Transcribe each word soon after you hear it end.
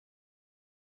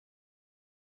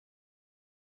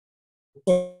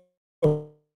Thank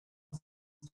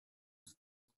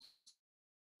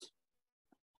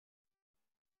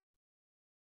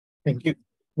you.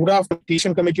 Good afternoon,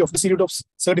 Teaching Committee of the Institute of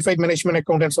Certified Management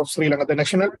Accountants of Sri Lanka, the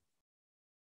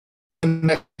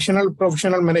National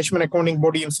Professional Management Accounting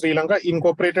Body in Sri Lanka,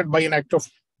 incorporated by an act of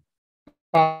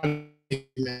Parliament.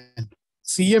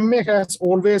 CMA has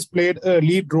always played a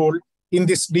lead role in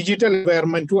this digital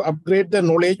environment to upgrade the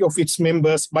knowledge of its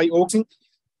members by offering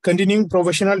continuing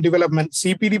professional development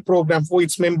CPD program for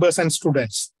its members and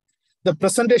students. The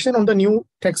presentation on the new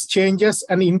tax changes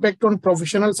and impact on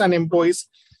professionals and employees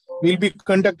will be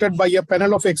conducted by a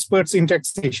panel of experts in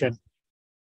taxation.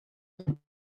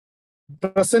 The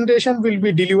presentation will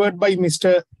be delivered by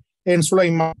Mr. N.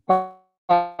 Sulaiman,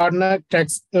 partner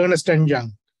tax Ernst &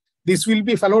 Young. This will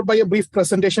be followed by a brief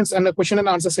presentations and a question and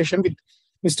answer session with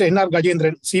Mr. N.R.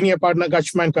 Gajendran, Senior Partner,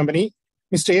 Gachman Company,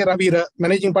 Mr. A. Ravira,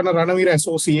 Managing Partner, Ranavira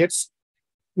Associates,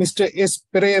 Mr. S.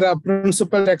 Pereira,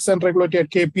 Principal Tax and Regulator at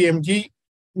KPMG,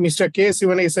 Mr. K.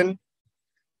 Sivanesan,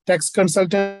 Tax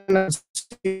Consultant,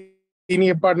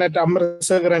 Senior Partner at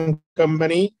Amritsar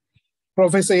Company,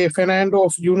 Professor A. Fernando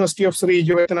of University of Sri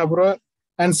Jawatanapura,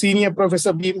 and Senior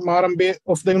Professor B. Marambe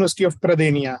of the University of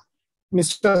Pradenia.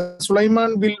 Mr.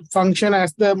 Sulaiman will function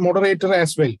as the moderator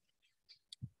as well.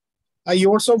 I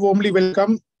also warmly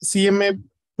welcome CMA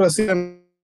President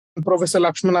Professor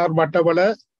Lakshman R.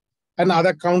 Vattavala and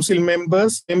other council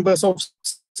members of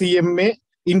CMA,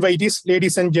 invitees,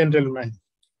 ladies and gentlemen.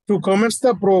 To commence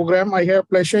the program, I have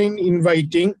pleasure in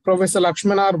inviting Professor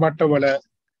Lakshman R. Vattavala,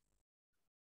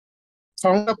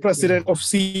 Founder President of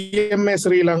CMA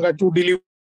Sri Lanka, to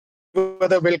deliver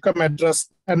the welcome address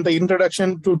and the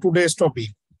introduction to today's topic.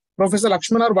 Professor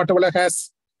Lakshman R. Vattavala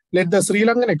has led the Sri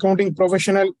Lankan accounting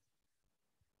professional,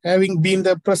 having been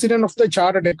the President of the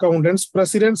Chartered Accountants,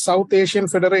 President South Asian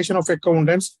Federation of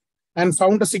Accountants, and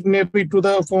founder signatory to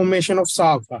the formation of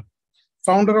SAFA,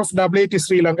 founder of WAT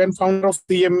Sri Lanka, and founder of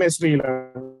CMA Sri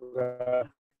Lanka.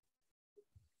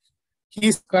 He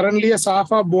is currently a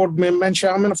SAFA board member and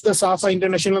chairman of the SAFA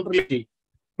International Relations.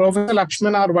 Professor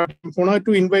Lakshman R. Vattavala, I'm honored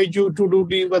to invite you to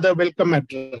deliver the welcome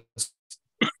address.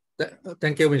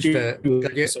 Thank you, Mr.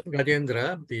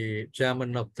 Gajendra, the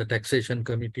chairman of the Taxation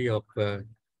Committee of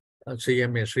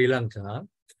CMA Sri Lanka.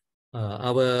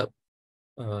 Our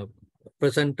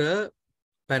presenter,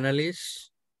 panelists,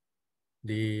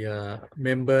 the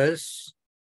members,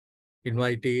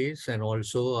 invitees, and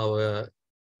also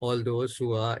all those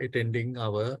who are attending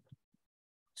our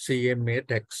CMA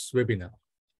tax webinar.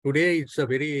 Today it's a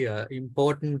very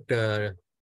important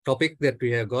topic that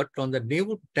we have got on the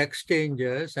new tax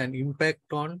changes and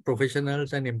impact on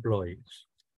professionals and employees.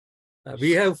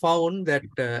 We have found that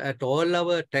at all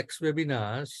our tax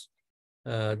webinars,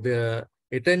 the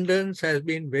attendance has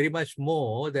been very much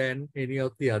more than any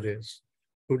of the others.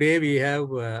 Today we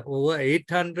have over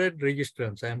 800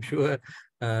 registrants. I'm sure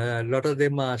a lot of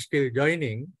them are still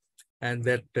joining, and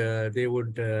that they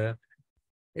would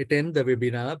attend the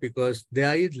webinar because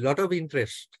there is a lot of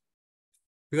interest.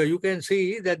 Because you can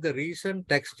see that the recent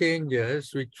tax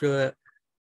changes which were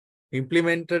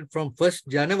implemented from 1st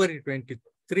January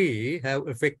 2023 have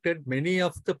affected many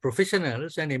of the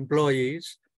professionals and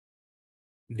employees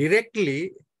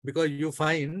directly, because you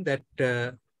find that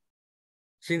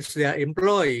since they are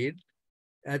employed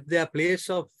at their place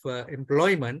of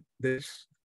employment, these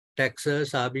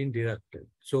taxes are being deducted.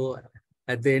 So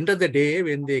at the end of the day,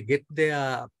 when they get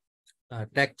their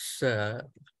tax,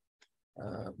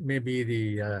 maybe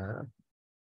the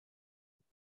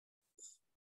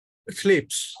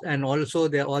slips and also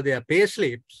their pay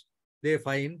slips, they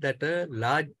find that a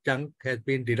large chunk has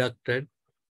been deducted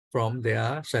from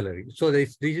their salary. So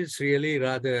this is really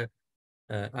rather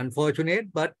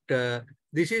unfortunate, but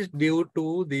this is due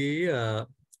to the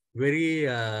very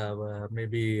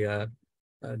maybe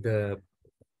the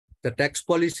tax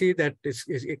policy that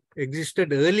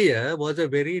existed earlier was a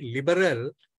very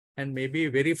liberal and maybe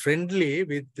very friendly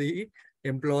with the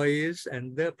employees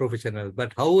and the professionals.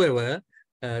 But however,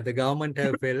 the government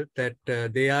have felt that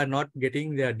they are not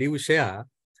getting their due share,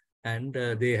 and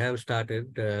they have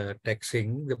started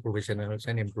taxing the professionals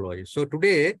and employees. So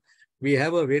today we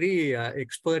have a very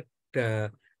expert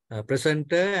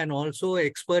presenter and also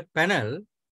expert panel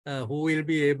who will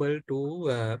be able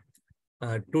to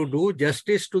do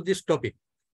justice to this topic,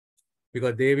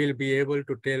 because they will be able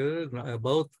to tell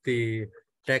about the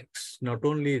tax, not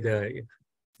only the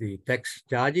tax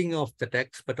charging of the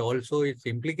tax, but also its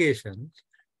implications.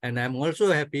 And I'm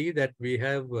also happy that we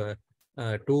have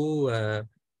two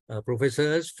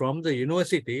professors from the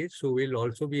universities who will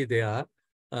also be there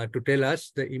to tell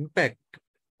us the impact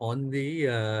on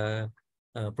the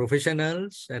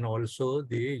professionals and also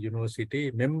the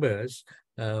university members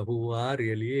who are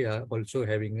really also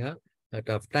having a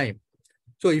tough time.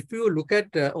 So if you look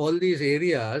at all these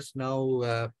areas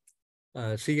now,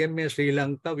 CMA Sri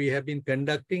Lanka, we have been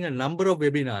conducting a number of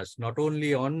webinars, not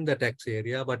only on the tax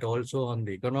area, but also on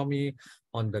the economy,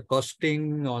 on the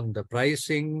costing, on the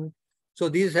pricing. So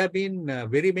these have been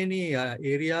very many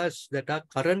areas that are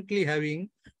currently having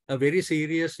a very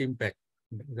serious impact.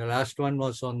 The last one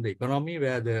was on the economy,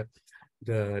 where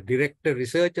the director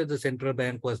research of the central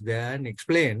bank was there and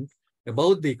explained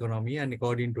about the economy. And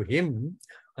according to him,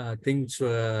 things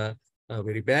were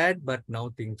very bad, but now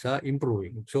things are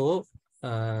improving. So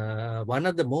one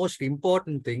of the most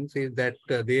important things is that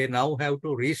they now have to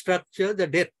restructure the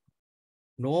debt.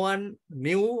 No one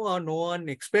knew or no one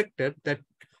expected that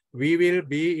we will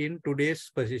be in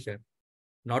today's position.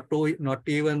 Not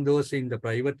even those in the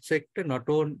private sector, not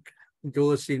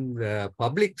those in the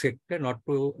public sector,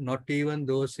 not even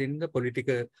those in the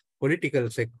political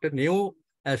sector knew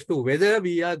as to whether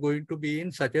we are going to be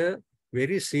in such a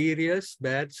very serious,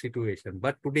 bad situation.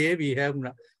 But today we have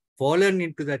fallen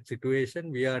into that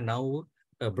situation. We are now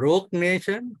a broke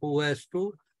nation who has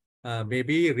to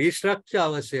maybe restructure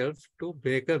ourselves to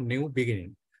make a new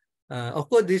beginning. Of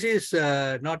course, this is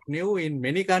not new. In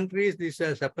many countries, this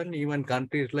has happened. Even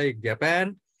countries like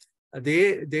Japan,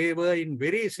 they were in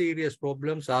very serious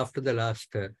problems after the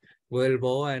last World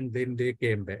War, and then they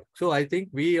came back. So I think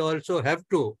we also have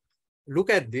to look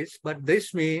at this, but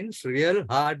this means real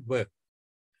hard work.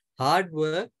 Hard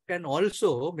work, and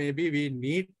also maybe we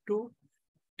need to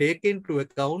take into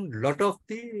account a lot of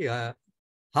the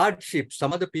hardships.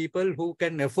 Some of the people who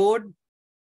can afford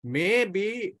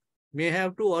may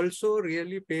have to also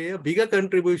really pay a bigger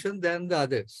contribution than the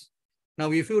others.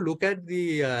 Now, if you look at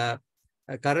the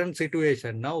current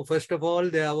situation, now, first of all,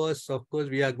 there was, of course,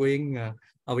 we are going,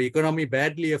 our economy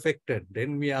badly affected.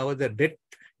 Then we have the debt.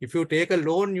 If you take a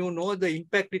loan, you know the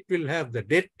impact it will have. The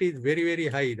debt is very, very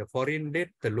high, the foreign debt,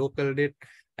 the local debt,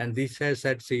 and this has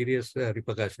had serious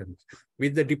repercussions.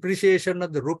 With the depreciation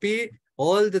of the rupee,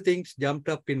 all the things jumped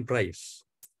up in price.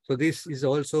 So this is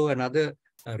also another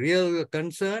real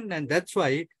concern, and that's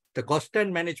why the cost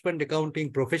and management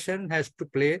accounting profession has to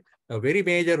play a very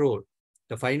major role.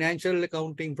 The financial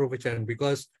accounting profession,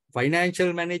 because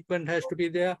financial management has to be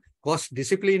there, cost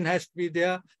discipline has to be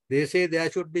there. They say there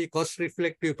should be cost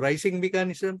reflective pricing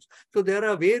mechanisms. So there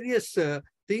are various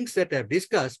things that I've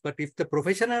discussed, but if the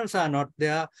professionals are not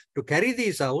there to carry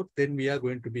these out, then we are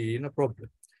going to be in a problem.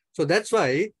 So that's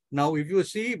why now if you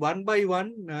see one by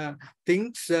one,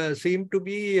 things seem to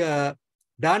be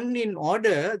done in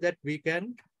order that we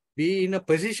can be in a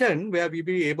position where we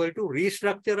be able to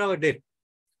restructure our debt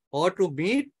or to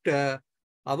meet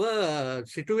our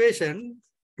situation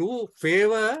to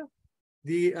favor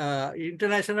the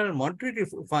International Monetary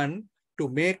Fund to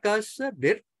make us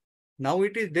debt. Now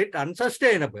it is debt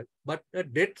unsustainable, but a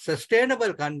debt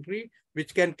sustainable country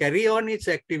which can carry on its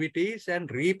activities and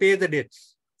repay the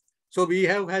debts. So we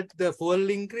have had the fuel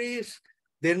increase,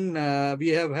 then we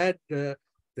have had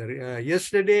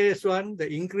yesterday's one, the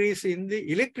increase in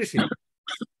the electricity.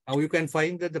 Now you can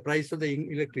find that the price of the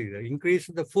electricity, the increase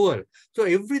in the fuel. So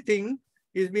everything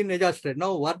is being adjusted.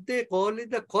 Now what they call is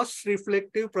the cost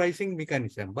reflective pricing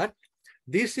mechanism. But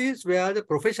this is where the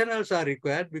professionals are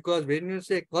required, because when you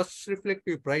say cost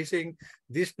reflective pricing,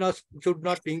 this should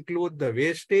not include the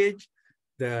wastage,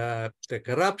 the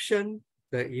corruption,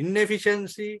 the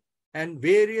inefficiency, and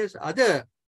various other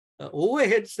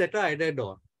overheads that are added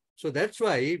on. So that's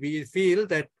why we feel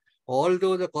that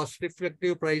although the cost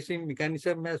reflective pricing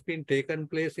mechanism has been taken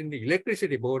place in the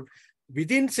electricity board,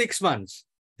 within 6 months,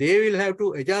 they will have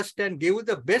to adjust and give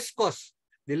the best cost.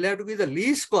 They'll have to give the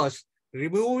least cost,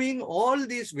 removing all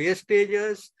these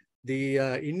wastages, the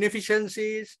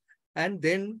inefficiencies, and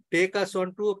then take us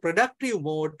onto a productive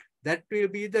mode that will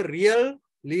be the real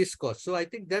least cost. So I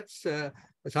think that's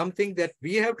something that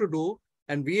we have to do,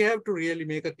 and we have to really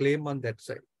make a claim on that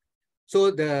side.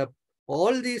 So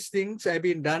all these things have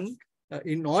been done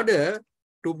in order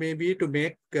to maybe to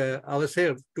make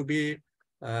ourselves to be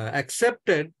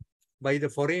accepted by the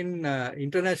foreign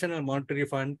International Monetary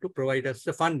Fund to provide us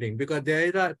the funding, because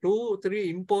there are 2-3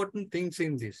 important things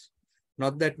in this.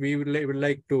 Not that we would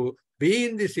like to be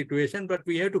in this situation, but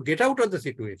we have to get out of the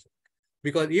situation.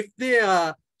 Because if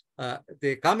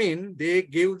they come in, they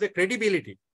give the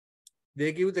credibility.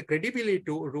 They give the credibility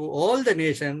to all the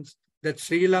nations that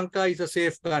Sri Lanka is a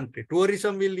safe country.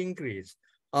 Tourism will increase.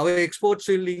 our exports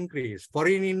will increase,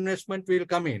 foreign investment will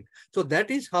come in. So that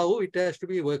is how it has to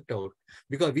be worked out.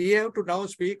 Because we have to now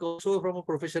speak also from a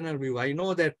professional view. I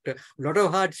know that a lot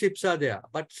of hardships are there,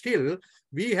 but still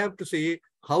we have to see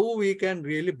how we can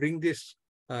really bring this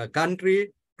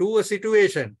country to a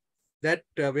situation that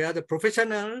where the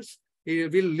professionals will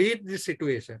lead this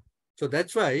situation. So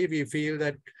that's why we feel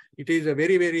that it is a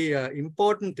very, very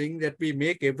important thing that we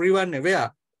make everyone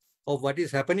aware of what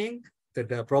is happening, that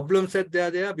the problems that they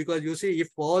are there, because you see, if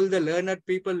all the learned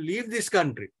people leave this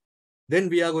country, then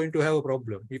we are going to have a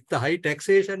problem. If the high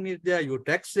taxation is there, you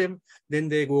tax them, then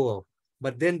they go off.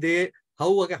 But then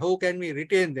how can we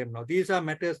retain them now? These are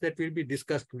matters that will be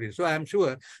discussed today. So I'm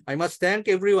sure I must thank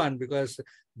everyone because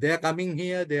they are coming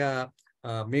here, they are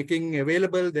making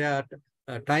available their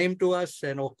time to us.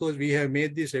 And of course, we have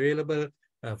made this available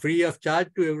free of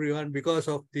charge to everyone because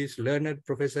of these learned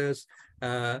professors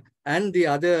and the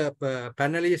other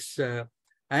panelists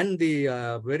and the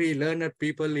very learned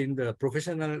people in the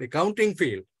professional accounting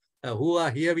field who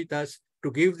are here with us to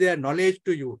give their knowledge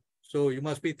to you. So you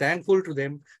must be thankful to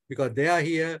them because they are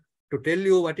here to tell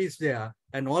you what is there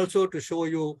and also to show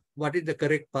you what is the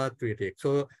correct path to take.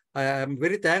 So I am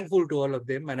very thankful to all of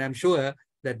them, and I'm sure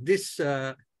that this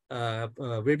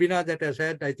webinar that has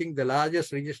had, I think, the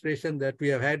largest registration that we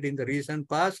have had in the recent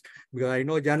past, because I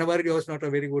know January was not a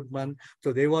very good month.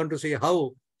 So they want to see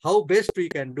how best we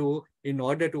can do in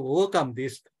order to overcome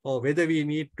this, or whether we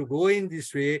need to go in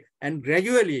this way and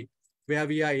gradually where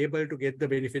we are able to get the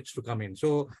benefits to come in.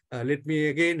 So let me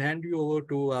again hand you over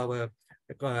to our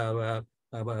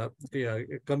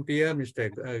compeer, Mr.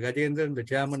 Gajendran, the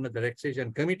chairman of the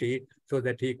Taxation Committee, so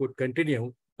that he could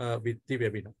continue with the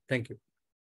webinar. Thank you.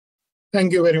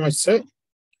 Thank you very much, sir.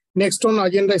 Next on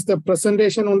agenda is the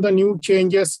presentation on the new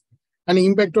changes and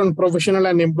impact on professional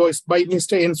and employees by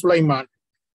Mr. N. Sulaiman,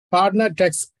 partner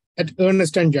tax at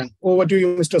Ernst & Young. Over to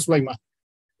you, Mr. Sulaiman.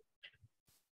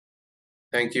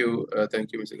 Thank you,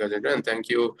 Mr. Gajendran, and thank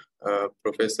you,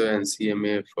 Professor and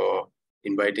CMA, for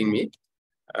inviting me.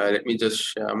 Let me just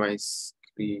share my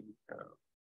screen.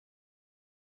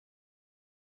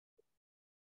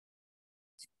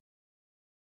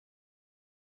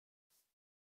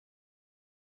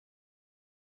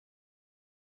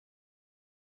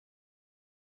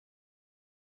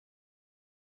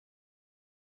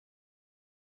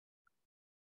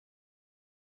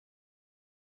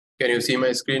 Can you see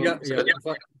my screen? Yeah,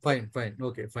 fine.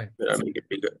 Okay, fine. I'll make it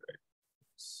bigger.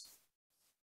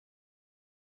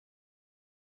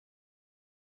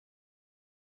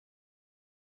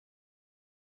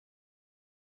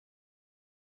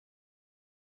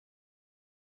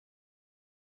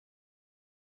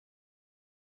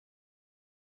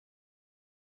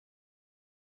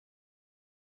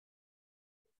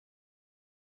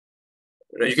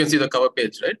 Right. You can see the cover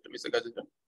page, right, Mr. Gajendran?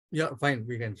 Yeah, fine.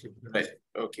 We can see. Right.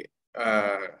 Okay.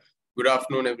 Good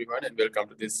afternoon, everyone, and welcome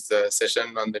to this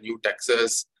session on the new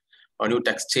taxes or new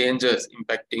tax changes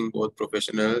impacting both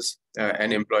professionals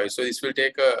and employees. So this will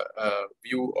take a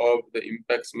view of the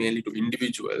impacts mainly to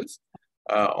individuals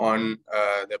on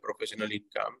their professional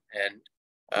income and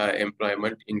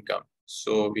employment income.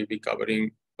 So we'll be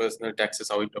covering personal taxes,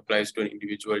 how it applies to an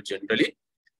individual generally,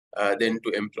 then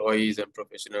to employees and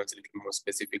professionals a little more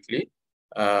specifically,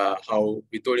 how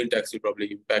withholding tax will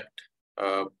probably impact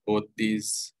both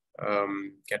these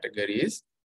categories,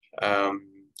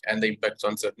 and the impacts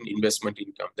on certain investment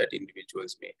income that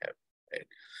individuals may have.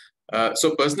 Right?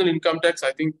 So personal income tax,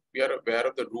 I think we are aware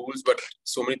of the rules, but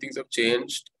so many things have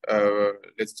changed.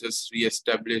 Let's just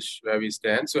re-establish where we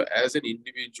stand. So as an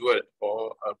individual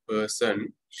or a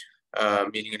person,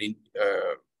 meaning an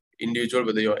individual,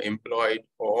 whether you're employed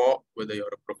or whether you're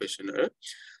a professional,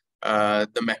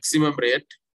 the maximum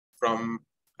rate from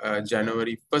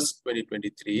January 1st,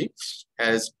 2023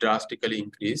 has drastically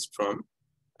increased from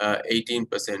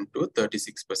 18% to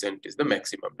 36% is the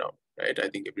maximum now, right? I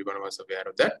think everyone was aware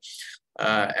of that.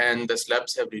 And the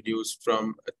slabs have reduced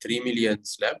from a 3 million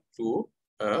slab to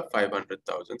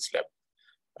 500,000 slab.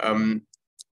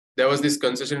 There was this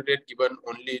concession rate given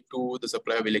only to the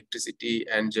supply of electricity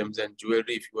and gems and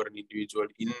jewelry if you are an individual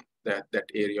in that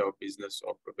area of business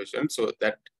or profession. So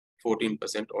that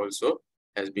 14% also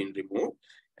has been removed.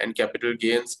 And capital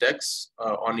gains tax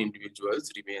on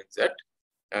individuals remains at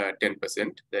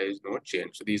 10%. There is no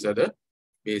change. So these are the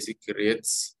basic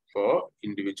rates for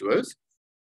individuals.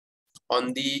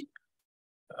 On the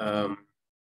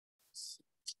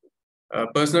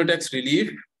personal tax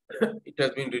relief, it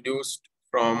has been reduced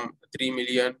from 3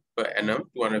 million per annum,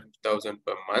 200,000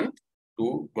 per month,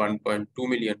 to 1.2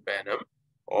 million per annum,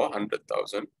 or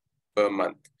 100,000 per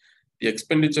month. The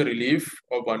expenditure relief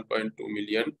of 1.2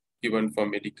 million given for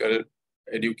medical,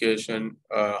 education,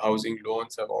 housing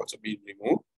loans have also been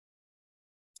removed.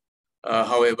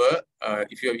 However,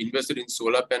 if you have invested in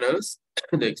solar panels,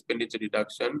 the expenditure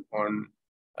deduction on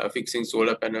fixing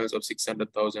solar panels of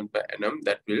 600,000 per annum,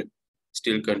 that will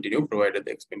still continue provided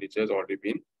the expenditure has already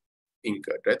been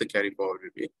incurred, right? The carry forward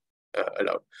will be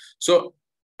allowed. So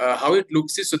how it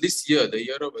looks is, so this year, the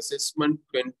year of assessment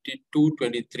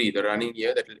 22-23, the running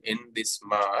year that will end this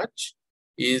March,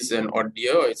 is an odd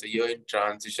year, or it's a year in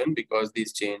transition because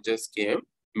these changes came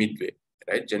midway,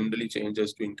 right? Generally,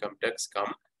 changes to income tax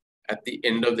come at the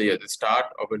end of the year, the start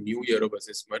of a new year of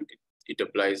assessment. It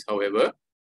applies. However,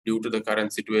 due to the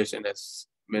current situation, as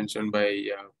mentioned by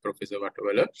Professor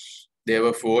Wattawala, they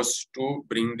were forced to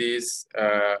bring these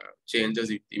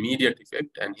changes with immediate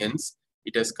effect, and hence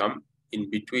it has come in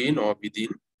between or within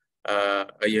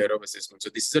a year of assessment.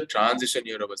 So this is a transition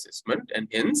year of assessment, and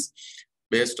hence,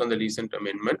 based on the recent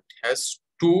amendment, has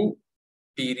two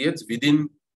periods within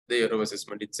the year of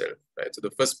assessment itself, right? So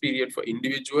the first period for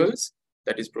individuals,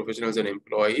 that is professionals and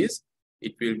employees,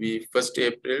 it will be 1st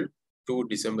April to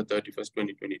December 31st,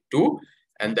 2022,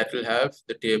 and that will have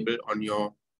the table on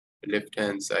your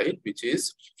left-hand side, which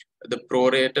is the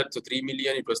prorated. So 3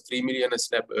 million, it was 3 million a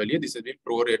slab earlier. This has been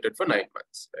prorated for 9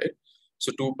 months, right?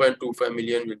 So 2.25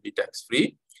 million will be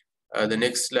tax-free. The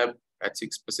next slab at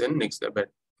 6%, next slab at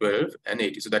 12 and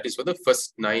 80. So that is for the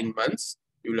first 9 months.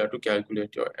 You will have to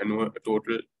calculate your annual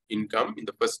total income in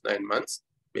the first 9 months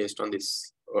based on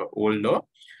this old law.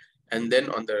 And then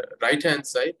on the right-hand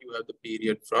side, you have the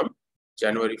period from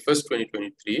January 1st,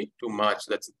 2023 to March.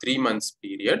 That's a 3 months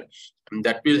period. And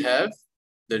that will have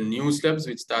the new slabs,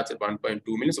 which starts at 1.2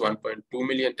 million. So 1.2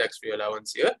 million tax-free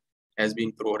allowance here has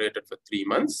been prorated for 3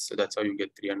 months. So that's how you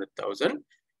get 300,000.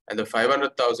 And the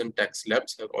 500,000 tax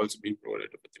slabs have also been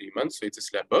prorated for 3 months. So it's a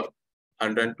slab of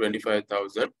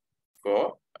 125,000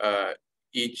 for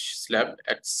each slab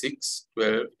at 6,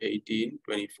 12, 18,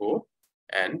 24,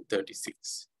 and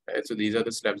 36. Right? So these are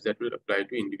the slabs that will apply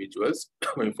to individuals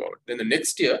going forward. Then the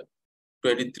next year,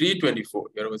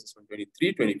 23-24, year of assessment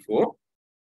 23-24,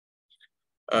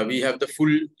 we have the full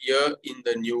year in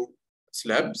the new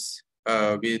slabs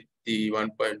with the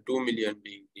 1.2 million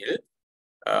being nil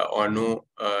or no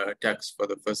tax for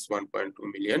the first 1.2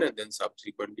 million, and then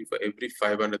subsequently for every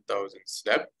 500,000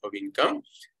 slab of income,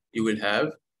 you will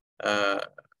have a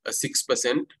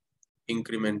 6%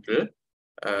 incremental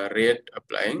rate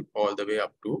applying all the way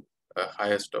up to a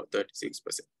highest of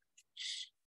 36%.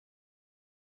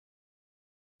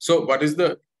 So what is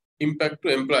the impact to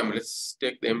employment? Let's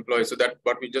take the employee. So that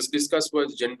what we just discussed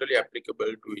was generally applicable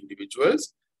to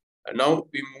individuals. And now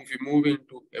we move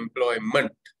into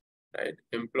employment, right?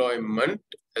 Employment,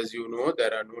 as you know,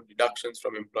 there are no deductions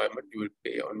from employment. You will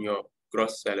pay on your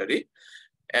gross salary.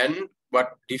 And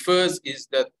what differs is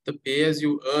that the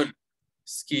pay-as-you-earn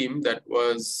scheme that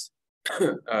was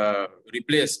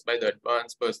replaced by the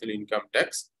advanced personal income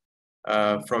tax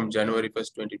from January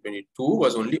 1st, 2022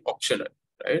 was only optional,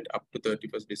 right? Up to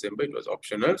 31st December, it was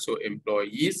optional. So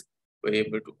employees were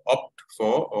able to opt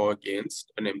for or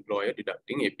against an employer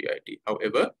deducting APIT.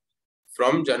 However,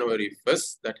 from January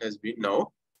 1st, that has been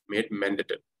now made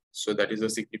mandatory. So that is a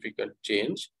significant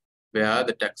change where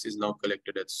the tax is now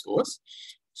collected at source.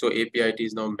 So APIT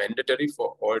is now mandatory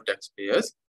for all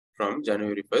taxpayers from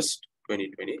January 1st,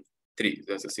 2023.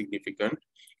 That's a significant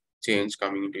change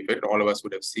coming into effect. All of us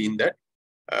would have seen that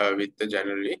with the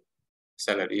January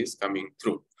salaries coming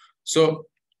through. So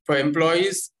for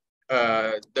employees,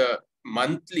 the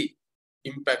monthly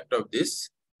impact of this,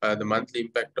 the monthly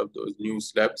impact of those new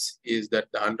slabs is that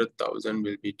the 100,000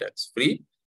 will be tax-free.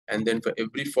 And then for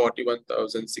every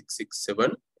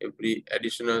 41,667, every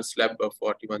additional slab of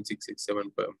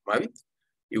 41,667 per month,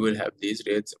 you will have these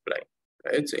rates applying,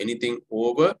 right? So anything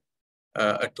over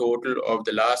a total of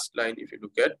the last line, if you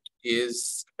look at,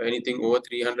 is anything over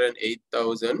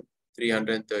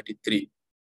 308,333,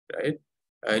 right?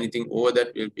 Anything over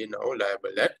that will be now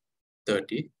liable at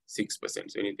 36%.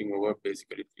 So anything over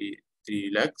basically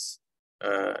 3 lakhs,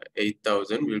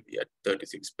 8,000 will be at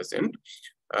 36%.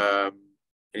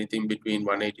 Anything between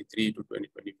 183 to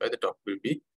 2025, the top will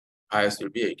be, highest will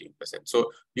be 18%.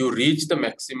 So you reach the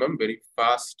maximum very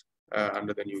fast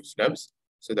under the new slabs.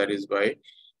 So that is why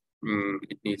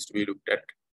it needs to be looked at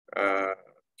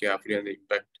carefully, and the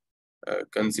impact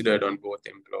considered on both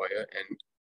employer and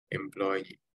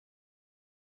employee.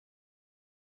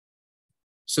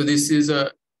 So this is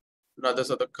another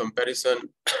sort of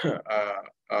comparison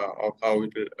of how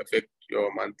it will affect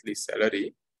your monthly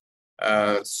salary.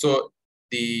 So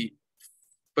the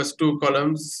first two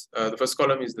columns, the first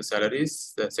column is the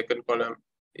salaries. The second column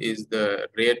is the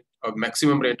rate of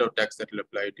maximum rate of tax that will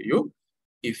apply to you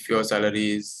if your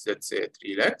salary is, let's say,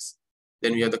 3 lakhs.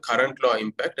 Then we have the current law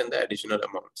impact and the additional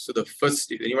amount. So the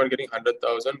first, if anyone getting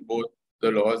 100,000, both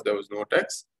the laws, there was no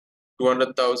tax.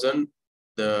 200,000,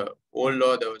 the old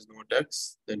law, there was no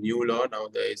tax. The new law, now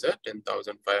there is a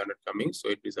 10,500 coming. So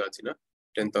it results in a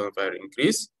 10,500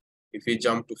 increase. If we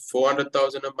jump to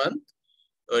 400,000 a month,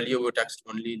 earlier we were taxed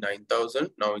only 9,000.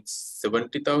 Now it's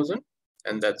 70,000.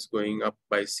 And that's going up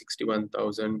by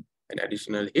 61,000, an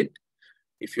additional hit.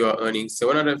 If you are earning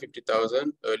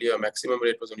 750,000, earlier maximum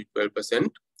rate was only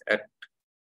 12%. At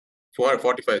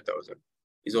 445,000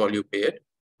 is all you paid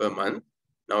per month.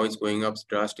 Now it's going up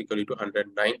drastically to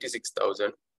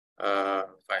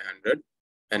 196,500,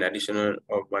 an additional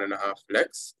of 1.5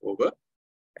 lakhs over.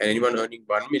 And anyone earning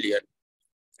 1 million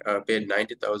paid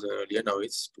 90,000 earlier. Now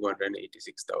it's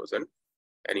 286,000,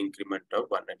 an increment of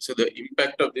 1. So the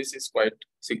impact of this is quite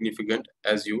significant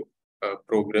as you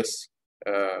progress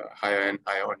higher and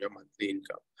higher on your monthly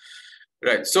income.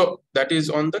 Right, so that is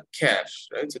on the cash,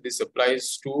 right? So this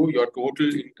applies to your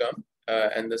total income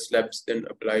and the slabs then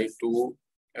apply to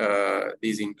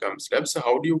these income slabs. So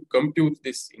how do you compute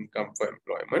this income for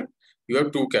employment? You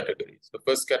have two categories. The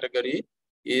first category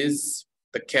is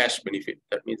the cash benefit.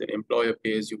 That means an employer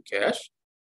pays you cash.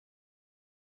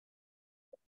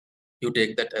 You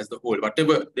take that as the whole.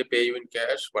 Whatever they pay you in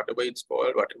cash, whatever it's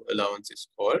called, whatever allowance is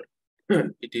called,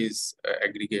 it is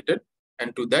aggregated.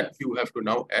 And to that, you have to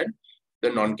now add the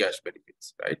non-cash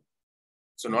benefits, right?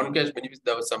 So non-cash benefits,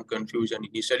 there was some confusion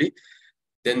initially.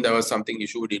 Then there was something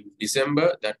issued in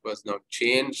December that was now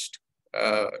changed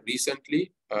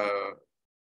recently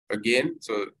again.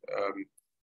 So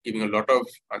giving a lot of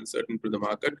uncertainty to the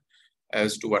market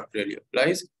as to what really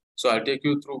applies. So I'll take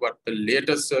you through what the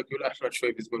latest circular, I'm not sure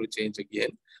if it's going to change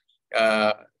again.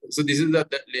 So this is the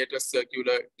latest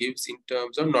circular gives in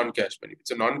terms of non-cash benefits.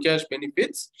 So non-cash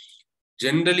benefits,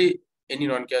 generally any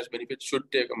non-cash benefit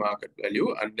should take a market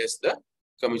value unless the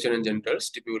Commissioner General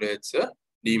stipulates a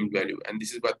deemed value. And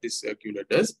this is what this circular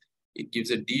does. It gives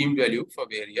a deemed value for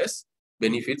various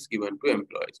benefits given to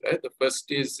employees, right? The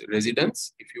first is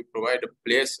residence. If you provide a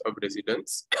place of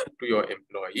residence to your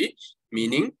employee,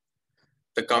 meaning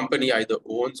the company either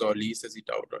owns or leases it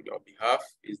out on your behalf,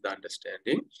 is the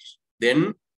understanding.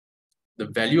 Then the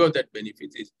value of that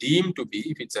benefit is deemed to be,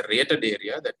 if it's a rated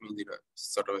area, that means in a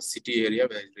sort of a city area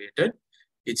where it's rated,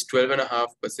 it's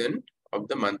 12.5% of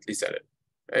the monthly salary.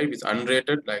 Right? If it's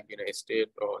unrated, like in an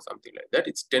estate or something like that,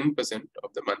 it's 10%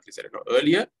 of the monthly salary. Now,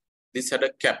 earlier, this had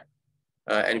a cap.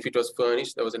 And if it was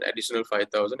furnished, there was an additional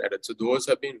 5,000 added. So those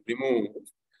have been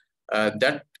removed.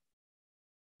 That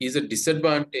is a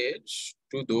disadvantage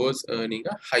to those earning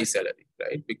a high salary,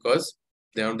 right? Because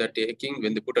they're taking,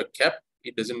 when they put a cap,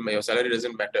 it doesn't, your salary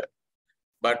doesn't matter.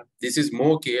 But this is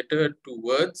more catered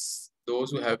towards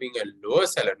those who are having a lower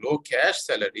salary, low cash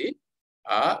salary,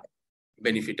 are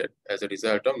benefited as a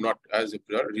result of not as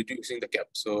reducing the cap.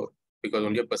 So because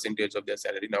only a percentage of their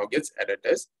salary now gets added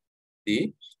as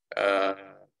the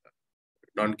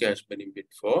non-cash benefit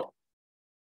for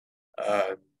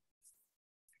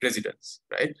residents,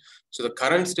 right? So the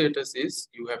current status is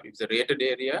you have, if it's a rated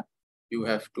area, you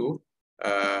have to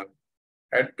add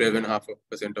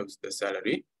 12.5% of the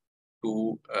salary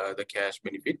to the cash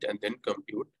benefit and then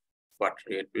compute what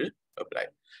rate will apply.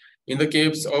 In the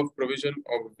case of provision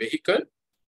of vehicle,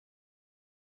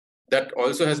 that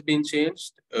also has been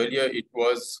changed. Earlier, it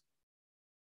was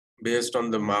based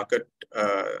on the market,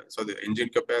 so the engine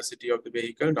capacity of the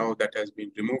vehicle. Now that has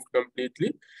been removed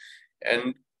completely.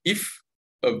 And if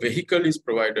a vehicle is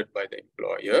provided by the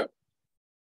employer,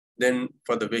 then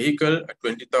for the vehicle, a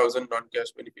 20,000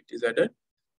 non-cash benefit is added.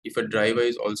 If a driver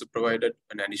is also provided,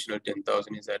 an additional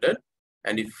 10,000 is added.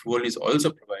 And if fuel is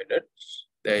also provided,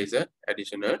 there is an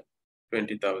additional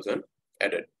 20,000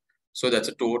 added. So that's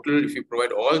a total, if you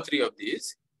provide all three of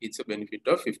these, it's a benefit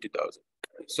of 50,000.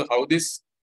 So how this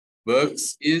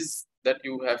works is that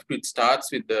you have to, it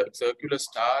starts with, the circular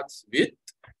starts with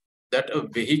that a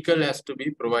vehicle has to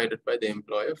be provided by the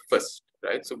employer first,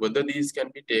 right? So whether these can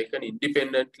be taken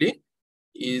independently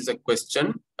is a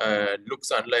question,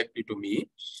 looks unlikely to me,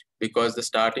 because the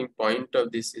starting point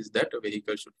of this is that a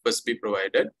vehicle should first be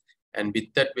provided, and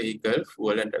with that vehicle,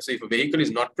 fuel and so if a vehicle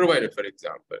is not provided, for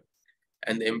example,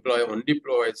 and the employer only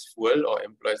provides fuel or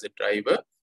employs a driver,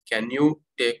 can you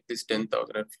take this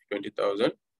 10,000 and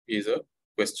 20,000 is a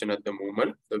question at the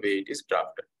moment, the way it is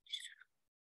drafted.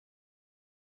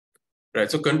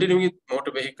 Right, so continuing with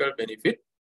motor vehicle benefit,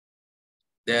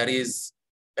 there is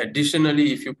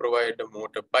additionally, if you provide a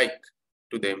motorbike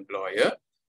to the employer,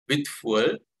 with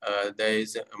fuel, there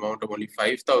is an amount of only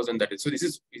 5,000 that is. So this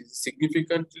is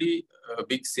significantly a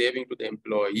big saving to the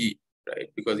employee, right?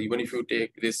 Because even if you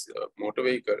take this motor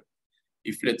vehicle,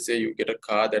 if let's say you get a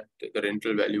car that the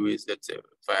rental value is, let's say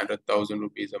 500,000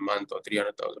 rupees a month or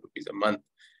 300,000 rupees a month,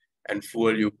 and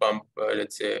fuel you pump,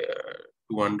 let's say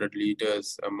 200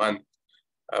 liters a month,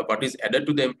 what is added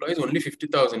to the employee is only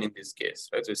 50,000 in this case,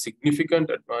 right? So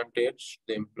significant advantage to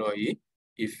the employee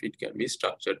if it can be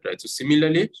structured, right? So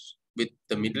similarly, with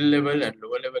the middle level and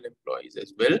lower level employees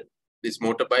as well, this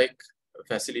motorbike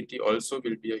facility also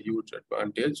will be a huge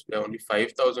advantage, where only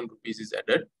 5,000 rupees is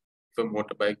added if a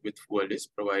motorbike with fuel is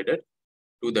provided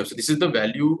to them. So this is the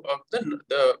value of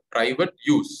the private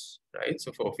use, right?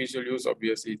 So for official use,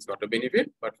 obviously it's not a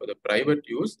benefit, but for the private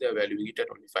use, they are valuing it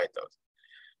at only 5,000.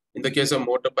 In the case of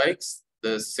motorbikes,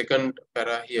 the second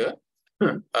para here,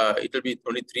 it will be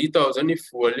only 3,000 if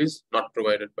fuel is not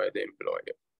provided by the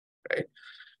employer, right?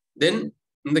 Then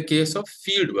in the case of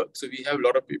field work, so we have a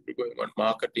lot of people going on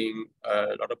marketing,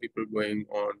 a lot of people going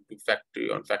on to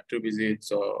factory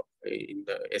visits or in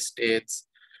the estates.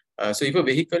 So if a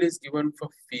vehicle is given for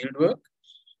field work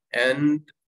and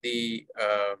there's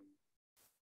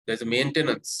a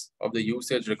maintenance of the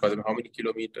usage records, how many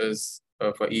kilometers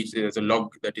for each, there's a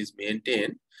log that is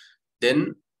maintained,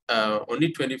 then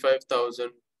only 25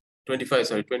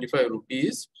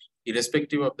 rupees,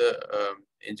 irrespective of the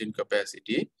engine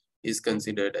capacity, is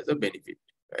considered as a benefit,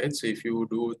 right? So if you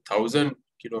do 1,000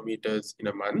 kilometers in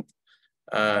a month,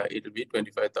 it will be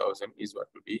 25,000 is what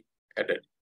will be added.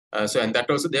 And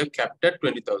that also they are capped at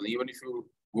 20,000. Even if you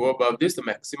go above this, the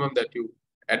maximum that you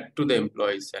add to the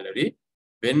employee's salary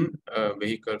when a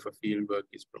vehicle for field work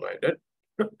is provided,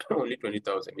 only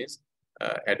 20,000 is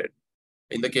added.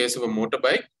 In the case of a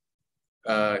motorbike,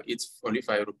 it's only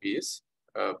 5 rupees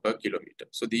per kilometer.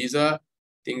 So these are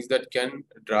things that can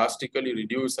drastically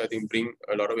reduce, I think, bring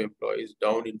a lot of employees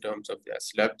down in terms of their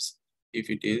slabs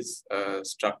if it is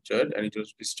structured, and it will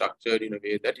be structured in a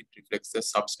way that it reflects the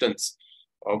substance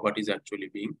of what is actually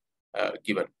being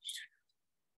given.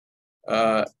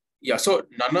 Yeah, so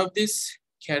none of this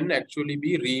can actually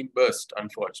be reimbursed,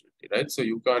 unfortunately, right? So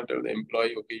you can't tell the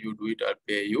employee, okay, you do it, I'll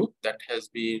pay you. That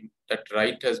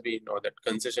right has been, or that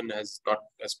concession has not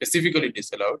specifically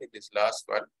disallowed in this last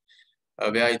one,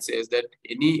 where it says that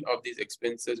any of these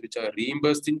expenses which are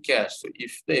reimbursed in cash. So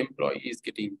if the employee is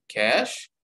getting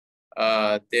cash,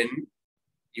 then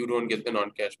you don't get the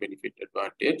non-cash benefit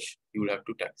advantage. You will have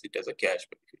to tax it as a cash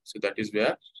benefit. So that is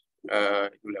where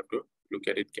you'll have to look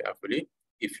at it carefully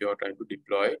if you're trying to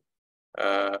deploy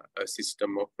a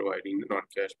system of providing the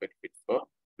non-cash benefit for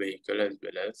vehicle as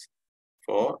well as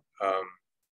for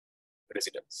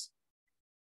residents.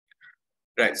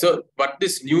 Right. So what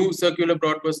this new circular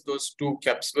brought was those two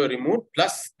caps were removed,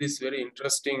 plus this very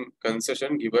interesting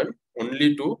concession given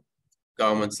only to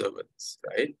government servants,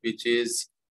 right? Which is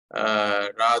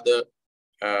rather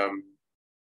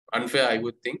unfair, I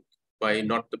would think, by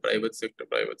not the private sector.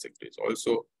 Private sector is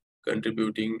also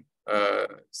contributing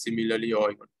similarly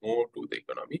or even more to the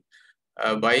economy.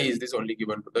 Why is this only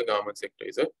given to the government sector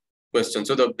is a question.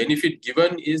 So the benefit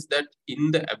given is that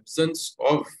in the absence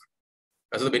of,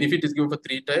 so the benefit is given for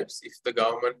 3 types: if the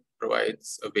government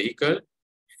provides a vehicle,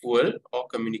 fuel, or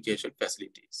communication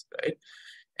facilities, right?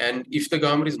 And if the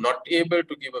government is not able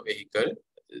to give a vehicle,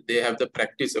 they have the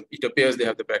practice of, it appears they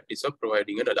have the practice of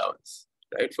providing an allowance,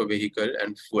 right, for vehicle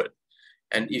and fuel.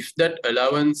 And if that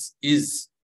allowance is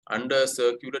under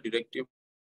circular directive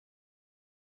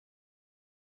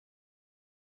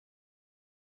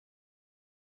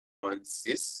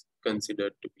is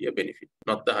considered to be a benefit,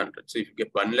 not the 100. So if you get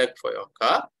 1 lakh for your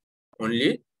car,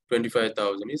 only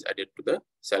 25,000 is added to the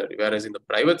salary. Whereas in the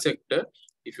private sector,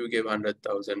 if you give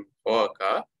 100,000 for a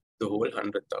car, the whole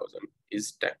 100,000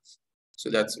 is taxed. So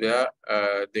that's where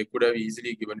they could have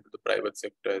easily given to the private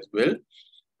sector as well.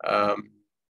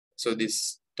 So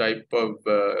this type of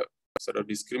sort of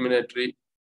discriminatory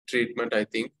treatment, I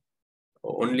think,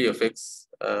 only affects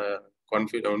the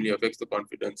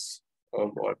confidence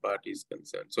of all parties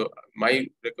concerned. So my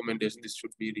recommendation, this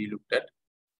should be relooked at,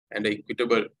 and an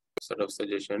equitable sort of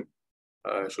suggestion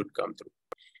should come through.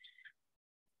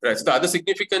 Right. So the other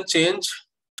significant change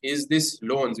is this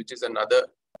loans, which is another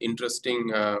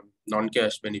interesting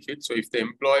non-cash benefit. So if the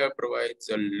employer provides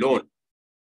a loan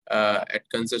at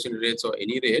concession rates or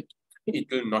any rate, it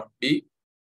will not be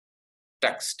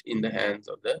taxed in the hands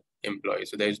of the employee.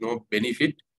 So there is no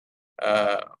benefit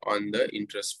on the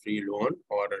interest-free loan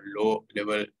or a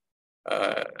low-level,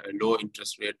 low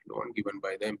interest rate loan given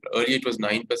by the employer. Earlier it was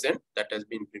 9%, that has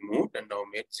been removed and now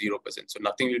made 0%. So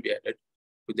nothing will be added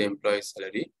to the employee's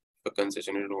salary a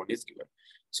concessionary loan is given.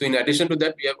 So in addition to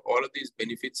that, we have all of these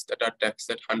benefits that are taxed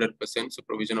at 100%. So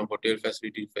provision of hotel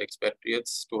facility for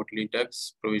expatriates, totally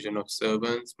taxed, provision of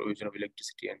servants, provision of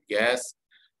electricity and gas,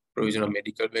 provision of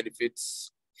medical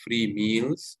benefits, free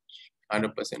meals,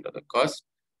 100% of the cost,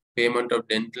 payment of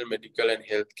dental, medical and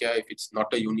healthcare if it's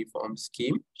not a uniform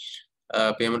scheme,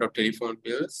 payment of telephone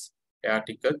bills, air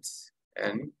tickets,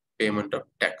 and payment of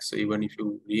tax. So even if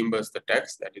you reimburse the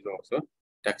tax, that is also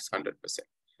taxed 100%.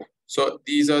 So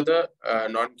these are the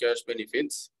non-cash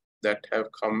benefits that have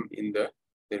come in the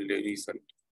recent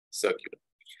circular.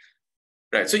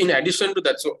 Right. So in addition to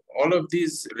that, so all of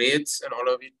these rates and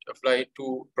all of it apply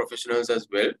to professionals as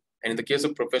well. And in the case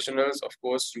of professionals, of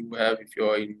course, you have, if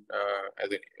you're in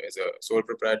as a sole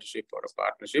proprietorship or a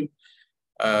partnership,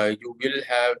 you will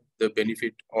have the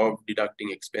benefit of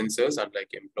deducting expenses, unlike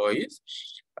employees,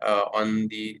 on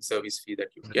the service fee that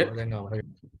you get.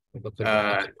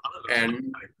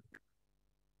 And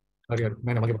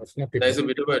there's a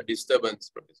bit of a disturbance,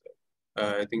 Professor.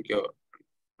 I think you're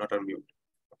not on mute.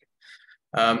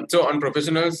 Okay. So on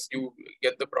professionals, you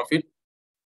get the profit,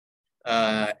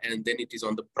 and then it is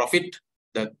on the profit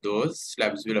that those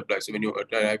slabs will apply. So when you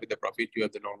arrive with the profit, you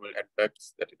have the normal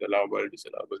add-backs that is allowable,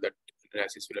 disallowable, that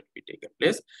analysis will have to be taken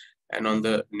place. And on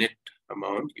the net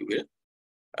amount, you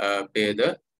will pay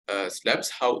the slabs.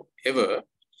 However,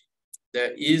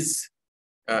 there is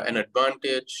an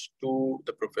advantage to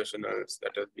the professionals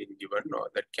that has been given or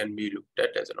that can be looked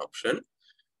at as an option,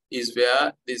 is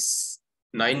where this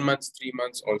 9 months, 3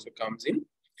 months also comes in,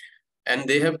 and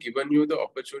they have given you the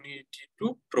opportunity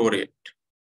to prorate,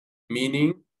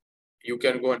 meaning you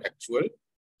can go on actual.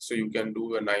 So you can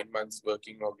do a 9 months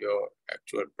working of your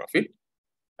actual profit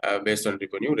based on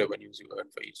revenues you earn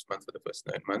for each month for the first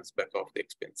 9 months, back off the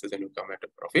expenses, and you come at a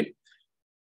profit.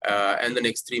 And the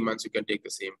next 3 months, you can take the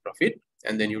same profit,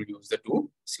 and then you'll use the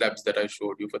 2 slabs that I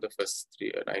showed you for the first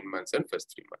 9 months and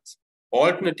first 3 months.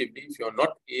 Alternatively, if you're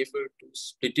not able to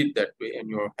split it that way and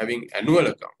you're having annual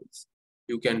accounts,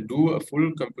 you can do a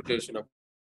full computation of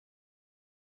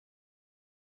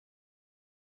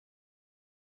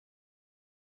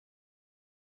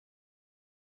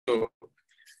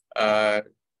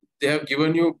they have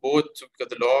given you both, because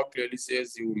the law clearly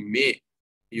says you may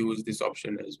use this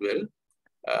option as well.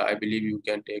 I believe you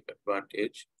can take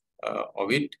advantage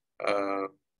of it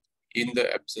in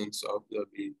the absence of the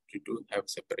ability to have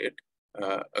separate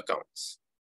accounts.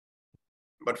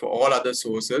 But for all other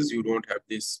sources, you don't have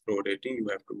this prorating, you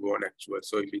have to go on actual.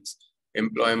 So if it's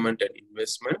employment and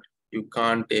investment, you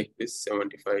can't take this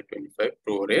 75-25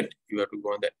 prorate. You have to go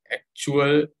on the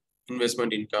actual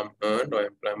investment income earned or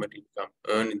employment income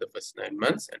earned in the first 9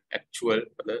 months and actual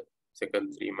for the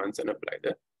second 3 months, and apply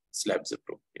the slabs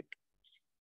appropriate.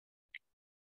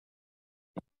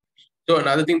 So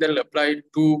another thing that will apply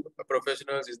to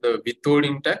professionals is the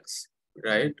withholding tax,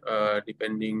 right?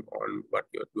 Depending on what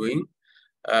you're doing.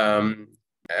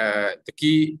 The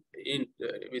key in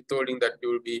withholding that you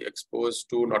will be exposed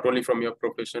to, not only from your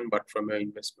profession, but from your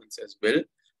investments as well.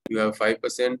 You have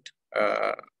 5%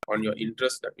 on your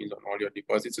interest, that means on all your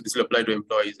deposits. So this will apply to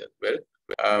employees as well.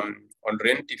 On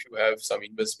rent, if you have some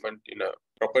investment in a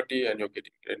property and you're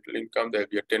getting rental income, there will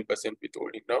be a 10%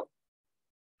 withholding now.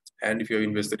 And if you're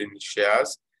invested in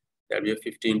shares, there will be a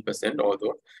 15%,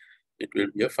 although it will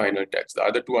be a final tax. The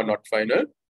other two are not final.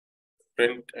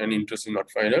 Rent and interest is not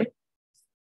final.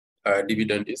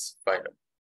 Dividend is final.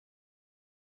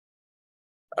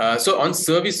 So on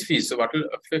service fees, so what will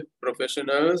affect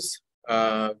professionals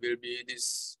will be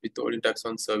this withholding tax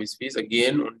on service fees.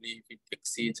 Again, only if it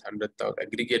exceeds 100,000,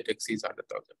 aggregate exceeds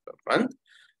 100,000 per month.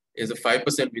 Is a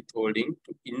 5% withholding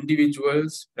to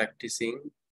individuals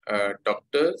practicing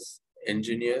doctors,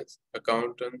 engineers,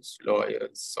 accountants,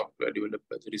 lawyers, software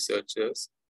developers, researchers,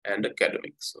 and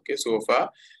academics. Okay, so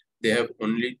far they have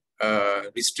only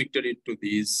restricted it to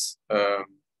these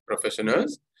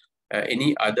professionals.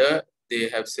 Any other, they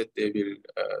have said they will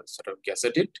sort of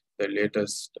gazette it. The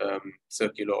latest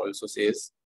circular also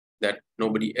says that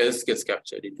nobody else gets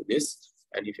captured into this.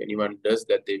 And if anyone does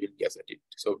that, they will gazette it.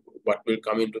 So what will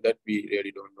come into that, we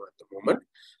really don't know at the moment.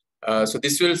 So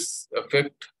this will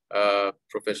affect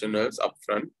professionals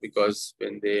upfront, because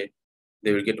when they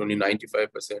will get only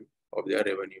 95% of their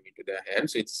revenue into their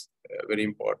hands. So it's very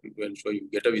important to ensure you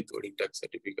get a withholding tax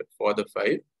certificate for the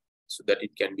 5, so that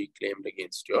it can be claimed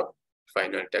against your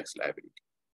final tax liability.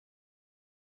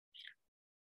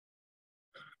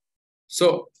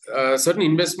 So certain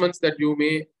investments that you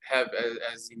may have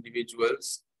as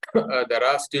individuals, there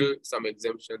are still some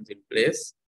exemptions in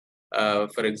place.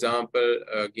 For example,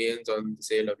 gains on the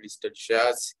sale of listed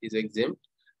shares is exempt.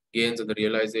 gains on the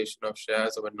realization of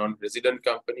shares of a non-resident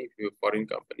company. If you have foreign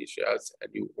company shares and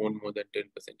you own more than 10%,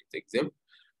 it's exempt.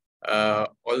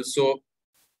 Also,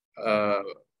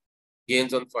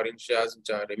 gains on foreign shares which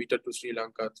are remitted to Sri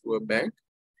Lanka through a bank,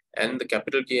 and the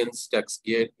capital gains tax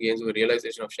gains on the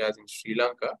realization of shares in Sri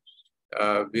Lanka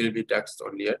will be taxed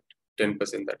only at 10%.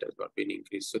 That has not been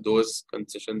increased. So those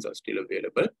concessions are still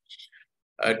available.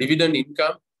 Dividend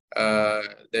income,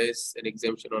 there is an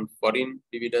exemption on foreign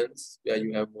dividends where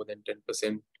you have more than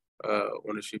 10%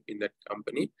 ownership in that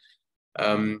company.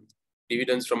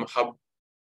 Dividends from hub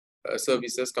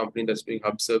services, company that's doing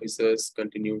hub services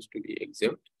continues to be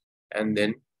exempt. And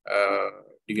then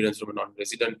dividends from a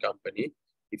non-resident company,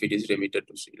 if it is remitted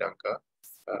to Sri Lanka,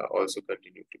 also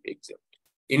continue to be exempt.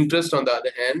 Interest, on the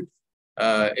other hand,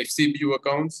 FCBU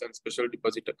accounts and special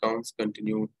deposit accounts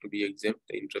continue to be exempt,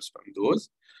 the interest on those.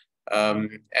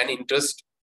 And interest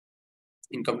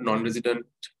income non-resident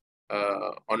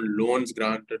on loans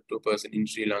granted to a person in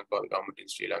Sri Lanka or government in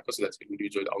Sri Lanka. So that's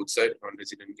individual outside,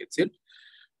 non-resident gets it.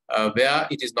 Where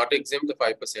it is not exempt, the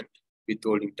 5%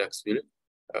 withholding tax will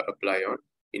apply on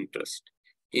interest.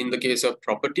 In the case of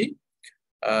property,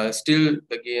 still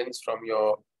the gains from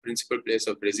your principal place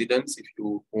of residence, if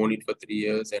you own it for 3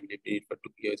 years and lived in it for 2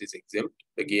 years, is exempt.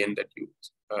 The gain that you,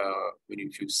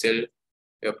 if you sell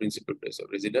your principal place of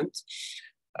residence.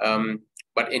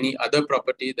 But any other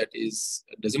property that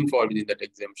doesn't fall within that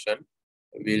exemption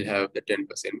will have the 10%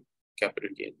 capital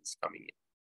gains coming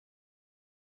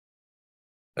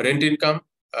in. Rent income,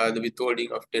 the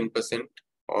withholding of 10%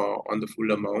 on the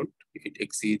full amount, if it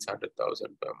exceeds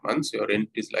 100,000 per month, so your rent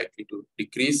is likely to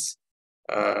decrease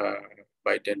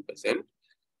by 10%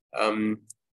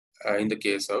 in the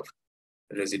case of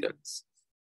residence.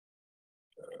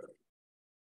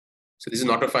 So this is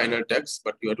not a final tax,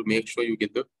 but you have to make sure you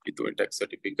get the withholding tax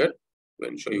certificate to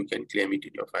ensure you can claim it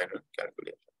in your final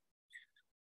calculation.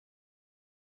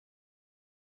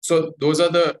 So those are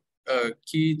the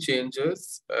key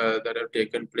changes that have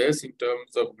taken place in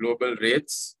terms of global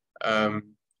rates.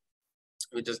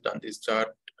 We just done this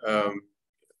chart,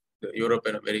 Europe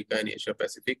and America and Asia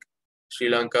Pacific. Sri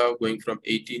Lanka going from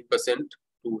 18%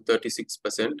 to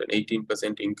 36%, an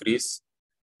 18% increase.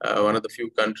 One of the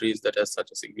few countries that has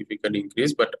such a significant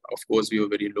increase, but of course we were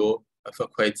very low for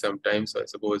quite some time. So I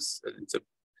suppose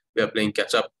we are playing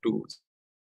catch up to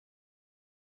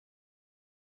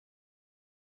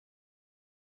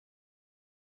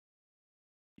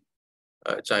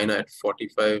China at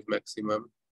 45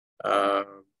 maximum.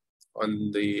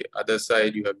 On the other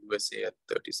side, you have USA at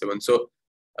 37. So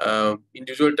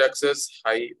individual taxes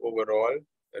high overall,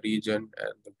 region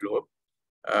and the globe.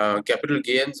 Capital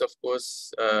gains, of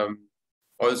course,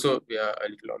 also we are a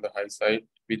little on the high side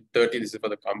with 30. This is for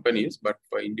the companies, but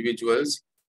for individuals,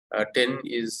 10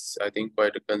 is, I think,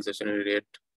 quite a concessionary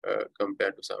rate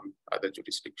compared to some other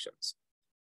jurisdictions.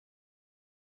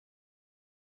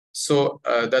 So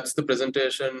that's the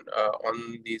presentation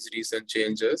on these recent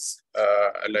changes.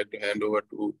 I'd like to hand over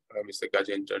to Mr.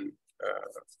 Gajendran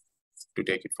to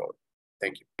take it forward.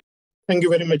 Thank you. Thank you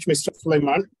very much, Mr.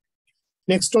 Sulaiman.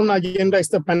 Next on agenda is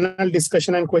the panel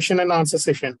discussion and question and answer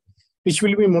session, which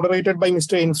will be moderated by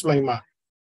Mr. N. Sulaiman.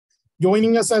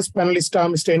 Joining us as panelists are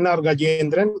Mr. N. R.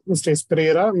 Gajendran, Mr. S.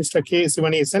 Pereira, Mr. K.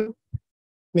 Sivanesan,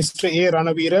 Mr. A.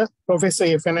 Ranavira, Professor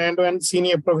A. Fernando, and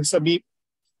Senior Professor B.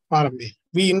 Marambe.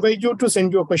 We invite you to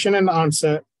send your question and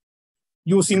answer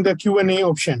using the Q&A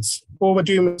options. Over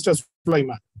to you, Mr.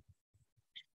 Sulaiman.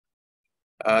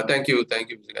 Thank you, Mr.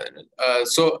 Gajendran.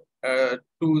 So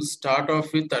to start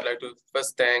off with, I'd like to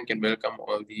first thank and welcome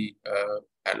all the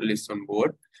panelists on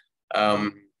board.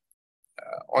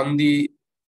 On the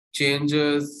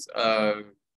changes,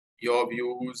 your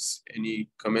views, any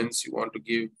comments you want to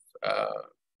give,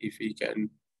 if we can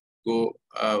go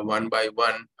one by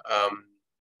one.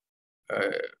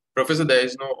 Professor, there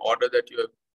is no order that you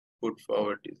have put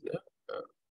forward, is there?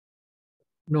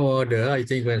 No order. I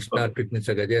think we'll start with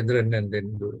Mr. Gajendran and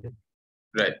then do it.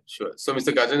 Right, sure. So,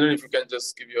 Mr. Gajendran, if you can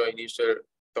just give your initial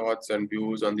thoughts and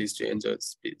views on these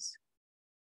changes, please.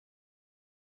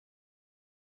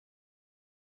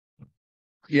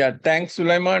 Yeah, thanks,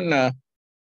 Sulaiman.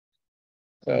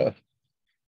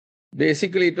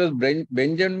 Basically, it was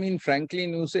Benjamin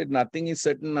Franklin who said nothing is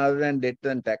certain other than death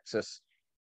and taxes.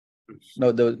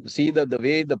 Now, the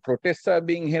way the protests are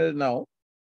being held now,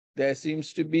 there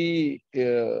seems to be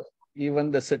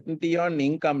even the certainty on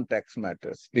income tax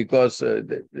matters, because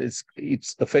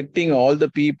it's affecting all the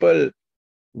people,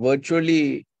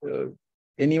 virtually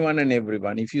anyone and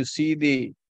everyone. If you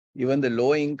see even the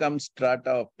low income strata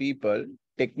of people,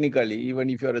 technically, even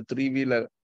if you're a three-wheeler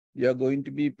you are going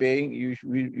to be paying,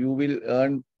 you will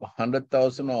earn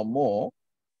 100,000 or more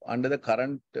under the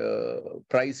current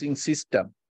pricing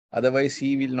system. Otherwise,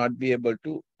 he will not be able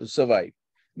to survive.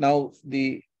 Now,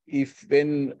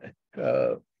 when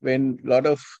a lot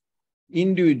of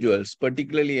individuals,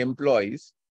 particularly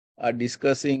employees, are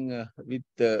discussing with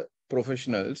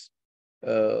professionals,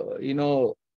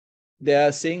 they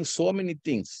are saying so many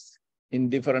things in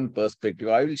different perspectives.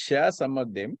 I will share some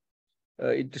of them.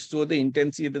 It shows the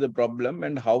intensity of the problem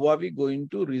and how are we going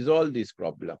to resolve this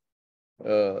problem.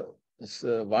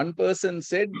 So one person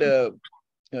said,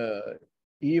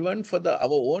 even for our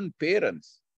own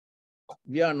parents,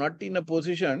 we are not in a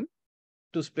position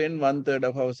to spend 1/3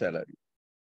 of our salary.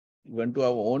 Even to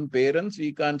our own parents,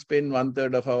 we can't spend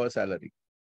 1/3 of our salary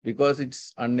because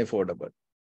it's unaffordable.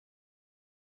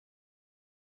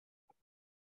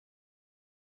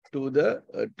 To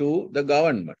the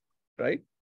government, right?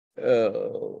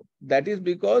 That is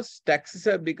because taxes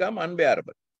have become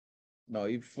unbearable. Now,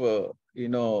 if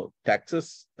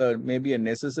taxes may be a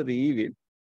necessary evil,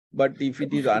 but if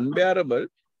it is unbearable,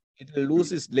 it will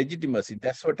lose its legitimacy.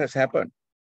 That's what has happened.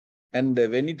 And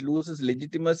when it loses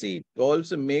legitimacy, it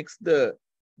also makes the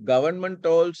government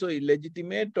also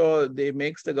illegitimate, or they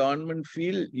makes the government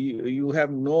feel you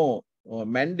have no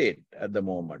mandate at the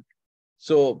moment.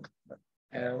 So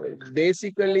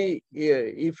basically,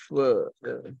 and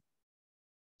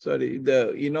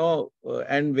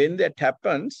when that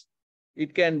happens,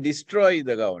 it can destroy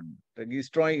the government.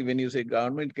 When you say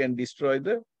government, it can destroy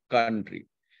the country.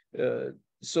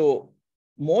 So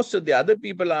most of the other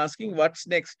people are asking, what's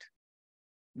next?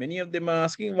 Many of them are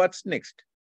asking, what's next?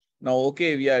 Now,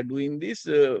 okay, we are doing this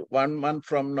 1 month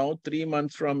from now, 3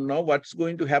 months from now, what's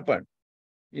going to happen?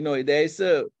 There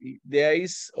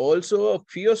is also a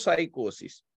fear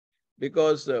psychosis,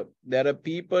 because there are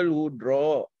people who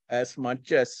draw as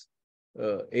much as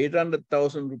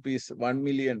 800,000 rupees, 1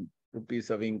 million rupees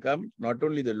of income, not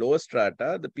only the lower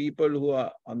strata, the people who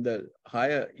are on the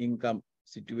higher income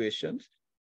situations,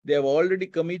 they have already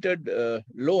committed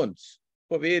loans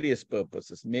for various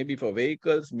purposes, maybe for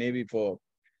vehicles, maybe for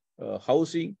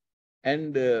housing,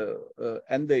 and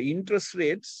the interest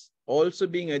rates also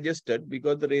being adjusted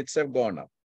because the rates have gone up.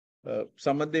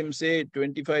 Some of them say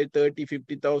 25, 30,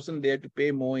 50,000, they have to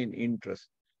pay more in interest.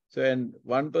 So, and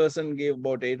one person gave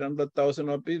about 800,000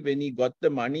 rupees. When he got the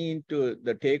money into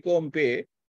the take-home pay,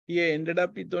 he ended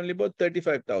up with only about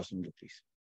 35,000 rupees.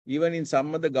 Even in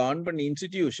some of the government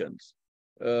institutions,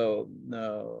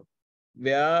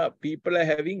 where people are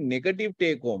having negative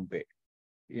take-home pay.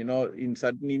 In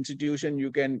certain institution,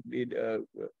 you can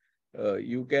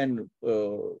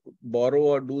borrow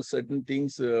or do certain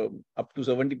things up to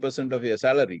 70% of your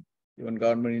salary, even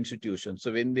government institutions.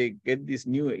 So when they get these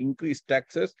new increased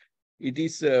taxes, it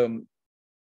is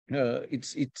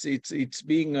it's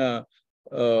being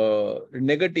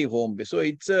negative home pay. So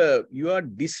you are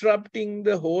disrupting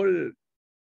the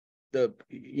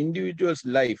individual's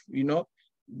life.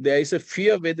 There is a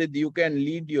fear whether you can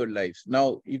lead your lives.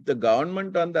 Now, if the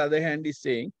government, on the other hand, is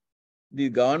saying the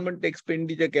government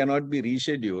expenditure cannot be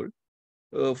rescheduled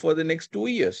for the next 2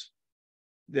 years.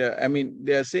 They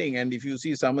are saying, and if you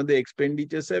see, some of the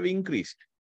expenditures have increased,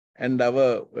 and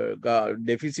our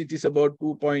deficit is about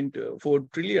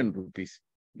 2.4 trillion rupees.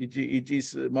 It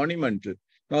is monumental.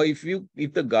 Now, if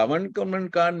the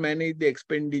government can't manage the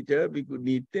expenditure,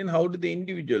 then how do the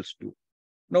individuals do?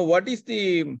 Now, what is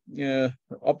the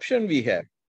option we have?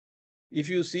 If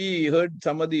you heard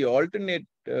some of the alternate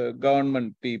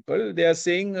government people, they are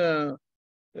saying,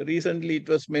 recently it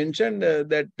was mentioned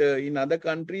that in other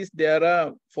countries there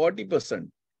are 40%,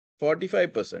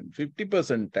 45%,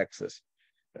 50% taxes.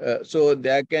 So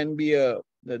there can be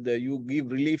you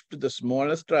give relief to the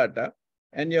smaller strata,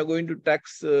 and you're going to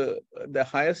tax the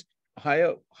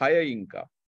higher income.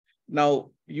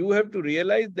 Now, you have to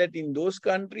realize that in those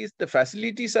countries, the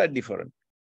facilities are different.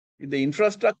 The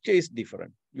infrastructure is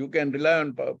different. You can rely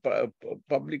on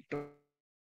public.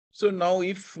 So now,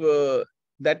 if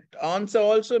that answer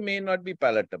also may not be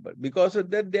palatable, because of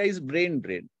that, there is brain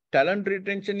drain. Talent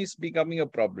retention is becoming a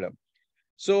problem.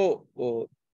 So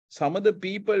some of the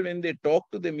people, when they talk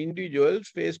to them individuals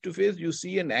face to face, you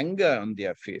see an anger on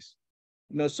their face.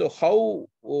 So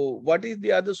what is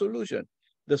the other solution?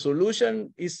 The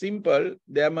solution is simple.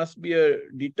 There must be a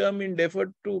determined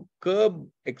effort to curb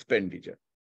expenditure.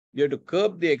 You have to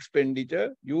curb the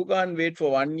expenditure. You can't wait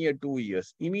for 1 year, 2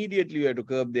 years. Immediately, you have to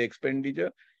curb the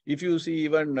expenditure. If you see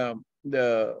even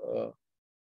the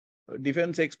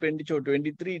defense expenditure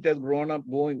 23, it has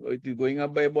it is going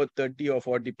up by about 30 or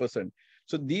 40%.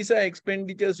 So these are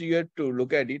expenditures you have to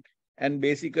look at it. and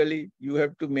basically you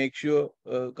have to make sure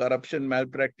corruption,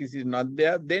 malpractice is not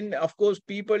there. Then of course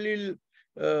people will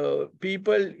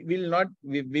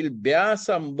bear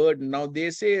some burden. Now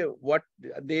they say what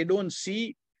they don't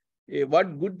see,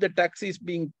 what good the tax is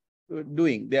being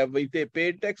doing. If they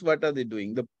pay tax, what are they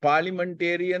doing? The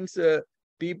parliamentarians,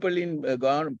 people in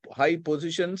high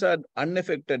positions are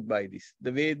unaffected by this.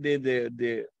 The way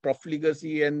the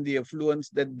profligacy and the affluence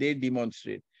that they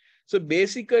demonstrate. So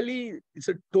basically, it's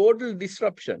a total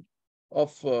disruption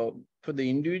of for the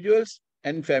individuals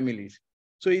and families.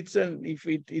 So it's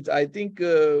I think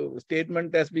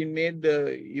statement has been made,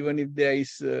 even if there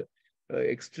is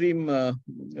extreme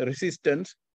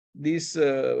resistance, this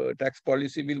tax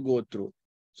policy will go through.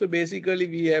 So basically,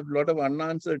 we have a lot of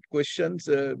unanswered questions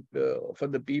for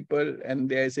the people, and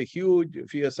there is a huge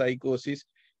fear psychosis.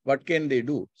 What can they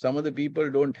do? Some of the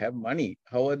people don't have money.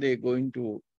 How are they going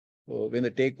to, when the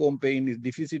take-home pay is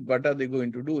deficit, what are they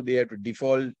going to do? They have to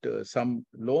default some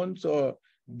loans or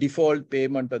default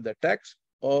payment of the tax,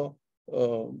 or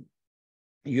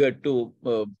you have to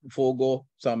forego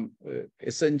some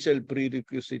essential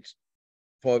prerequisites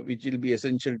for which will be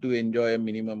essential to enjoy a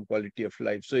minimum quality of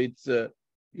life. So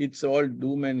it's all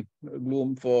doom and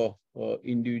gloom for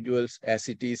individuals, as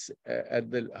it is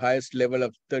at the highest level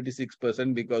of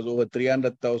 36%, because over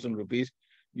 300,000 rupees,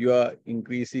 you are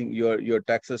increasing, your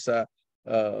taxes are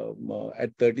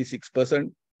at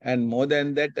 36%. And more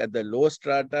than that, at the low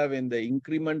strata, when the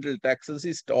incremental taxes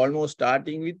is almost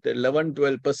starting with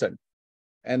 11-12%.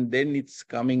 And then it's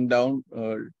coming down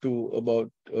to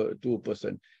about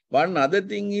 2%. One other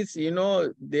thing is,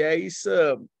 there is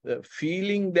a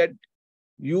feeling that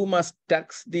you must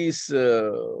tax these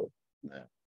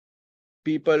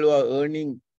people who are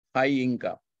earning high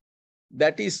income.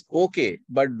 That is okay,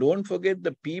 but don't forget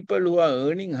the people who are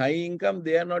earning high income,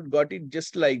 they have not got it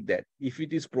just like that. If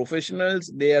it is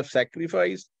professionals, they have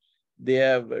sacrificed, they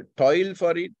have toiled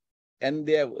for it, and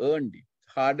they have earned it,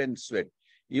 hard and sweat.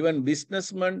 Even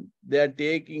businessmen, they are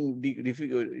taking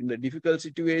in the difficult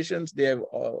situations, they have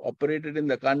operated in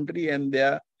the country, and they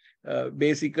are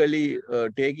basically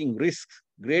taking risks,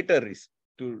 greater risks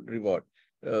to reward.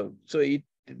 So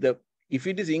if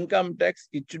it is income tax,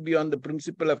 it should be on the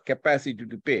principle of capacity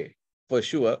to pay, for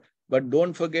sure. But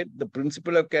don't forget, the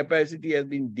principle of capacity has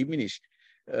been diminished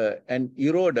and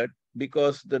eroded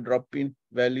because the drop in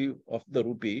value of the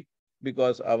rupee,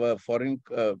 because our foreign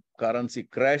currency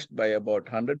crashed by about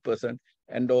 100%.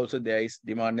 And also there is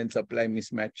demand and supply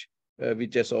mismatch,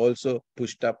 which has also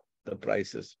pushed up the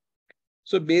prices.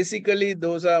 So basically,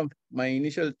 those are my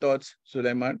initial thoughts,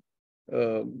 Sulaiman.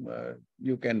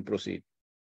 You can proceed.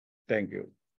 Thank you.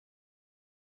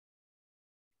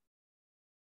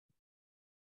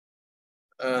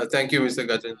 Thank you, Mr.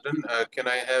 Gajendran. Can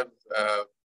I have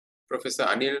Professor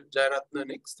Anil Jayaratne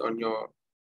next on your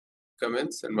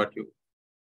comments and what you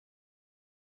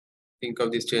think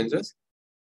of these changes?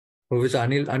 Professor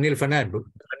Anil Fernando.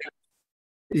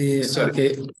 Yeah,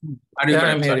 okay.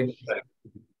 I'm hearing.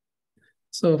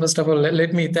 So first of all,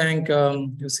 let me thank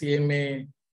CMA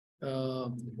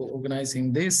for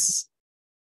organizing this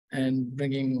and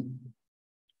bringing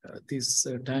these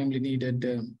timely needed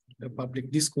public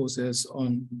discourses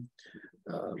on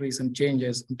recent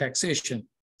changes in taxation.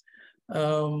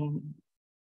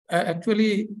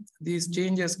 Actually, these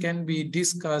changes can be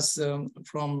discussed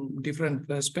from different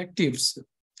perspectives.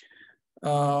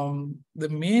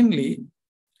 Mainly,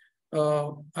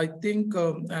 I think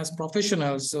as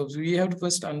professionals, we have to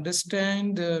first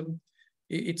understand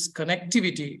its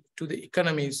connectivity to the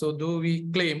economy. So though we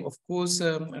claim, of course,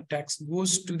 tax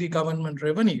goes to the government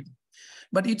revenue,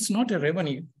 but it's not a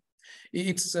revenue.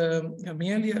 It's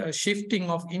merely a shifting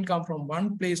of income from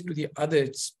one place to the other.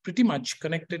 It's pretty much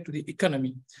connected to the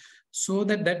economy. So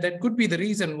that could be the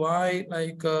reason why,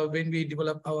 like when we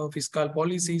develop our fiscal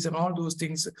policies and all those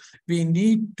things,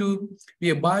 we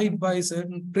abide by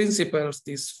certain principles,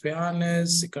 this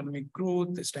fairness, economic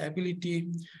growth, stability,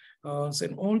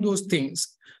 and all those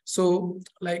things. So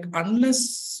like,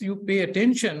 unless you pay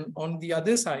attention on the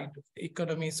other side of the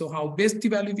economy, so how best the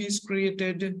value is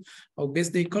created, how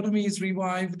best the economy is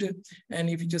revived, and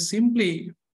if you just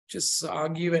simply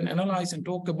argue and analyze and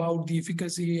talk about the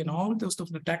efficacy and all those stuff,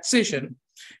 the taxation,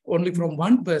 only from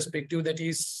one perspective, that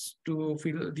is to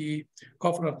fill the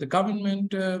coffer of the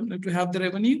government, to have the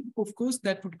revenue, of course,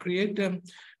 that would create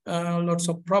lots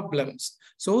of problems.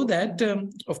 So that,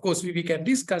 of course, we can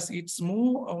discuss. It's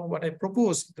more what I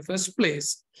propose in the first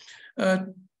place,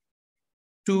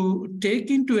 to take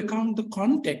into account the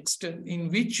context in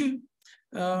which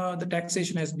the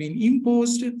taxation has been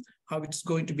imposed, how it's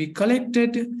going to be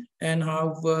collected, and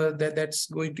how that's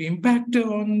going to impact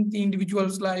on the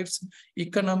individual's lives,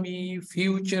 economy,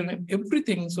 future, and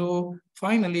everything. So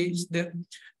finally, it's the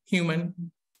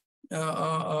human,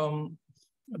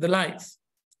 the life.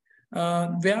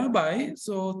 Whereby,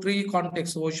 so three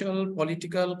contexts: social,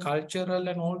 political, cultural,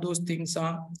 and all those things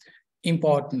are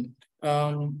important.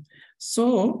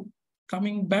 So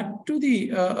coming back to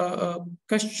the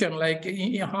question, like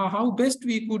how best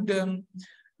we could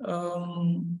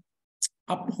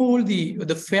uphold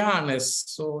the fairness.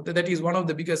 So that is one of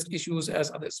the biggest issues,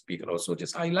 as other speaker also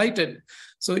just highlighted.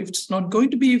 So if it's not going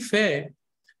to be fair,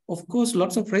 of course,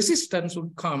 lots of resistance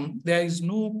would come. There is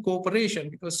no cooperation,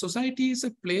 because society is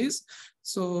a place.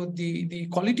 So the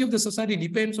quality of the society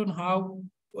depends on how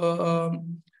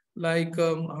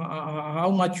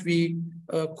how much we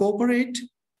cooperate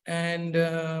and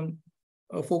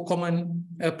for common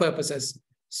purposes.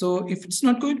 So if it's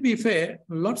not going to be fair,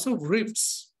 lots of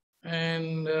rifts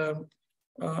and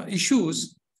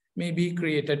issues may be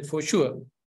created for sure.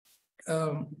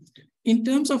 In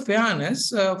terms of fairness,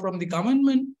 from the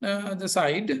government the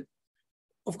side,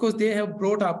 of course, they have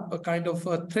brought up a kind of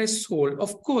a threshold.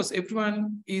 Of course,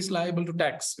 everyone is liable to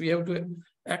tax. We have to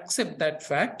accept that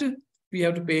fact. We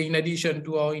have to pay, in addition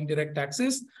to our indirect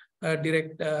taxes,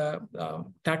 direct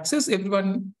taxes.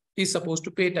 Everyone is supposed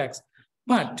to pay tax.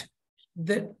 But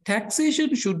the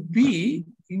taxation should be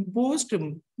imposed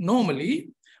normally,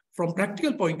 from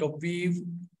practical point of view,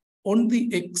 on the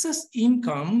excess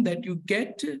income that you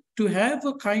get to have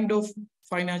a kind of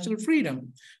financial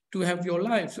freedom, to have your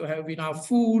life, to have enough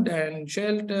food and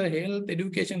shelter, health,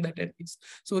 education, that is.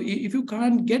 So if you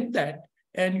can't get that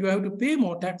and you have to pay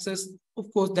more taxes,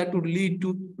 of course, that would lead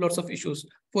to lots of issues.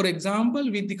 For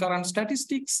example, with the current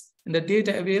statistics and the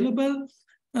data available,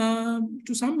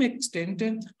 to some extent,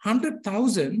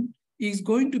 100,000 is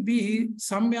going to be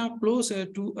somewhere closer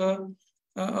to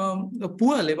the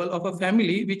poor level of a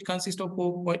family, which consists of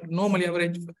normally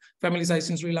average family size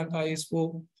in Sri Lanka is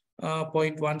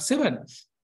 4.17.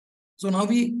 So now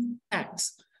we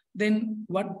tax. Then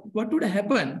what would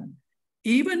happen?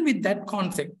 Even with that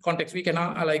context, we can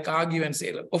argue and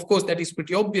say, of course, that is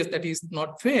pretty obvious, that is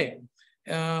not fair.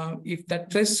 If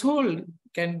that threshold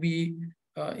can be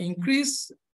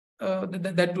increased,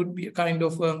 that would be a kind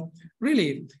of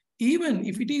relief. Even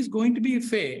if it is going to be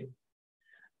fair,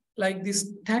 like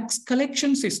this tax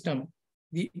collection system,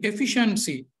 the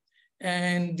efficiency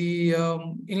and the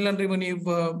inland revenue,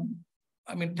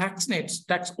 tax nets,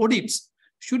 tax audits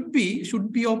should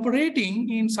be operating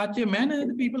in such a manner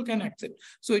that people can accept.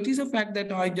 So it is a fact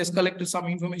that I just collected some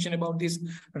information about this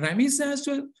remis as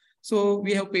well. So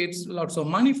we have paid lots of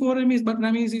money for remis, but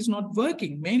remis is not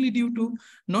working, mainly due to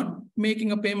not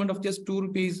making a payment of just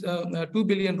 2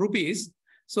 billion rupees.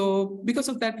 So because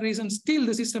of that reason, still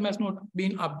the system has not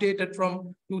been updated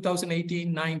from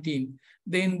 2018-19.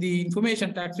 Then the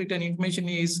information, tax return information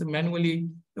is manually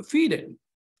fed.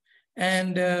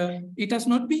 And it has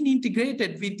not been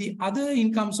integrated with the other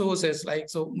income sources.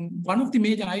 So one of the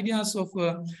major ideas of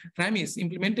remis,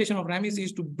 implementation of remis,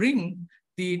 is to bring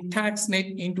the tax net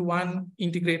into one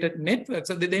integrated network.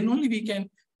 So that then only we can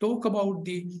talk about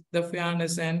the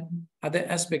fairness and other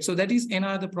aspects. So that is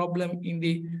another problem in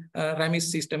the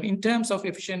remis system in terms of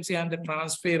efficiency and the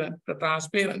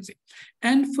transparency.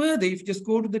 And further, if you just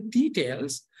go to the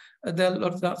details,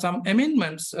 some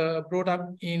amendments brought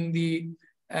up in the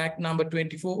Act number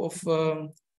 24 of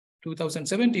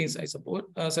 2017, I suppose,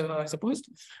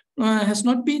 has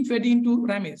not been fed into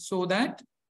remis, so that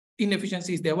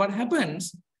inefficiency is there. What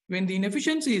happens when the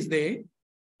inefficiency is there?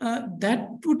 That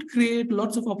would create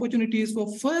lots of opportunities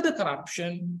for further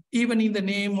corruption, even in the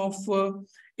name of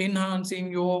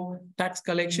enhancing your tax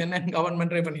collection and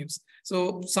government revenues.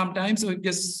 So sometimes we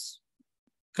just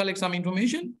collect some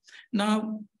information.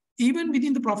 Now, even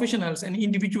within the professionals and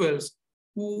individuals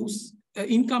whose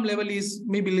income level is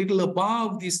maybe a little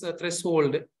above this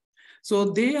threshold, so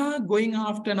they are going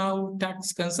after now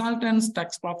tax consultants,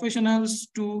 tax professionals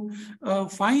to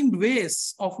find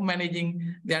ways of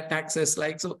managing their taxes.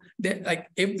 So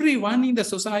everyone in the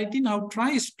society now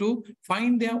tries to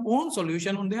find their own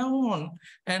solution on their own,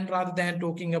 and rather than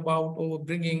talking about or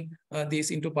bringing this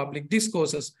into public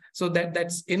discourses. So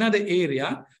that's another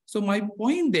area. So my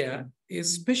point there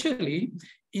is, especially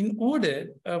in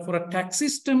order for a tax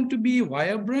system to be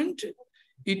vibrant,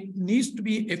 it needs to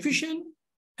be efficient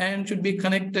and should be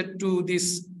connected to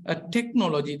this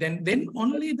technology. Then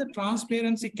only the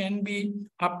transparency can be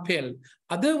upheld.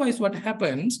 Otherwise, what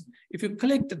happens, if you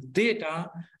collect the data,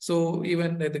 so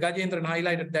even the Gajendran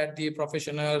highlighted that the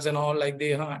professionals and all, like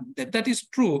they are, that is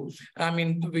true. I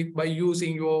mean, by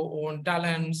using your own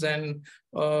talents and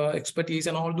expertise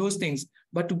and all those things,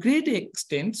 but to great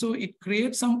extent, so it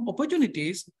creates some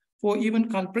opportunities for even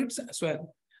culprits as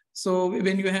well. So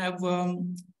when you have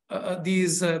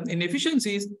these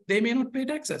inefficiencies, they may not pay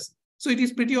taxes. So it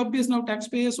is pretty obvious now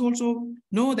taxpayers also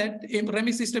know that a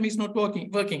remis system is not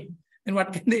working. And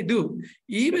what can they do?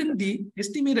 Even the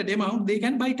estimated amount, they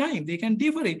can buy time. They can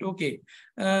defer it. Okay,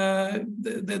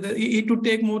 it would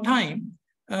take more time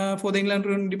for the Inland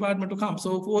Revenue Department to come.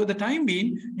 So for the time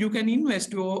being, you can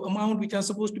invest your amount which are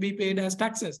supposed to be paid as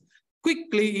taxes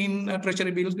quickly in treasury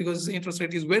bills, because interest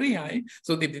rate is very high.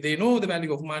 So they know the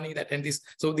value of money, that and this.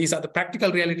 So these are the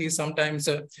practical realities sometimes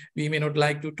we may not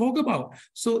like to talk about.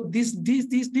 So these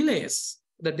delays,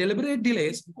 the deliberate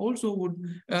delays, also would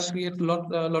create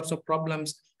lots of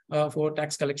problems for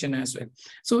tax collection as well.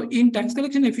 So in tax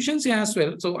collection efficiency as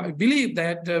well, so I believe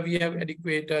that we have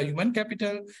adequate human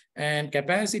capital and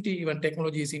capacity, even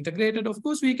technology is integrated. Of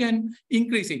course, we can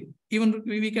increase it. Even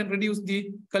we can reduce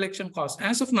the collection cost.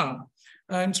 As of now,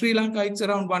 in Sri Lanka, it's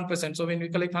around 1%. So when we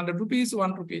collect 100 rupees,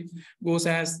 1 rupee goes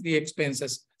as the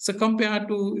expenses. So compared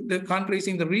to the countries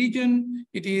in the region,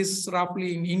 it is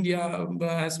roughly, in India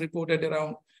has reported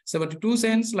around 72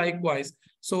 cents likewise.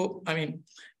 So, I mean,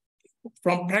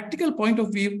 from practical point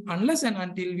of view, unless and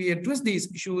until we address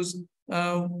these issues,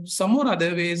 some or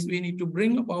other ways, we need to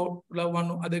bring about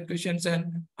one or other questions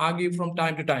and argue from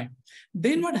time to time.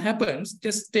 Then what happens,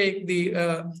 just take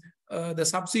the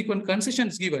subsequent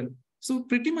concessions given. So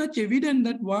pretty much evident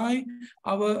that why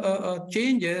our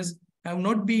changes have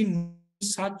not been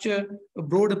such a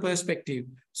broader perspective.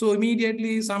 So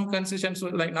immediately some concessions,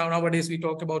 like nowadays we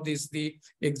talk about this, the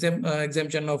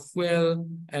exemption of fuel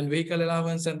and vehicle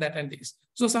allowance and that and this.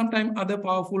 So sometimes other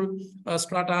powerful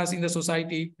stratas in the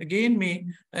society again may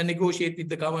negotiate with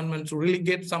the government to really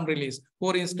get some release.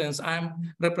 For instance,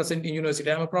 I'm representing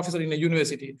university. I'm a professor in a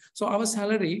university. So our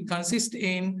salary consists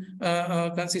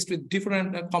with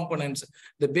different components.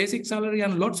 The basic salary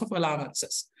and lots of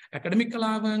allowances. Academic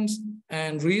allowance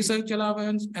and research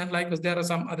allowance, and like there are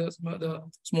some other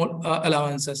small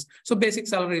allowances. So basic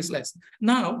salary is less.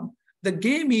 Now, the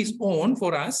game is on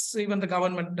for us, even the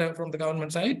government, from the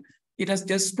government side, it has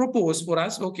just proposed for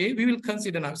us, okay, we will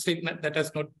consider now, statement that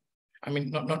has not, I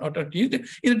mean, not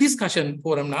in a discussion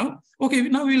forum now. Okay,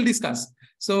 now we will discuss.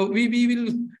 So we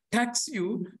will tax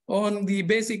you on the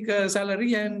basic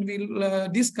salary, and we'll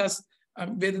discuss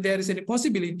whether there is any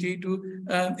possibility to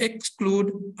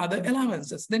exclude other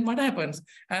allowances. Then what happens?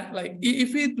 Like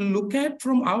if we look at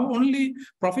from our only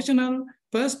professional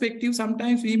perspective,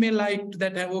 sometimes we may like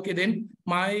that, okay, then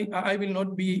I will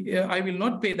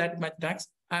not pay that much tax,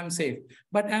 I'm safe.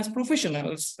 But as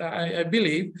professionals, I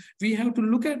believe we have to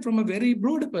look at from a very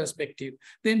broad perspective.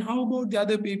 Then how about the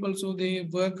other people? So they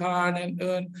work hard and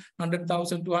earn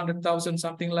 100,000, 200,000,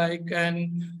 something like,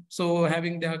 and so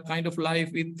having their kind of life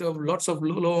with lots of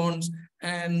loans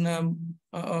and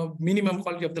minimum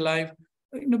quality of the life,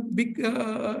 big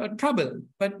trouble.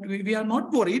 But we are not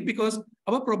worried because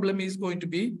our problem is going to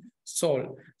be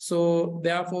solved. So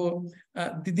therefore,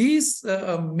 these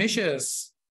measures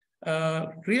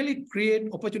really create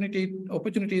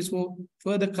opportunities for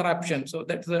further corruption. So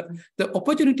that's the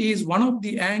opportunity is one of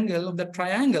the angle of the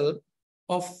triangle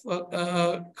of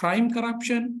crime,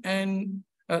 corruption, and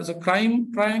the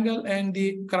crime triangle and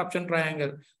the corruption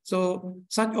triangle. So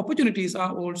such opportunities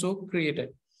are also created.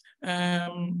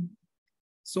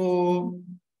 So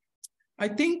I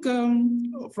think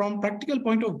from practical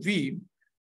point of view,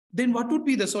 then what would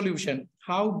be the solution?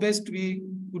 How best we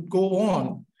would go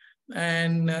on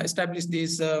and establish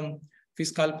these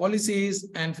fiscal policies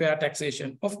and fair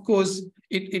taxation? Of course,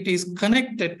 it is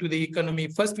connected to the economy.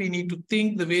 First, we need to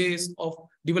think the ways of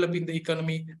developing the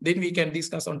economy, then we can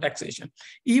discuss on taxation.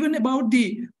 Even about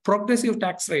the progressive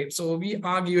tax rate. So we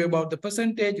argue about the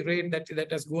percentage rate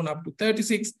that has gone up to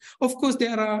 36. Of course,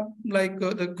 there are like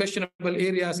the questionable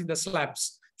areas in the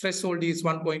slabs. Threshold is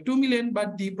 1.2 million,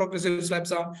 but the progressive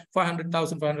slabs are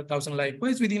 500,000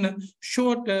 likewise. Within a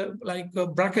short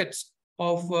brackets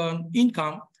of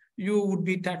income, you would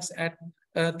be taxed at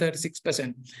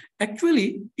 36%.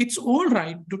 Actually, it's all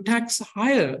right to tax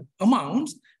higher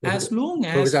amounts as long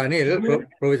as... Professor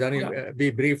Anil,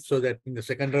 be brief so that in the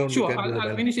second round... Sure,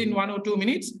 I'll finish in 1 or 2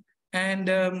 minutes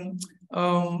and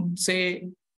say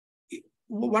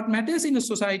what matters in a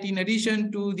society, in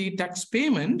addition to the tax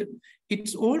payment,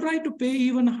 it's all right to pay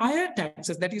even higher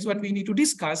taxes. That is what we need to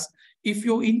discuss if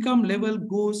your income level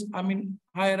goes,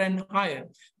 higher and higher,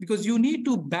 because you need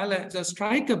to balance,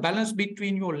 strike a balance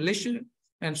between your leisure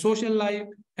and social life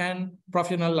and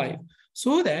professional life.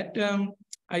 So that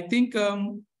I think,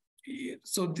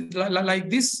 like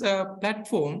this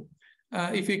platform,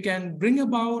 if we can bring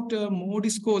about more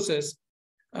discourses,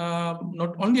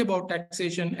 not only about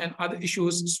taxation and other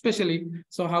issues, especially,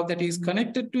 so how that is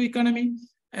connected to economy,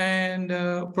 and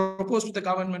propose to the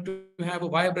government to have a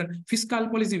vibrant fiscal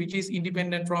policy which is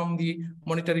independent from the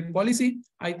monetary policy.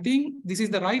 I think this is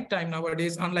the right time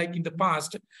nowadays, unlike in the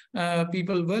past.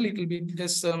 People were a little bit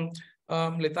just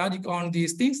lethargic on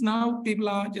these things. Now people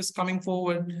are just coming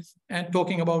forward and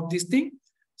talking about this thing.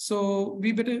 So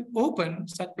we better open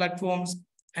such platforms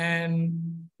and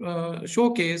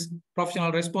showcase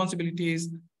professional responsibilities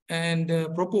and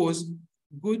propose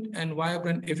good and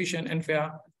vibrant, efficient and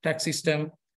fair tax system.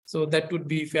 So that would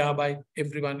be fair by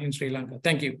everyone in Sri Lanka.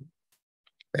 Thank you.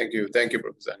 Thank you. Thank you,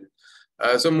 Professor.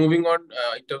 So moving on,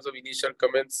 in terms of initial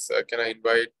comments, can I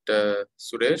invite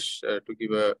Suresh to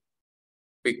give a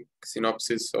quick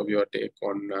synopsis of your take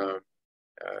on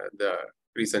the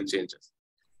recent changes?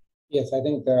 Yes, I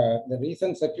think the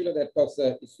recent circular that was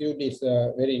issued is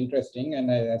very interesting.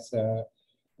 And as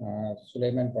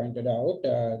Sulaiman pointed out,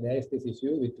 there is this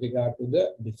issue with regard to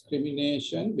the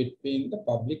discrimination between the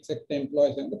public sector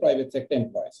employees and the private sector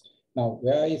employees. Now,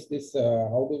 where is this?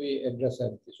 How do we address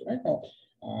this issue? Right now,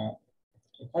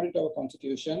 according to our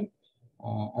Constitution,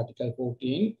 Article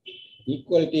 14,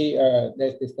 equality,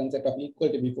 there's this concept of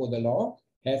equality before the law.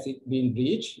 Has it been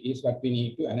breached is what we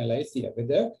need to analyze here.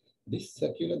 Whether this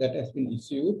circular that has been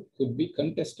issued could be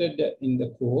contested in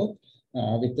the court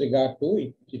with regard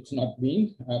to it's not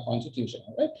being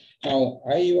constitutional. Right now,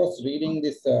 I was reading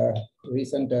this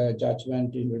recent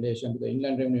judgment in relation to the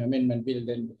Inland Revenue Amendment Bill.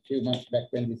 Then a few months back,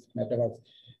 when this matter was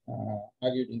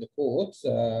argued in the courts,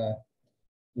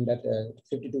 in that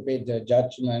 52-page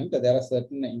judgment, there are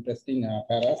certain interesting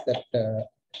paras that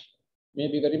may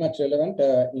be very much relevant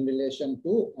in relation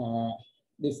to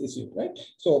this issue. Right.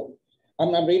 So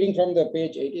I'm reading from the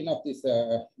page 18 of this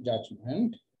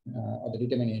judgment. Or the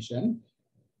determination.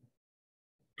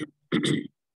 It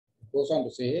goes on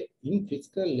to say, in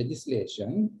fiscal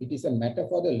legislation, it is a matter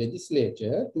for the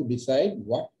legislature to decide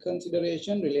what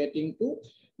consideration relating to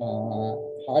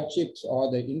hardships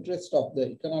or the interest of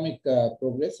the economic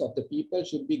progress of the people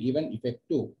should be given effect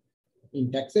to.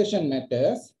 In taxation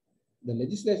matters, the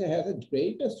legislature has a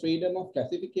greater freedom of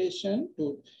classification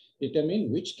to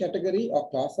determine which category or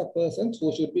class of persons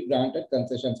who should be granted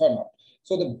concessions or not.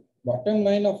 So the bottom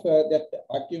line of that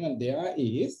argument there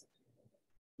is,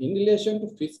 in relation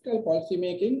to fiscal policy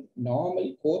making,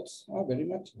 normally courts are very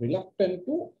much reluctant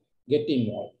to get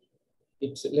involved.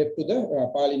 It's left to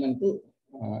the parliament to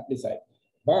decide.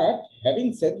 But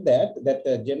having said that,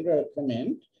 that general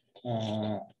comment,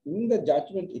 in the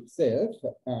judgment itself,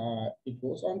 it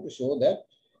goes on to show that,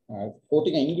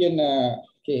 quoting an Indian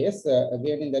case,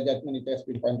 again in the judgment it has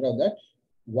been pointed out that,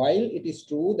 while it is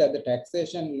true that the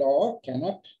taxation law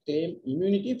cannot claim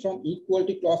immunity from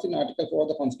equality clause in Article 4 of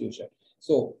the Constitution.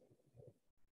 So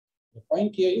the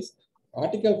point here is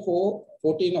Article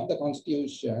 14 of the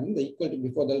Constitution, the equality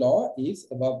before the law, is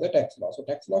above the tax law. So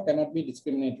tax law cannot be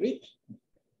discriminatory.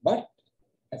 But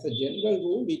as a general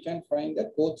rule, we can find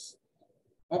that courts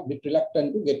are a bit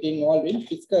reluctant to get involved in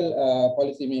fiscal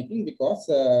policy making because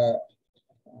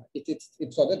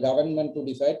it's for the government to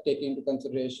decide, taking into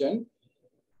consideration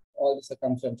all the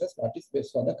circumstances, what is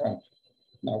best for the country.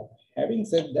 Now, having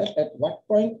said that, at what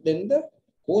point then the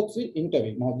courts will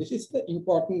intervene? Now, this is the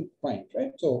important point,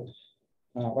 right? So,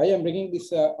 why I'm bringing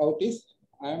this out is,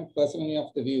 I am personally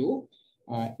of the view,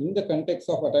 in the context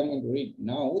of what I'm going to read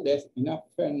now, there's enough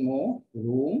and more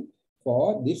room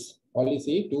for this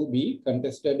policy to be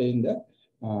contested in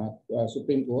the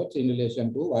Supreme Court in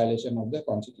relation to violation of the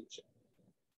Constitution.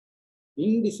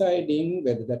 In deciding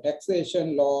whether the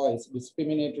taxation law is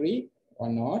discriminatory or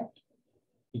not,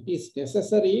 it is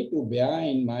necessary to bear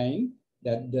in mind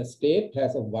that the state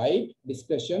has a wide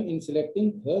discretion in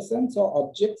selecting persons or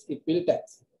objects it will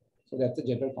tax. So that's a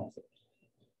general concept.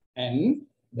 And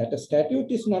that a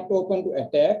statute is not open to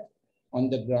attack on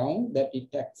the ground that it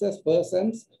taxes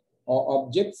persons or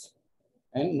objects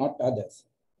and not others.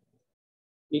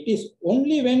 It is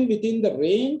only when within the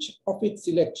range of its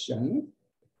selection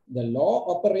the law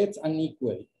operates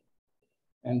unequally,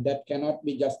 and that cannot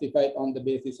be justified on the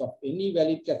basis of any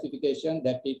valid classification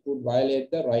that it would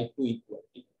violate the right to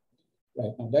equality.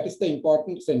 Right now, that is the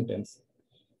important sentence.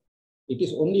 It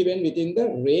is only when within the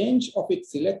range of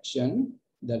its selection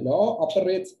the law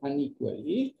operates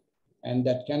unequally, and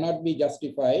that cannot be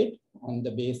justified on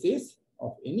the basis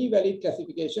of any valid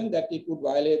classification that it would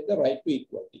violate the right to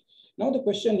equality. Now, the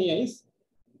question here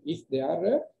is there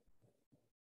a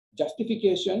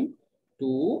justification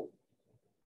to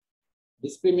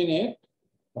discriminate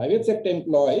private sector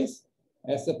employees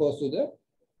as opposed to the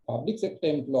public sector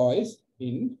employees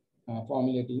in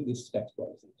formulating this tax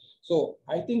policy. So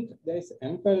I think there is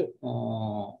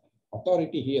ample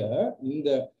authority here in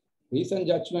the recent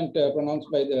judgment pronounced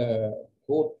by the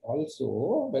court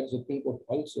also, by the Supreme Court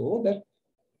also, that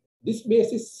this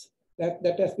basis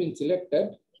that has been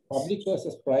selected, public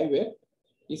versus private,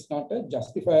 is not a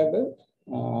justifiable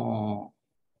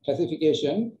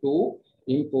classification to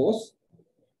impose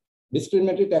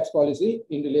discriminatory tax policy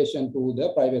in relation to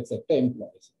the private sector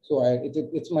employees. So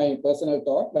it's my personal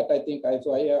thought, but I think I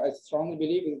strongly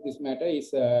believe if this matter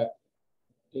is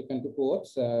taken to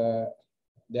courts,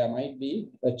 there might be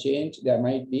a change. There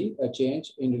might be a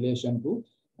change in relation to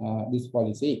this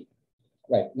policy.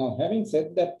 Right. Now, having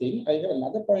said that thing, I have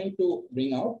another point to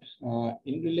bring out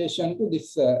in relation to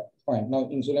this point. Now,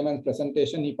 in Suleiman's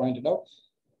presentation, he pointed out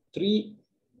three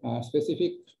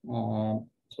specific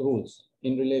rules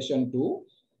in relation to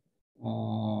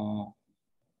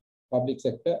public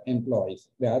sector employees,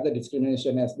 where the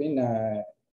discrimination has been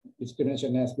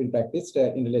practiced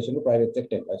in relation to private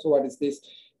sector employees. So, what is this?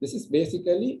 This is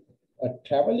basically a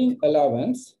traveling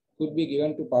allowance could be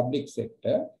given to public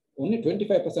sector. Only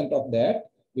 25% of that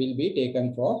will be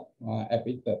taken for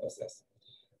APID purposes.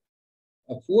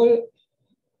 A fuel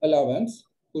allowance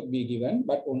could be given,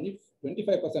 but only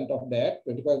 25% of that,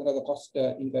 25% of the cost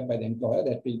incurred by the employer,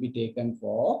 that will be taken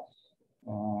for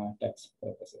tax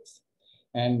purposes.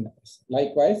 And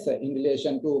likewise, in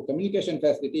relation to communication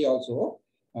facility also,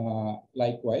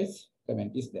 likewise,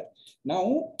 comment is there.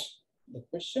 Now, the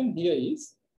question here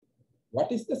is,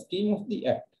 what is the scheme of the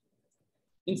Act?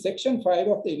 In Section 5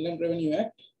 of the Inland Revenue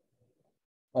Act,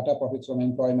 what are profits from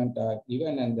employment are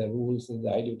given, and the rules, the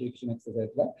identification, etc.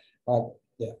 are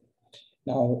there.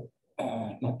 Now,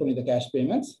 not only the cash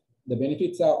payments, the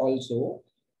benefits are also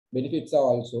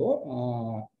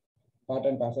part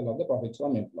and parcel of the profits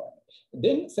from employment.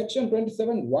 Then Section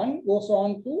 27(1) goes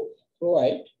on to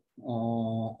provide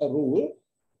a rule,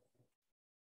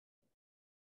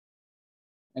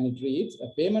 and it reads, a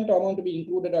payment or amount to be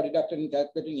included or deducted in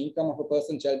calculating income of a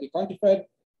person shall be quantified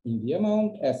in the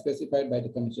amount as specified by the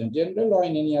Commissioner General or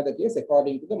in any other case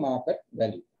according to the market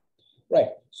value.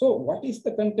 Right. So what is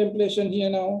the contemplation here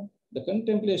now? The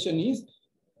contemplation is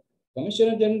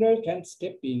Commissioner General can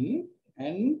step in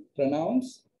and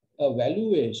pronounce a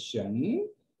valuation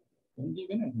only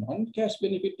when a non-cash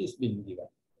benefit is being given,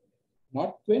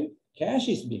 not when cash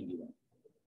is being given.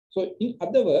 So in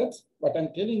other words, what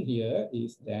I'm telling here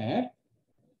is that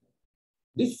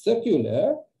this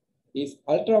circular is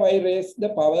ultra vires the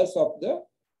powers of the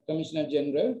Commissioner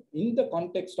General in the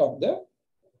context of the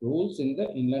rules in the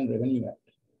Inland Revenue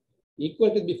Act.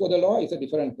 Equality before the law is a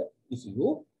different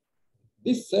issue.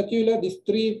 This circular, these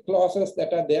three clauses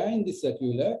that are there in this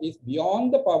circular is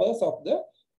beyond the powers of the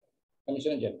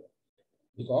Commissioner General,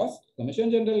 because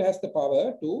Commissioner General has the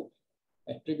power to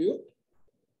attribute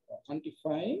or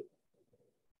quantify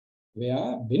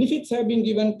where benefits have been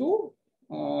given to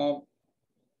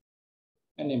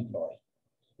an employee.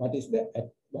 What is the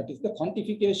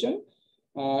quantification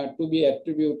to be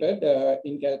attributed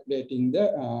in calculating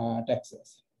the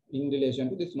taxes in relation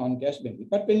to this non-cash benefit?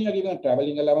 But when you are given a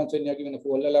traveling allowance, when you are given a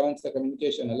fuel allowance, a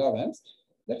communication allowance,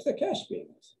 that's a cash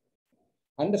payment.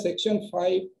 Under Section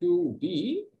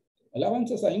 5(2)(b),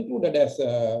 allowances are included as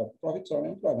profits from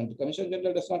employment. The Commissioner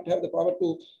General does not have the power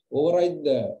to override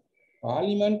the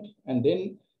Parliament and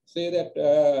then say that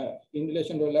in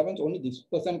relation to allowance, only this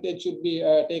percentage should be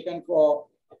taken for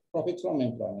profits from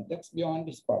employment. That's beyond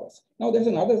his powers. Now, there's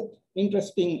another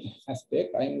interesting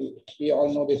aspect. We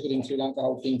all know basically in Sri Lanka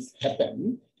how things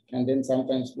happen, and then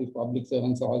sometimes the public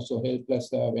servants are also helpless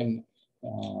when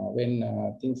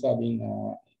things are being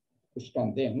pushed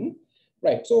on them.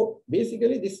 Right. So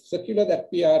basically, this circular that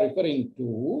we are referring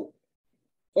to,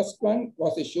 first one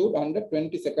was issued on the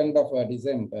 22nd of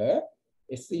December,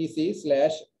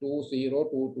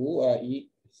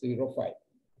 SCC/2022E05,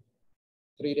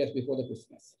 3 days before the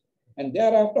Christmas. And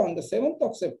thereafter, on the 7th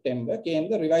of September, came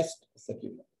the revised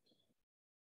circular.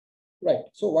 Right.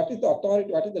 So what is the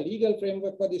authority, what is the legal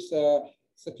framework for this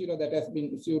circular that has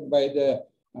been issued by the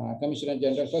Commissioner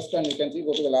General? First one, you can see,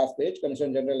 go to the last page.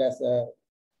 Commissioner General has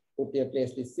put here,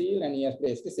 placed his seal, and he has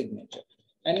placed his signature.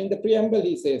 And in the preamble,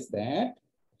 he says that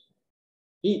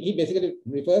he basically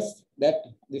refers that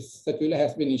this circular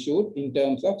has been issued in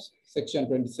terms of Section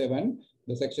 27,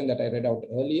 the section that I read out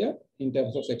earlier, in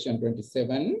terms of Section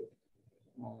 27,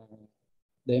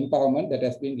 the empowerment that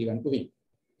has been given to him.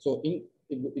 So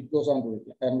it goes on to,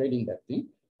 I'm reading that thing.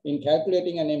 in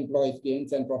calculating an employee's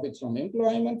gains and profits from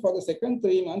employment for the second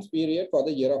 3 months period for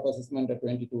the year of assessment at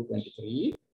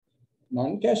 22-23.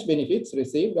 Non-cash benefits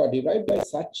received or derived by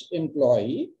such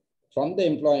employee from the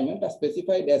employment are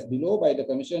specified as below by the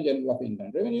Commissioner General of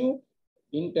Inland Revenue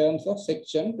in terms of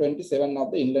Section 27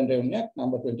 of the Inland Revenue Act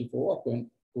number 24 of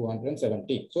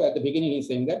 217. So at the beginning, he's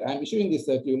saying that I'm issuing this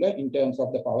circular in terms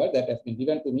of the power that has been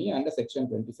given to me under Section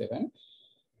 27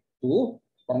 to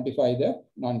quantify the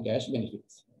non-cash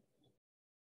benefits.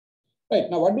 Right,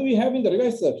 now what do we have in the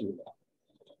revised circular?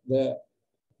 The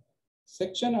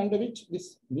section under which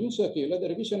this new circular, the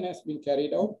revision has been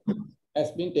carried out,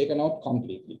 has been taken out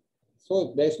completely.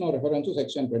 So there is no reference to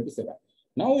Section 27.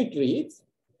 Now it reads,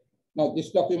 now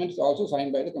this document is also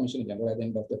signed by the Commissioner General at the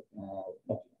end of the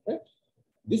document, right?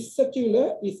 This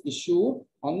circular is issued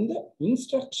on the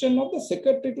instruction of the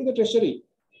Secretary to the Treasury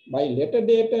by letter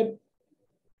dated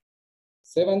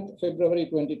 7th February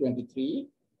 2023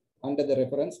 under the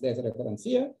reference, there's a reference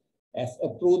here, as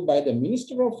approved by the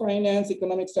Minister of Finance,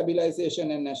 Economic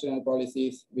Stabilization and National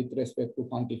Policies with respect to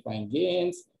quantifying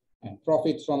gains and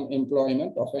profits from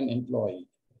employment of an employee.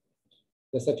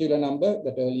 The circular number,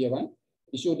 that earlier one,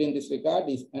 issued in this regard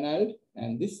is annulled,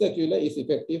 and this circular is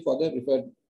effective for the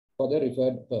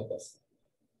referred purpose.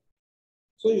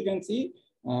 So you can see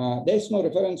there is no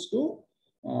reference to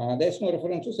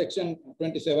Section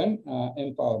 27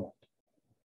 empowerment.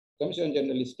 Commissioner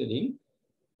General is telling,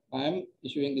 I am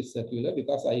issuing this circular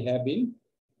because I have been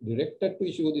directed to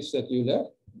issue this circular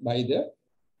by the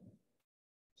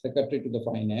Secretary to the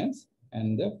Finance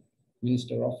and the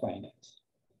Minister of Finance.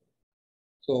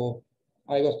 So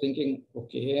I was thinking,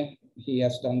 okay, he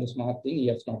has done the smart thing. He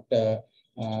has not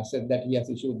said that he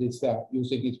has issued this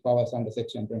using his powers under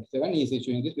Section 27. He is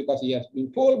issuing this because he has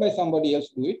been told by somebody else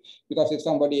to do it. Because if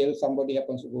somebody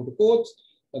happens to go to courts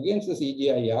against the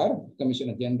CGIR,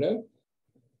 Commissioner General,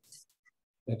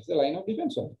 that's the line of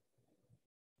defense.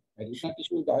 I did not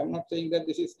issue. I am not saying that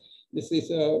this is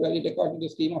valid according to the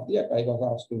scheme of the act. I was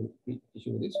asked to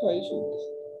issue this, so I issued this.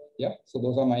 Yeah. So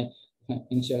those are my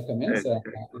initial comments.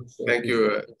 Thank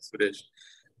you, Suresh.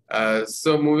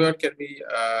 So moving on, can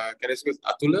I ask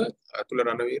Atula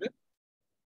Ranavira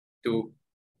to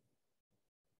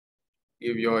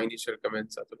give your initial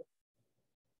comments, Atula?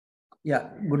 Yeah.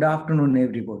 Good afternoon,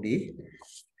 everybody.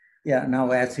 Yeah.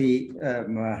 Now, as we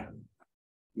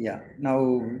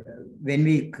now when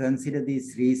we consider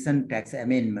these recent tax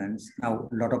amendments, now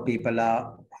a lot of people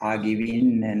are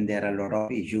arguing and there are a lot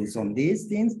of issues on these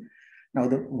things. Now,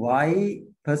 why,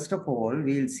 first of all,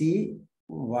 we'll see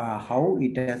how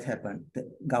it has happened.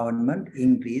 The government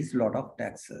increased a lot of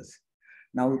taxes.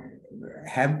 Now,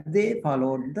 have they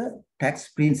followed the tax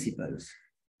principles,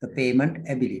 the payment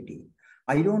ability?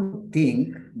 I don't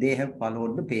think they have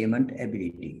followed the payment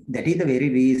ability. That is the very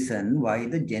reason why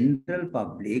the general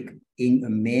public,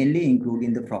 mainly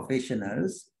including the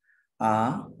professionals,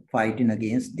 are fighting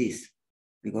against this,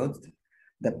 because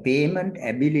the payment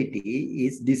ability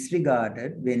is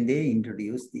disregarded when they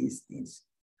introduce these things.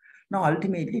 Now,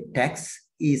 ultimately, tax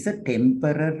is a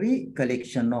temporary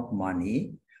collection of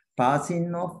money,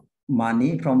 passing of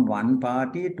money from one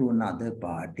party to another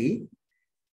party,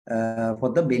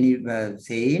 for the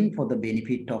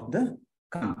benefit of the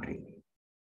country.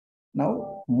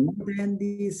 Now, more than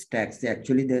these tax,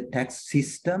 actually the tax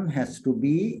system has to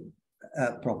be,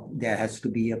 there has to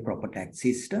be a proper tax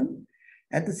system.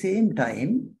 At the same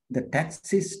time, the tax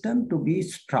system to be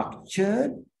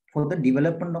structured for the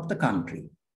development of the country.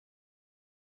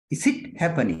 Is it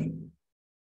happening?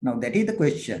 Now, that is the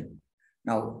question.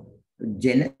 Now,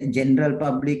 general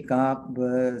public are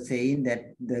saying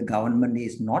that the government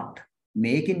is not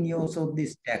making use of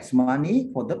this tax money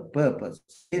for the purpose.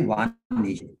 One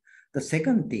issue. The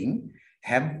second thing,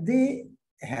 have they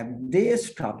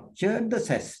structured the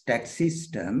tax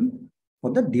system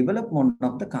for the development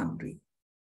of the country?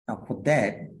 Now, for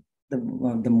that,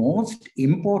 the most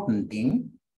important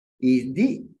thing is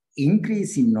the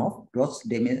increasing of gross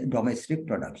domestic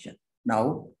production.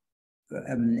 Now,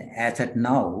 as at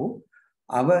now,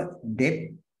 our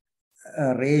debt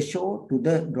ratio to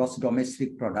the gross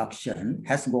domestic production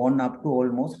has gone up to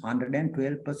almost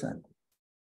 112%.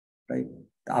 Right?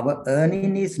 Our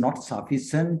earning is not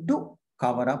sufficient to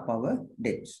cover up our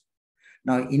debts.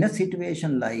 Now, in a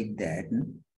situation like that,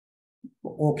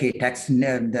 okay,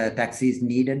 the tax is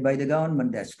needed by the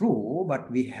government, that's true, but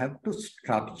we have to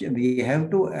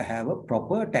have a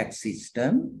proper tax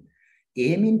system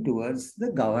aiming towards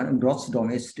the gross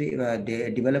domestic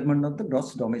development of the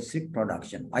gross domestic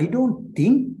production. I don't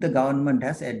think the government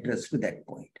has addressed to that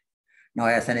point. Now,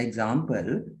 as an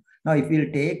example, now if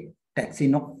we'll take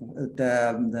taxing of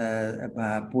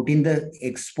putting the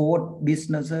export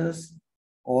businesses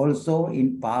also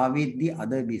in par with the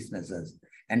other businesses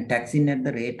and taxing at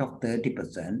the rate of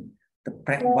 30%.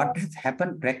 What has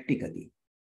happened practically?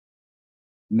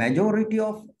 Majority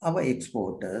of our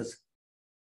exporters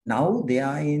now they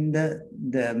are in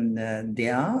they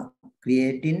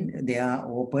are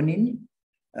opening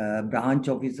branch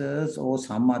offices or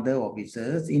some other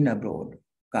offices in abroad,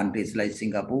 countries like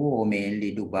Singapore or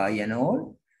mainly Dubai and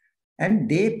all, and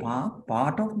they park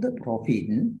part of the profit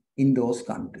in those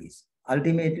countries.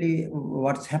 Ultimately,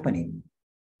 what's happening?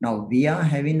 Now, we are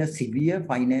having a severe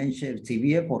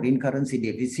foreign currency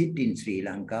deficit in Sri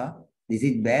Lanka. This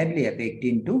is badly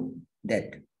affecting to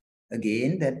that.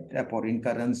 Again, that foreign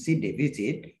currency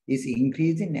deficit is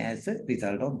increasing as a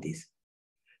result of this.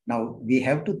 Now, we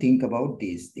have to think about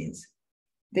these things.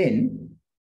 Then,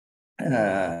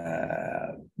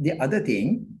 the other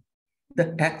thing,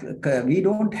 the tax, we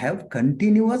don't have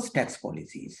continuous tax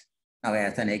policies. Now,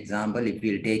 as an example, if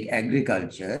we'll take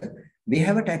agriculture, we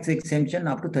have a tax exemption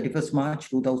up to 31st March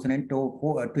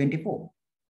 2024,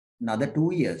 another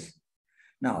 2 years.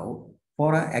 Now,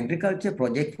 for an agriculture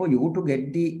project, for you to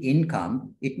get the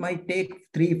income, it might take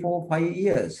 3, 4, 5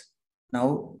 years.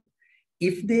 Now,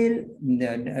 if they,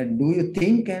 do you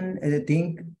think an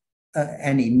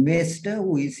investor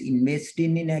who is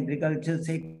investing in agriculture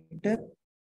sector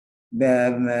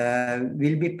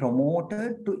will be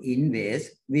promoted to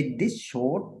invest with this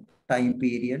short time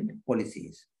period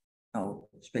policies? Now,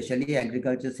 especially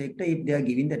agriculture sector, if they are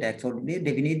giving the tax holiday,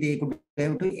 definitely they could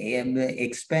have to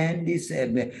extend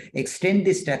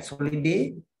this tax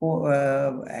holiday for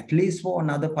at least for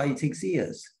another 5, 6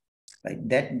 years. Like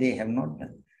that, they have not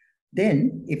done.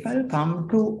 Then, if I'll come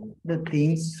to the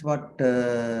things what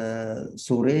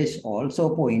Suresh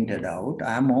also pointed out,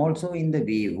 I am also in the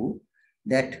view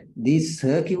that these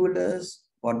circulars,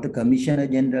 what the Commissioner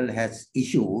General has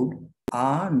issued,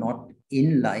 are not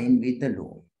in line with the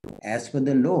law. As per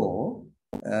the law,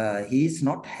 he is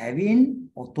not having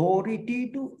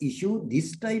authority to issue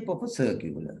this type of a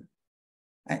circular.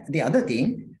 The other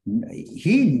thing,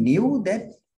 he knew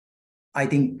that. I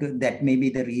think that may be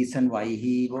the reason why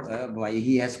he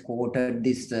has quoted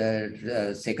this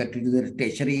Secretary to the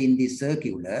Treasury in this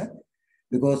circular,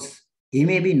 because he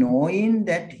may be knowing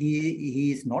that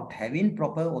he is not having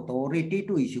proper authority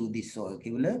to issue this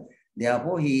circular.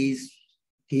 Therefore, he is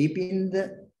keeping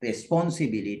the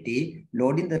responsibility,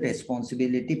 loading the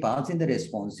responsibility, passing the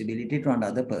responsibility to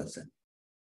another person.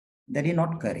 That is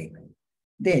not correct.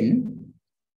 Then,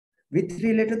 with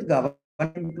related to government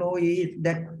employees,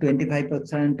 that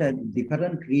 25%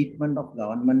 different treatment of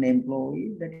government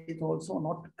employees, that is also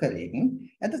not correct.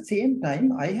 At the same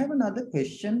time, I have another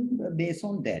question based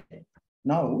on that.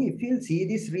 Now, if you see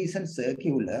this recent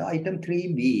circular, item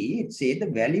 3B, it says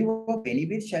the value of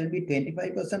benefits shall be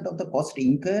 25% of the cost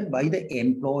incurred by the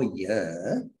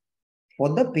employer for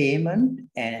the payment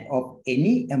of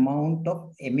any amount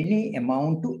to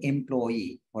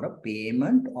employee, for a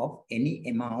payment of any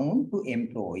amount to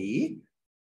employee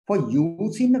for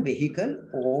using a vehicle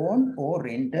owned or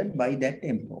rented by that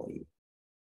employee.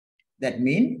 That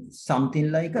means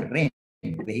something like a rent,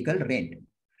 vehicle rent.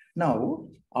 Now,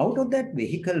 out of that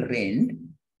vehicle rent,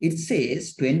 it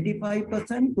says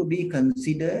 25% to be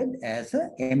considered as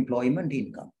an employment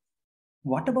income.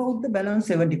 What about the balance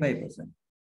 75%?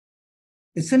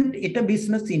 Isn't it a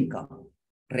business income?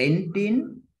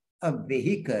 Renting a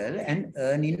vehicle and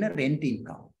earning a rent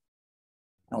income.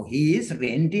 Now, he is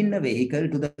renting a vehicle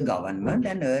to the government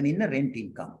and earning a rent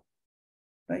income,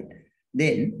 right?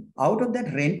 Then, out of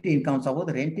that rent income, suppose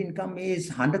the rent income is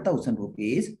 100,000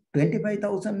 rupees,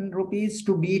 25,000 rupees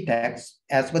to be taxed.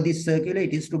 As per this circular,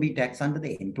 it is to be taxed under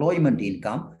the employment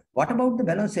income. What about the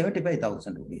balance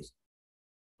 75,000 rupees?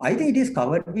 I think it is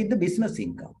covered with the business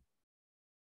income,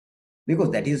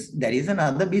 because that is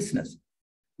another business.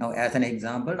 Now, as an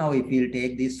example, now if you'll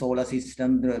take this solar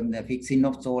system, the fixing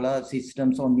of solar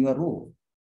systems on your roof.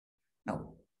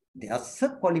 Now, there's a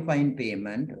qualifying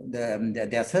payment,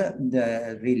 there's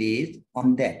the release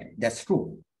on that. That's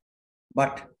true.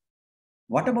 But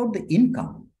what about the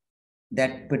income?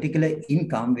 That particular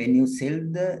income, when you sell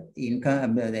the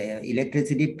income, the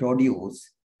electricity produced,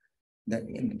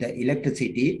 the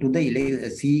electricity to the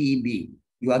CEB,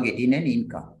 you are getting an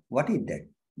income. What is that?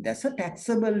 That's a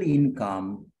taxable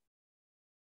income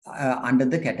under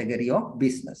the category of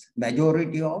business.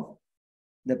 Majority of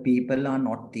the people are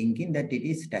not thinking that it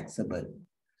is taxable.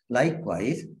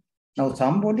 Likewise, now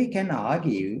somebody can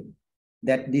argue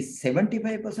that this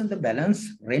 75% the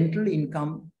balance rental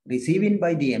income receiving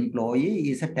by the employee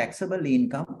is a taxable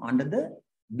income under the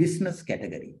business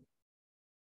category.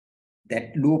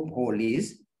 That loophole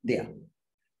is there.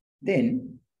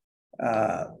 Then,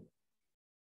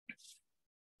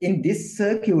 in this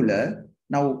circular,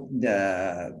 now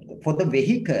for the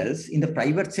vehicles in the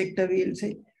private sector, we'll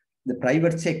say the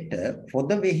private sector for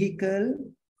the vehicle,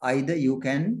 either you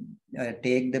can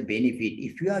take the benefit.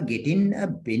 If you are getting a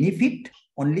benefit,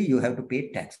 only you have to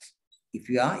pay tax. If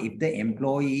the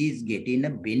employee is getting a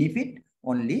benefit,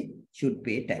 only should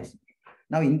pay tax.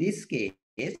 Now, in this case,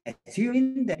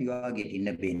 assuming that you are getting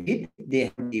a benefit,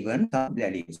 they have given some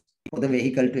values. For the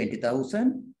vehicle,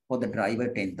 20,000, for the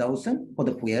driver, 10,000, for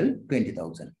the fuel,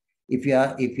 20,000. If you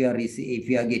are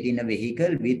getting a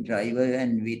vehicle with driver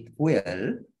and with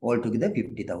fuel, altogether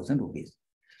 50,000 rupees.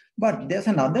 But there's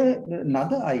another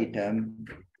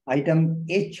item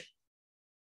H.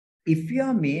 If you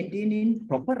are maintaining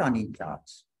proper running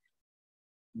charts,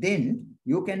 then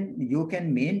you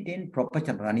can maintain proper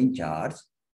running charts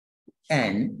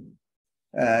and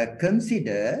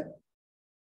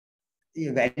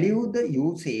value the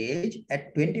usage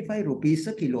at 25 rupees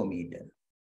a kilometer.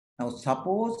 Now,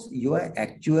 suppose your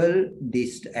actual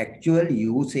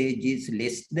usage is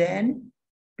less than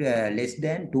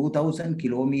 2,000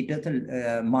 kilometers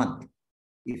a month.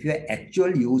 If your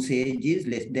actual usage is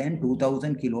less than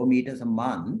 2,000 kilometers a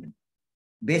month,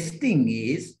 best thing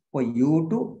is for you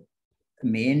to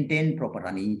maintain proper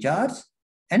running charts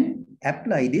and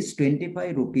apply this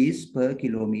 25 rupees per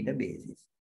kilometer basis.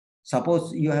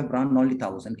 Suppose you have run only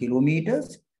 1,000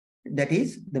 kilometers, that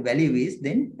is, the value is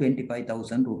then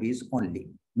 25,000 rupees only,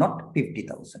 not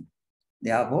 50,000.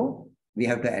 Therefore, we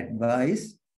have to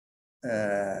advise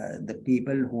the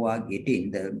people who are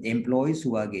getting, the employees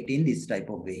who are getting this type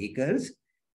of vehicles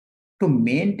to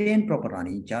maintain proper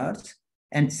running charts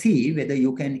and see whether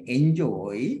you can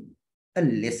enjoy a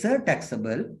lesser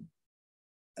taxable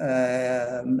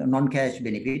non-cash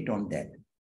benefit on that.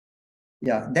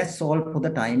 Yeah, that's all for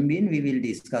the time being. We will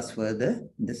discuss further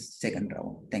in the second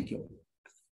round. Thank you.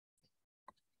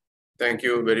 Thank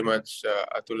you very much,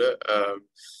 Atula.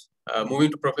 Moving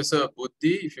to Professor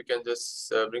Buddhi, if you can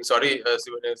just bring, sorry,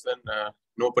 Sivanathan,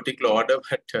 no particular order,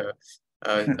 but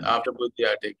after Buddhi,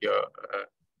 I'll take your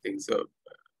thing. So,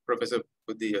 Professor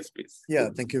Buddhi, yes, please. Yeah,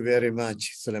 thank you very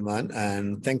much, Suleiman.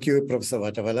 And thank you, Professor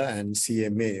Vatavala and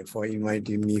CMA for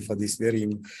inviting me for this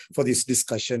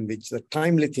discussion, which is a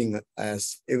timely thing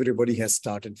as everybody has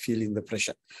started feeling the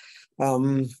pressure. A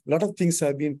lot of things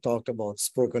have been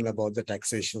spoken about the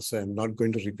taxation, so I'm not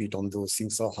going to repeat on those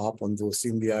things or harp on those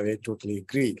things. I totally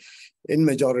agree in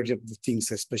majority of the things,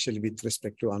 especially with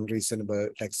respect to unreasonable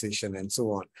taxation and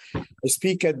so on. I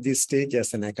speak at this stage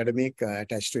as an academic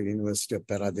attached to the University of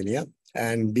Peradeniya,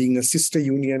 and being a sister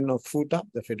union of FUTA,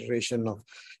 the Federation of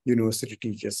University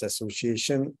Teachers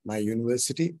Association, my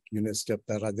university, University of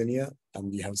Peradeniya, and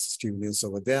we have sister unions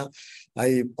over there.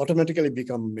 I automatically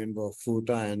become a member of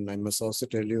FUTA, and I must also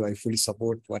tell you, I fully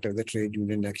support whatever the trade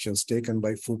union actions taken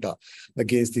by FUTA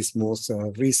against this most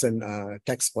recent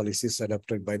tax policies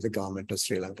adopted by the government of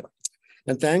Sri Lanka.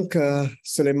 And thank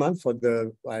Suleiman for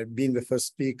being the first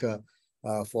speaker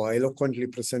for eloquently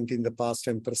presenting the past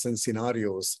and present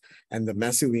scenarios and the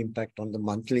massive impact on the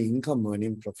monthly income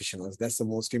earning professionals. That's the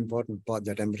most important part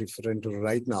that I'm referring to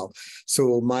right now.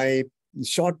 So my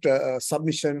short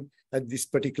submission at this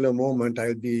particular moment,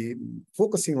 I'll be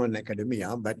focusing on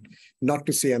academia, but not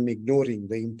to say I'm ignoring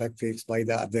the impact faced by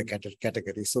the other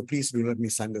categories. So please do not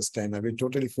misunderstand. I will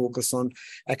totally focus on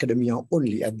academia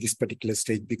only at this particular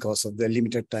stage because of the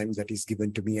limited time that is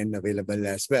given to me and available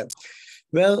as well.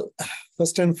 Well,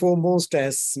 first and foremost,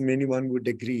 as anyone would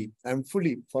agree, I'm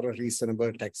fully for a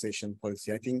reasonable taxation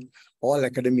policy. I think all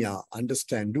academia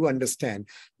do understand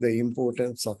the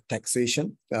importance of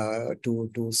taxation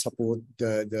to support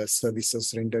the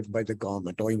services rendered by the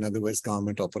government, or in other words,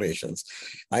 government operations.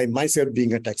 I myself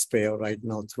being a taxpayer right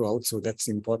now throughout, so that's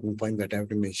an important point that I have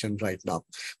to mention right now.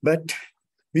 But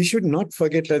we should not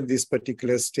forget at this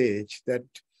particular stage that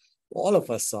all of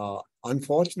us are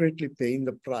unfortunately paying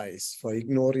the price for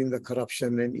ignoring the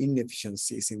corruption and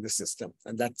inefficiencies in the system.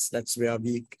 And that's where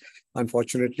we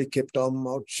unfortunately kept our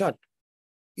mouth shut.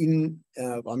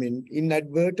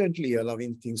 Inadvertently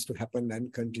allowing things to happen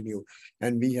and continue.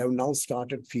 And we have now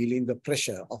started feeling the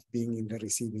pressure of being in the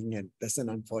receiving end. That's an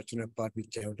unfortunate part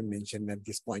which I have to mention at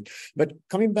this point. But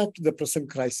coming back to the present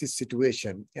crisis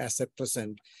situation, as at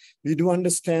present, we do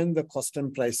understand the cost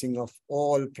and pricing of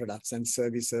all products and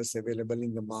services available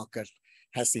in the market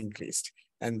has increased.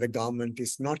 And the government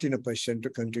is not in a position to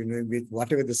continue with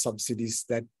whatever the subsidies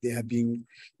that they have been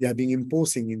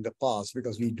imposing in the past,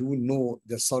 because we do know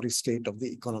the sorry state of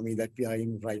the economy that we are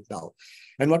in right now.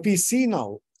 And what we see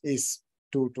now is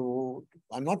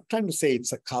I'm not trying to say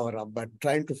it's a cover-up, but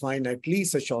trying to find at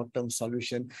least a short-term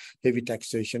solution. Heavy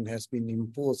taxation has been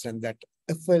imposed, and that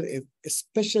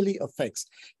especially affects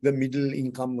the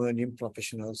middle-income earning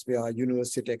professionals, where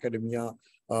university academia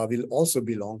will also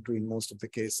belong to in most of the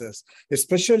cases,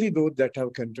 especially those that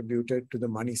have contributed to the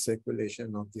money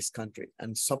circulation of this country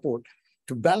and support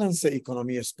to balance the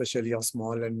economy, especially of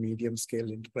small and medium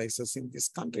scale enterprises in this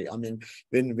country. I mean,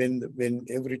 when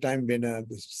every time when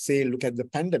say, look at the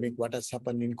pandemic, what has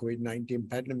happened in COVID-19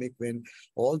 pandemic, when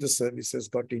all the services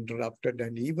got interrupted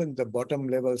and even the bottom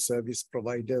level service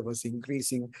provider was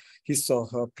increasing his or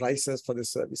her prices for the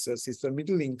services, it's the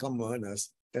middle income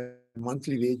earners. The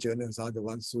monthly wage earners are the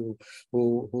ones who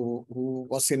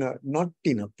was not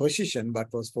in a position, but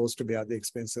was forced to bear the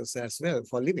expenses as well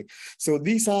for living. So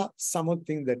these are some of the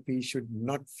things that we should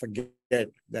not forget,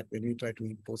 that when we try to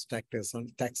impose taxes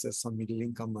on middle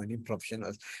income earning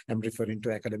professionals. I'm referring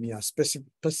to academia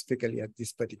specifically at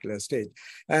this particular stage.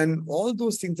 And all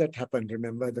those things that happen,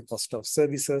 remember the cost of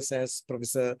services, as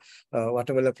Professor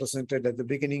Vatavella presented at the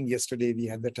beginning. Yesterday, we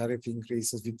had the tariff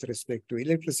increases with respect to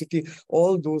electricity.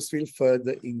 All those will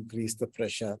further increase the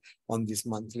pressure on this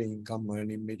monthly income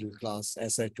earning middle class.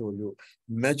 As I told you,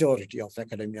 majority of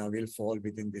academia will fall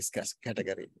within this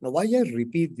category. Now, why I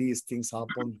repeat these things,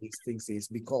 upon these things, is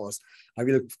because I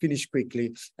will finish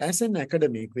quickly. As an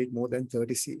academic with more than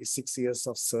 36 years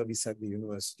of service at the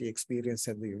university, experience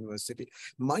at the university,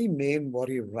 my main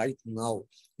worry right now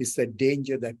is the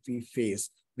danger that we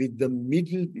face with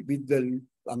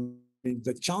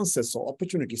the chances or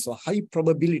opportunities or high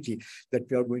probability that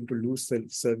we are going to lose the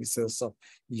services of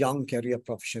young career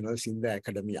professionals in the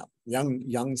academia,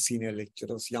 young senior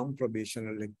lecturers, young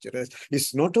probationary lecturers.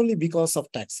 It's not only because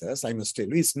of taxes, I must tell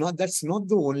you, that's not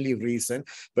the only reason,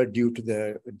 but due to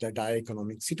the dire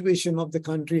economic situation of the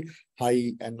country,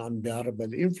 high and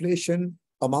unbearable inflation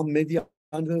among many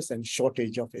others, and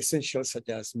shortage of essentials such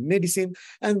as medicine,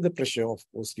 and the pressure, of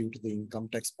course, due to the income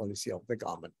tax policy of the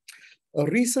government. A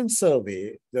recent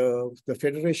survey, the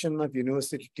Federation of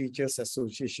University Teachers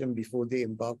Association, before they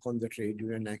embark on the trade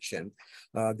union action,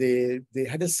 they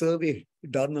had a survey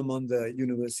done among the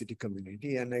university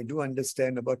community, and I do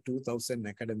understand about 2,000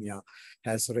 academia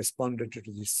has responded to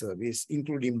this service,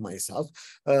 including myself.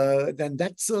 Then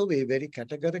that survey very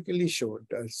categorically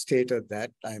stated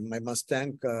that, I must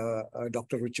thank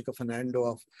Dr. Ruchika Fernando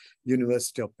of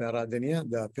University of Peradeniya,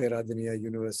 the Peradeniya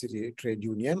University Trade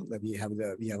Union. We have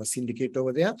a syndicate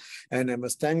over there, and I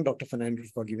must thank Dr. Fernando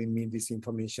for giving me this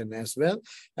information as well.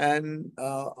 And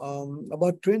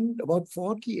about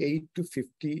 48 to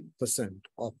 50%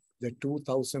 of the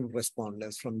 2,000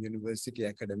 respondents from university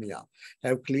academia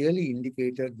have clearly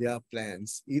indicated their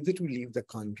plans either to leave the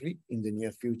country in the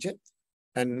near future,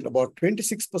 and about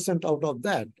 26% out of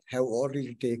that have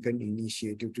already taken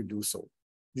initiative to do so.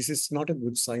 This is not a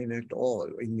good sign at all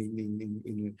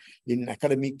in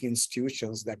academic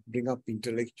institutions that bring up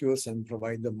intellectuals and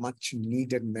provide the much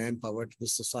needed manpower to the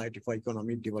society for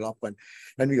economic development.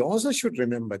 And we also should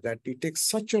remember that it takes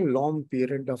such a long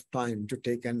period of time to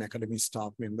take an academic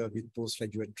staff member with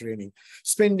postgraduate training,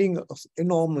 spending an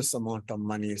enormous amount of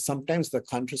money. Sometimes the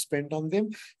country spent on them,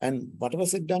 and whatever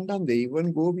is done, they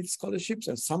even go with scholarships,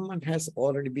 and someone has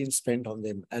already been spent on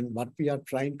them. And what we are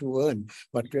trying to earn,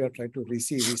 what we are trying to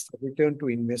receive, is a return to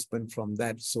investment from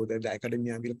that, so that the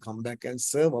academia will come back and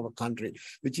serve our country,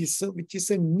 which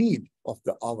is a need of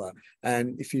the hour.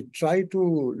 And if you try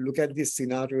to look at this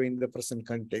scenario in the present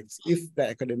context, if the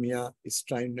academia is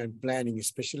trying and planning,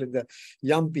 especially the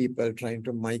young people trying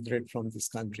to migrate from this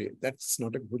country, that's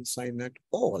not a good sign at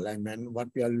all. And then what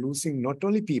we are losing, not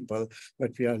only people,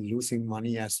 but we are losing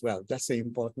money as well. That's an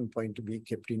important point to be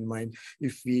kept in mind.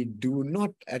 If we do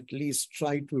not at least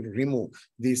try to remove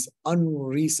these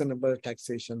unreasonable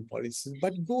taxation policies,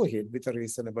 but go ahead with a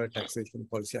reasonable taxation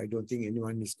policy, I don't think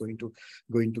anyone is going to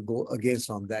go against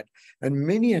on that. And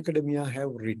many academia have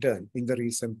returned in the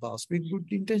recent past with good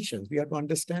intentions. We have to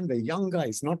understand the young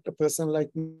guys, not a person like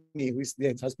me who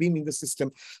has been in the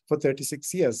system for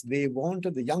 36 years. The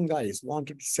young guys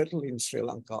wanted to settle in Sri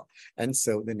Lanka and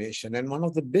serve the nation. And one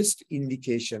of the best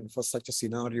indication for such a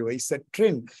scenario is a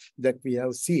trend that we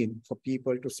have seen for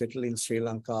people to settle in Sri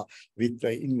Lanka with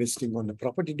investing on the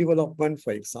property development,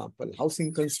 for example,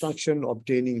 housing construction,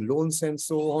 obtaining loans and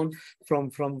so on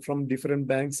from different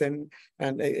banks and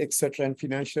etc., and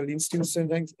financial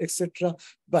institutions, etc.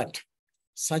 But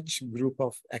such group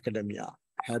of academia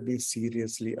have been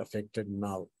seriously affected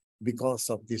now because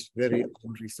of these very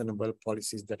unreasonable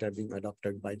policies that are being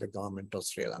adopted by the government of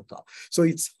Sri Lanka. So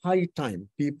it's high time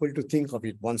people to think of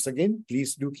it. Once again,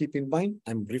 please do keep in mind,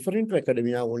 I'm referring to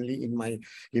academia only in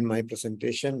my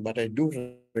presentation, but I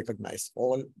do recognize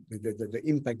all the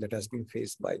impact that has been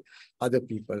faced by other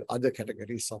people, other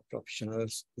categories of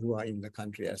professionals who are in the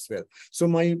country as well. So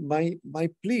my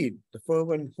plea, the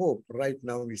fervent hope right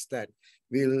now is that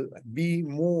we'll be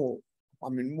more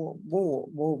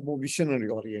visionary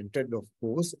oriented, of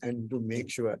course, and to make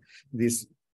sure this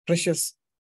precious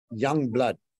young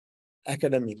blood,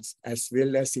 academics as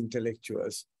well as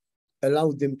intellectuals,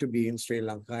 allow them to be in Sri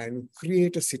Lanka and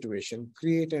create a situation,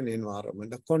 create an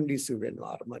environment, a conducive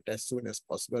environment as soon as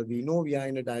possible. We know we are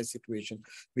in a dire situation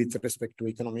with respect to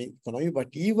economy, but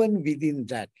even within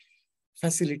that,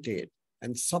 facilitate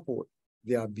and support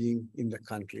their being in the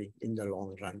country in the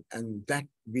long run. And that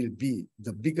will be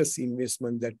the biggest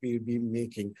investment that we'll be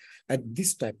making at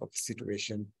this type of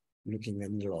situation, looking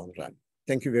in the long run.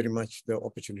 Thank you very much, the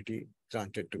opportunity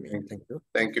granted to me. Thank you.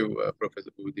 Thank you, Professor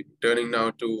Budi. Turning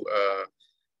now to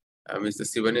Mr.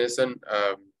 Sivanesan.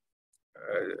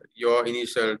 Your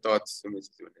initial thoughts,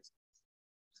 Mr.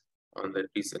 Sivanesan, on the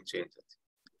recent changes.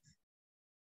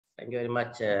 Thank you very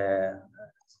much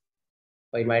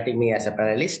for inviting me as a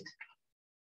panelist.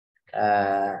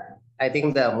 I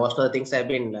think most of the things have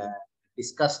been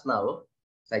discussed now.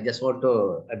 So I just want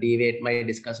to deviate my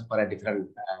discussion for a different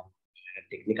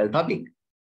technical topic.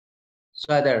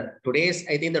 So today's,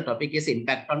 I think the topic is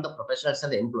impact on the professionals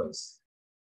and the employees.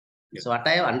 Yes. So what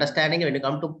I am understanding when it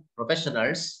comes to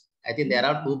professionals, I think there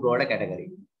are two broader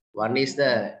categories. One is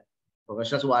the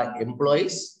professionals who are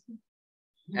employees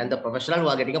and the professionals who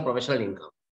are getting a professional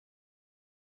income.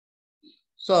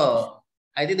 So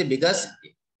I think the biggest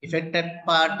affected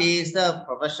party is the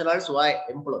professionals who are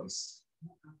employees.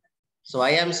 So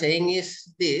I am saying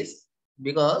is this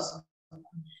because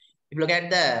if you look at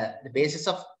the basis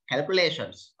of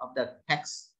calculations of the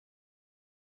tax,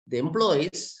 the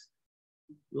employees,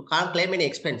 you can't claim any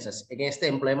expenses against the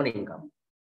employment income.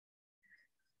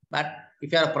 But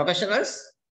if you are professionals,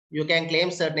 you can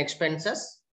claim certain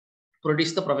expenses to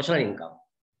reduce the professional income.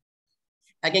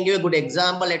 I can give a good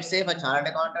example. Let's say if a chartered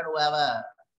accountant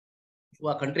who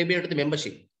are contributed to the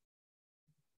membership,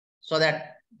 so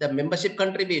that the membership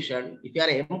contribution, if you are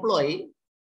an employee,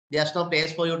 there's no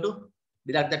place for you to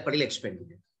deduct that particular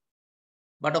expenditure.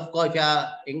 But of course, if you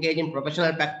are engaged in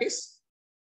professional practice,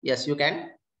 yes, you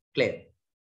can claim.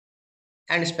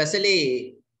 And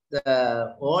especially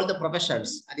all the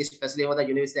professions, and especially for the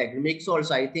university academics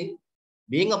also, I think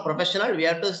being a professional, we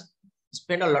have to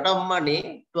spend a lot of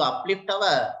money to uplift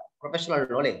our professional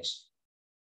knowledge.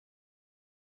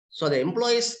 So the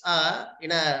employees are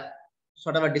in a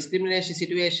sort of a discrimination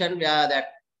situation where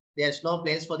there's no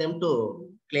place for them to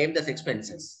claim those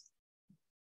expenses.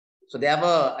 So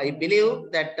therefore, I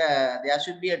believe that there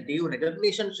should be a due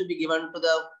recognition should be given to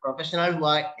the professional who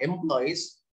are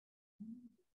employees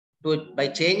by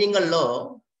changing a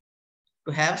law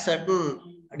to have certain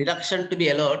deduction to be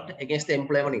allowed against the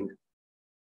employment income.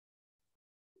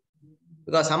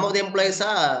 Because some of the employees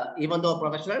are, even though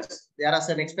professionals, there are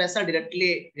certain expenses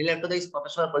directly related to this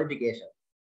professional qualification.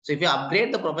 So if you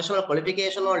upgrade the professional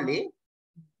qualification only,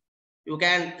 you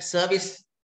can service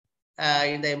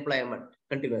in the employment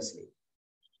continuously.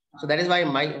 So that is why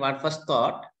my first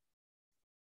thought.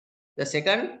 The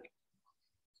second,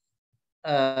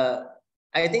 I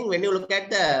think when you look at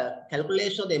the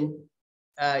calculation of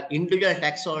the individual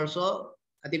tax also,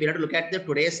 I think we have to look at the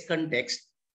today's context,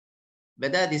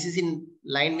 whether this is in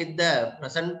line with the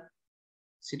present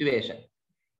situation.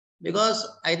 Because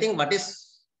I think what is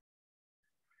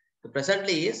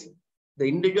presently is the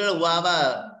individual who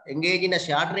have engaged in a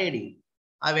share trading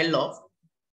are well off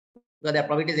because their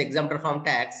profit is exempted from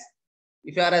tax.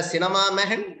 If you are a cinema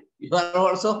man, you are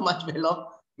also much well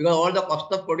off because all the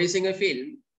cost of producing a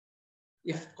film,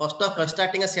 if cost of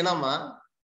constructing a cinema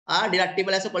are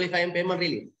deductible as a qualifying payment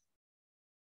relief.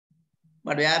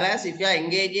 But whereas if you are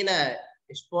engaged in a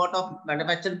export of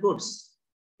manufactured goods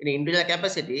in individual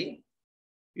capacity,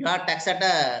 you are taxed at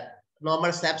a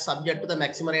normal slab subject to the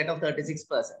maximum rate of 36%.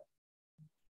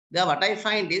 Now, what I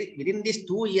find is within these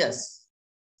 2 years,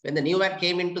 when the new act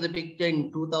came into the picture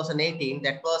in 2018,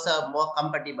 that was more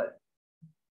compatible.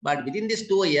 But within these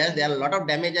 2 years, there are a lot of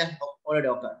damage has already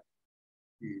occurred.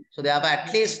 So therefore,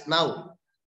 at least now,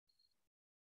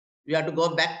 you have to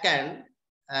go back and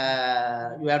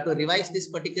you have to revise this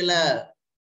particular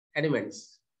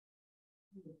elements.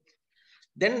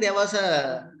 Then there was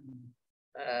a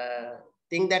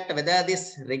thing that whether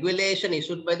this regulation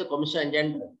issued by the Commission in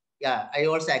general. Yeah, I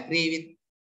also agree with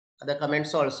other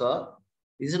comments also.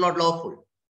 This is not lawful.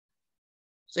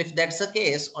 So if that's the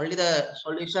case, only the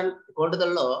solution according to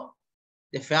the law,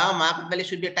 the fair market value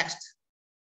should be taxed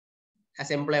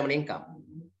as employment income.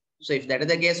 So if that is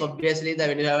the case, obviously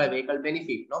when you have a vehicle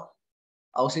benefit, no,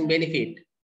 housing benefit,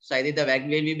 so I think the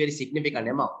value will be very significant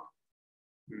amount.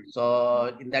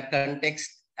 So in that context,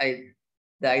 I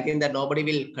think that nobody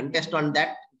will contest on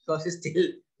that, because still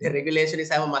the regulation is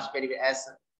have a much benefit, as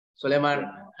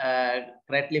Suleiman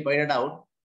correctly pointed out,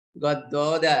 because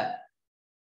though the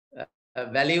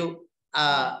value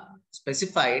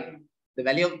specified, the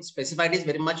value specified is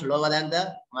very much lower than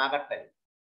the market value.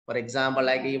 For example,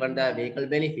 like even the vehicle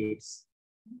benefits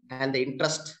and the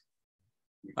interest,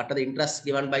 what are the interest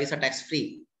given by is a tax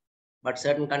free, but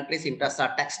certain countries interests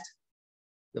are taxed,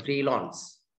 the free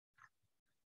loans.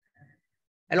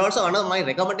 And also one of my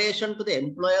recommendation to the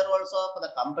employer also for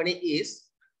the company is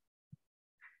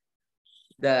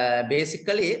I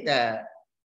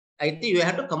think you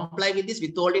have to comply with this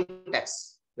withholding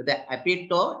tax with the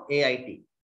APIT or AIT.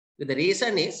 The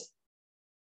reason is,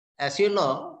 as you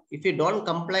know, if you don't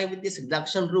comply with this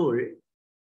deduction rule,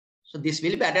 so this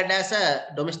will be added as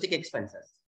a domestic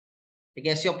expenses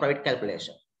against your private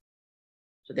calculation.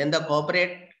 So then the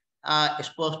corporate are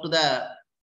exposed to the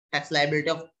tax liability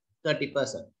of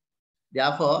 30%.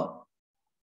 Therefore,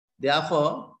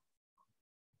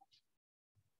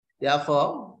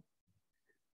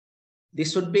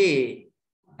 this should be,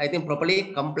 I think,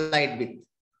 properly complied with.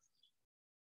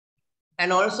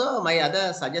 And also my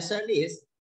other suggestion is,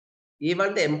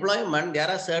 even the employment, there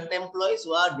are certain employees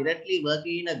who are directly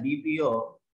working in a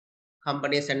BPO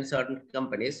companies and certain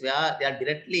companies where they are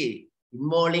directly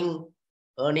involving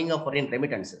earning of foreign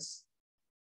remittances.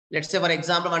 Let's say, for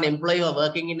example, one employee who are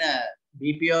working in a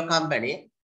BPO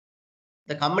company,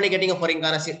 the company getting a foreign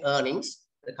currency earnings,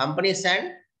 the company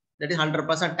send, that is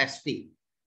 100% tax free.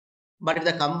 But if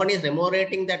the company is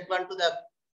remunerating that one to the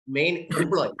main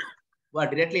employee who are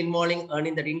directly involving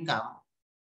earning that income,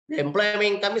 the employment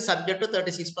income is subject to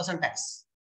 36% tax.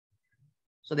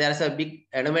 So there is a big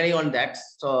anomaly on that.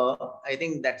 So I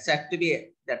think that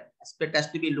aspect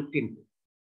has to be looked into.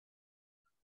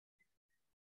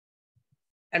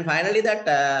 And finally, that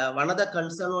one of the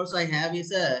concern also I have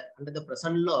is under the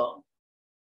present law,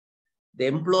 the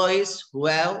employees who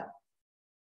have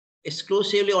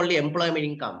exclusively only employment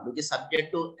income, which is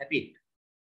subject to APIT,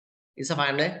 is a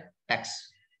final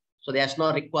tax. So there's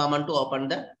no requirement to open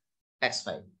the tax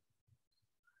file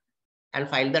and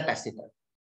file the tax return.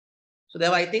 So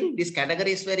therefore, I think this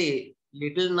category is very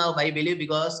little now, I believe,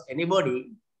 because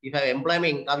anybody, if you have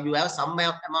employment income, you have some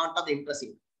amount of interest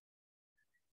income.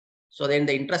 So then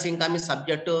the interest income is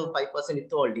subject to 5%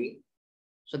 withholding.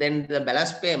 So then the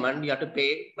balance payment you have to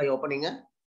pay by opening a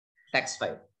tax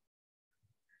file.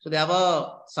 So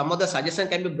therefore, some of the suggestion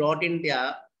can be brought in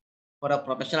there for a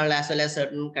professional as well as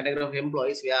certain category of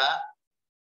employees where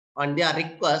on their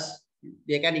request,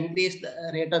 they can increase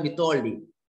the rate of withholding,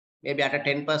 maybe at a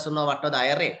 10% or what are the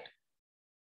higher rate.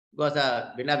 Because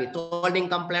when a withholding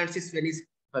compliance is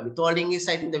withholding is,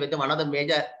 I think, one of the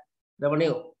major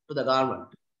revenue to the government.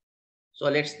 So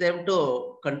let's them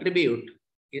to contribute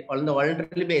on the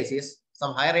voluntary basis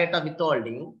some higher rate of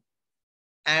withholding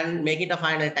and make it a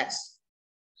final tax.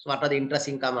 So what are the interest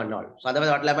income and all. So otherwise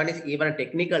what will happen is, even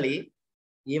technically,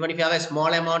 even if you have a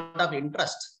small amount of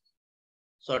interest,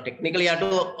 so technically you have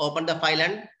to open the file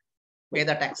and pay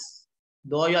the tax.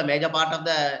 Though your major part of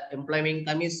the employment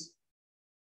income is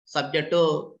subject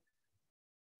to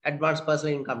advanced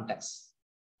personal income tax.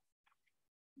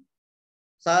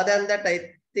 So other than that,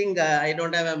 I think I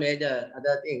don't have a major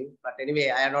other thing, but anyway,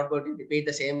 I am not going to repeat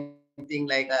the same thing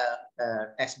like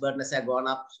tax burden has gone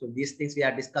up. So these things we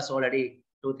have discussed already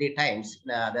 2-3 times in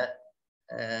the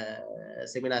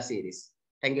seminar series.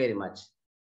 Thank you very much.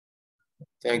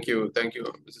 Thank you,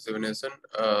 Mr. Sivanesan.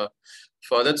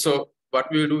 For that, so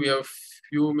what we'll do, we have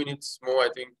few minutes more, I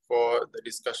think, for the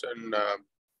discussion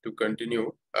to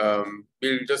continue.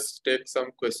 We'll just take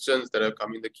some questions that have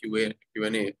come in the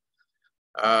Q&A.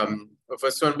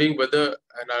 First one being whether,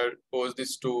 and I'll pose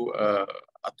this to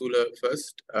Atula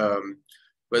first,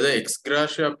 whether ex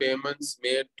gratia payments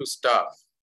made to staff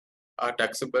are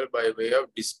taxable by way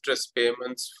of distress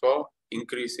payments for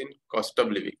increase in cost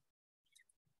of living.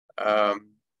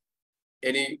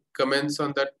 Any comments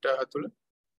on that, Atula?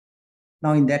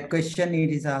 Now, in that question,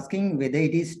 it is asking whether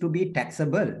it is to be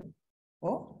taxable.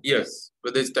 Oh? Yes,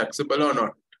 whether it's taxable or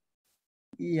not.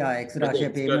 Yeah, ex gratia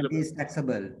payment is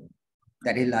taxable.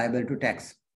 That is liable to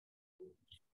tax.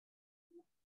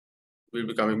 Will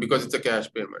be coming because it's a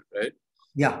cash payment, right?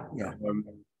 Yeah.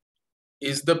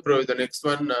 Is the next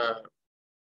one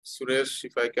Suresh,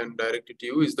 if I can direct it to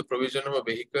you, is the provision of a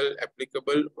vehicle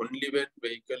applicable only when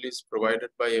vehicle is provided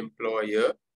by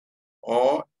employer,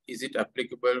 or is it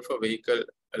applicable for vehicle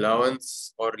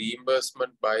allowance or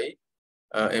reimbursement by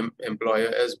employer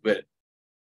as well?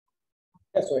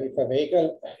 Yeah, so if a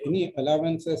vehicle, any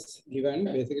allowances given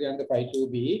basically under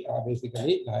 5.2b are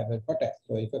basically liable for tax.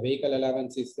 So if a vehicle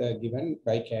allowance is given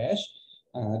by cash,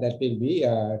 that will be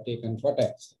taken for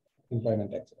tax,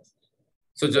 employment taxes.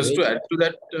 So just to add to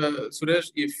that,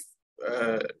 Suresh, if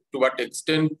to what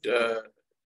extent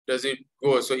does it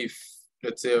go? So if,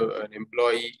 let's say, an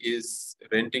employee is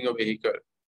renting a vehicle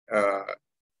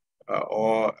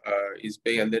or is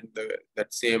paying, and then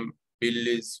that same bill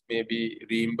is maybe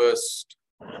reimbursed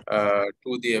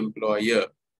to the employer,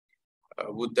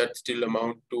 would that still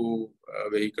amount to a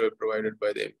vehicle provided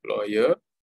by the employer,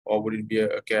 or would it be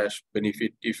a cash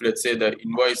benefit if, let's say, the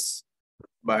invoice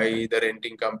by the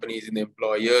renting company is in the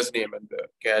employer's name and the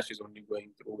cash is only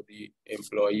going through the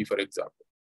employee, for example?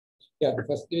 Yeah, the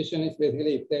first question is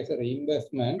basically if there's a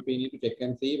reimbursement, we need to check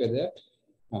and see whether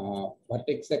what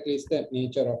exactly is the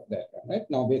nature of that. Right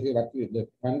now, basically, what the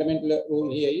fundamental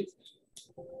rule here is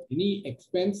any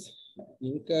expense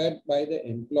incurred by the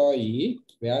employee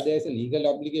where there's a legal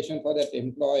obligation for that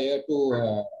employer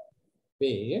to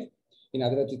pay. In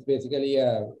other words, it's basically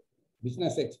a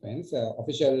business expense,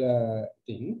 official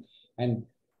thing, and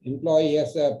employee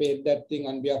has paid that thing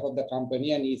on behalf of the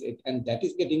company, and that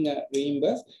is getting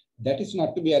reimbursed. That is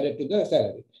not to be added to the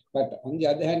salary. But on the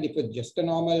other hand, if it's just a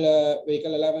normal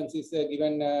vehicle allowance is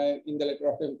given in the letter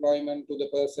of employment to the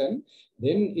person,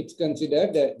 then it's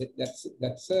considered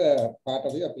that's part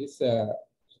of his office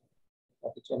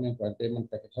of employment payment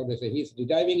package. How they say he's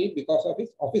deriving it because of his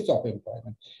office of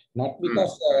employment, not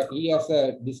because he has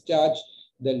discharged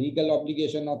the legal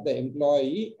obligation of the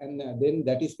employee, and then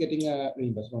that is getting a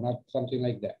reimbursement, not something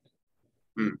like that.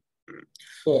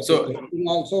 So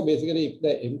also basically, if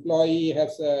the employee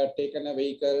has taken a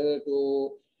vehicle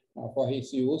to for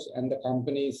his use, and the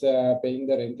company is paying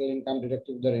the rental income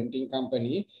deducted to the renting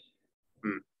company,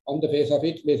 on the face of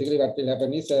it, basically what will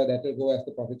happen is that will go as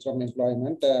the profits from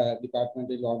employment. Department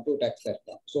will want to tax that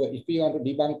part. So if we want to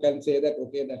debunk and say that,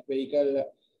 okay, that vehicle,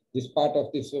 this part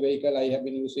of this vehicle I have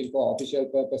been using for official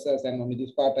purposes, and only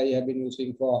this part I have been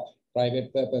using for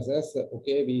private purposes,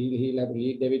 okay, he'll have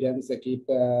read evidence, keep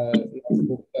the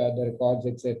records,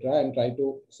 etc., and try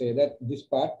to say that this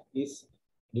part is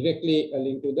directly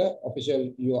linked to the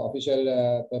your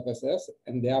official purposes,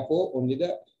 and therefore only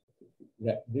the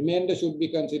remainder should be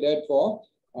considered for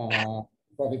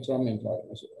profits from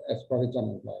employment, as profits from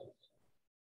employment.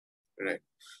 Right.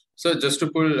 So just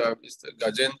to pull Mr.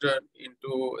 Gajendran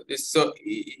into this, so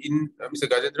Mr.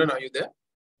 Gajendran, are you there?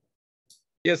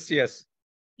 Yes, yes.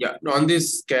 Yeah. On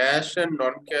this cash and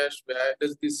non-cash, where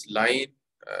does this line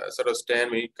sort of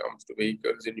stand when it comes to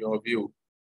vehicles, in your view?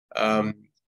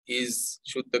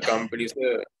 Should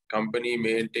the company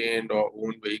maintained or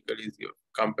owned vehicle is your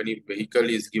company vehicle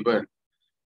is given?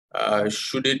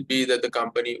 Should it be that the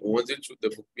company owns it? Should the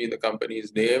book be in the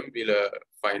company's name? Will a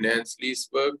finance lease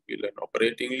work? Will an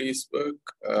operating lease work?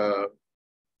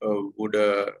 Would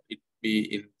it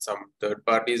be in some third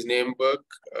party's name work?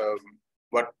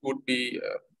 What would be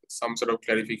some sort of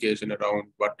clarification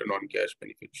around what a non-cash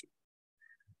benefit should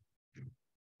be?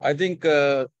 I think,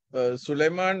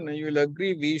 Suleiman, you will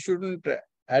agree, we shouldn't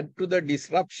add to the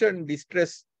disruption,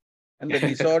 distress, and the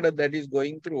disorder that is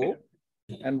going through.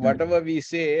 And whatever we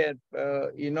say, I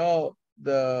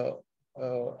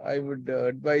would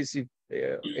advise if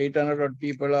 800 odd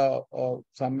people are or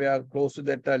somewhere close to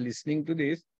that are listening to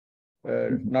this,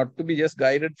 not to be just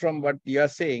guided from what we are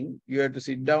saying. You have to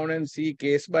sit down and see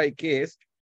case by case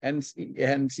and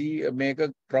make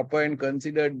a proper and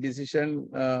considered decision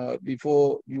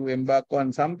before you embark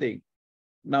on something.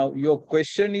 Now, your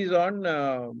question is on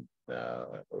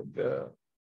the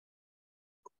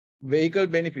vehicle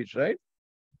benefits, right?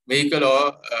 Vehicle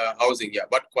or housing, yeah.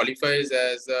 What qualifies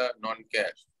as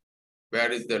non-cash?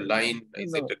 Where is the line?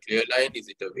 Is it a clear line? Is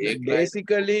it a vague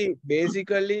line?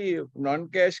 Basically,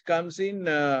 non-cash comes in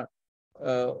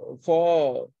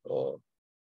for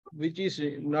which is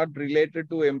not related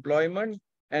to employment,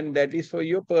 and that is for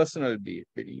your personal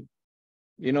belief.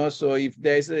 So if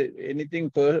there is anything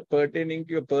pertaining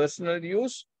to your personal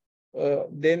use,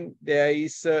 then there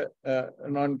is a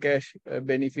non-cash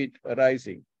benefit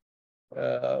arising.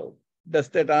 Does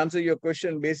that answer your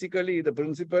question? Basically, the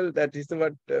principle, that is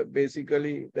what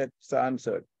basically that's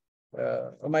answered.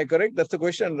 Am I correct? That's the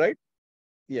question, right?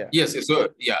 Yeah. Yes. So,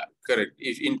 yeah, correct.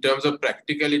 If in terms of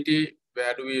practicality,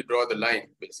 where do we draw the line,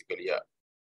 basically? Yeah.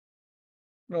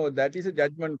 No, that is a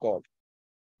judgment call,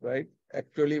 right?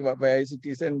 actually, why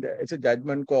it's a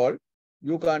judgment call.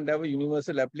 You can't have a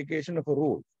universal application of a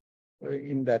rule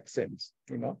in that sense,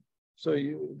 you know. So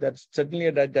that's certainly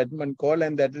a judgment call,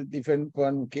 and that is different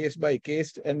from case by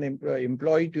case, and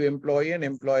employee to employee and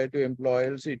employer to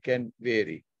employer, so it can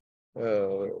vary.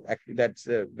 That's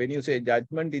when you say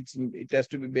judgment, it has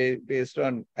to be based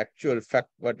on actual fact,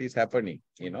 what is happening,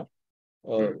 you know,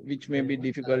 which may be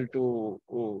difficult to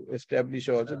establish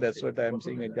also. That's what I'm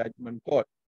saying, a judgment call.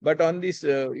 But on this,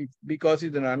 because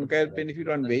it's an non-cash benefit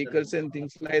on vehicles and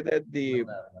things like that,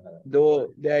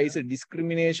 though there is a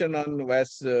discrimination on,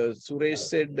 as Suresh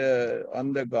said,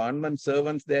 on the government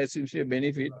servants, there seems to be a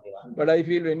benefit. But I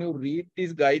feel when you read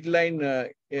this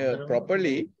guideline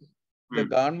properly, the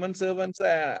government servants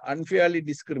are unfairly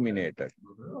discriminated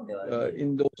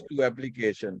in those two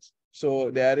applications.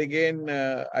 So there again,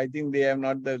 I think they have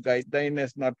not, the guideline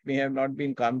may have not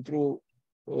been come through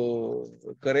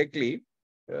correctly.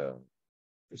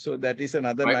 So that is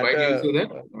another matter. Why do you say that?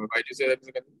 Why do you say that?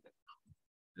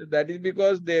 That is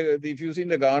because if you see in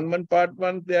the government part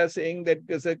one, they are saying that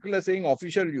the circular saying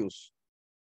official use.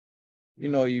 You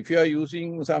know, if you are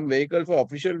using some vehicle for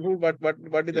official use, what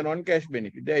is the non-cash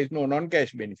benefit? There is no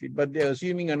non-cash benefit, but they are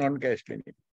assuming a non-cash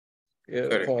benefit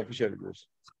for official use.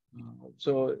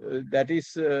 So that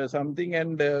is something,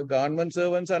 and government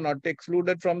servants are not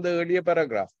excluded from the earlier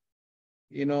paragraph.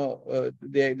 You know,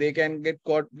 they can get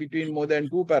caught between more than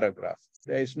two paragraphs.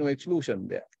 There is no exclusion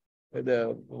there.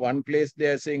 The one place they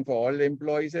are saying for all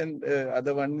employees, and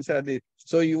other ones are the.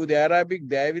 So there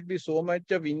will be so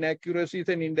much of inaccuracies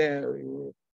and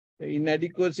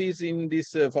inadequacies in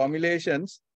these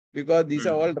formulations, because these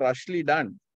are all rushly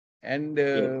done, and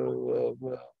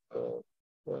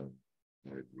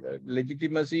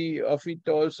legitimacy of it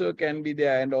also can be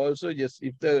there. And also, just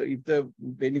if the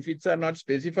benefits are not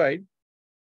specified,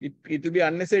 it will be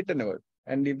unascertainable.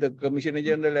 And if the Commissioner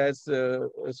General has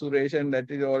Suresh, and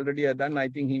that is already done, I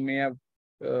think he may have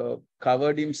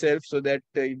covered himself, so that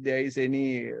if there is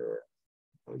any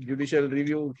judicial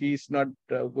review, he is not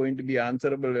going to be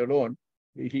answerable alone.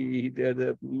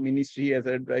 The ministry has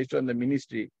advised on the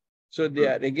ministry. So they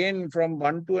are again from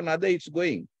one to another, it's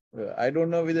going. I don't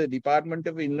know whether the Department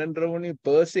of Inland Revenue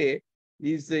per se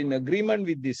is in agreement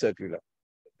with this circular.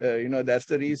 You know, that's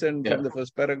the reason from the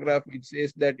first paragraph, it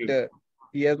says that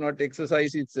he has not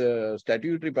exercised its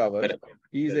statutory powers.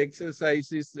 He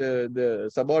exercises the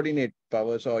subordinate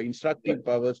powers or instructive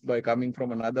powers by coming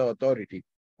from another authority.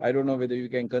 I don't know whether you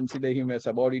can consider him as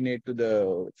subordinate to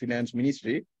the finance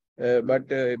ministry, but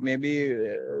maybe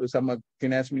some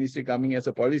finance ministry coming as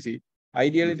a policy.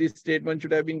 Ideally, this statement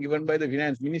should have been given by the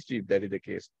finance ministry, if that is the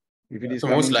case. If it is so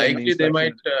most likely they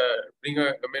might bring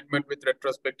an amendment with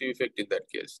retrospective effect in that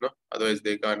case, no? Otherwise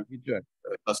they can't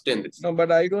sustain this. No, but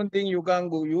I don't think you can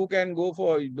go. You can go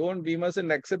for, we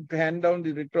mustn't accept hand down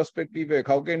the retrospective effect.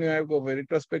 How can you go for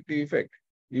retrospective effect?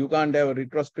 You can't have a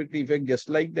retrospective effect just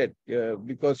like that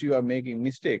because you are making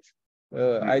mistakes.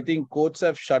 I think courts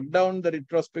have shut down the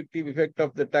retrospective effect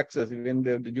of the taxes when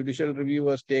the judicial review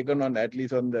was taken on, at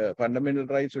least on the fundamental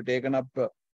rights were taken up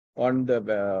on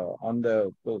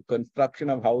the construction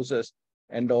of houses,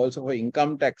 and also for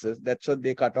income taxes. That's what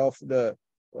they cut off the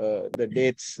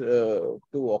dates to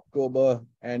October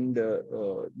and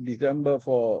December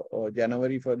for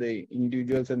January for the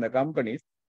individuals and the companies.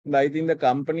 And I think the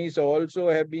companies also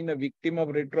have been a victim of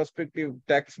retrospective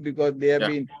tax, because they have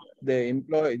been, the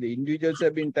individuals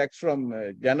have been taxed from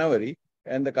January,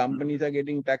 and the companies are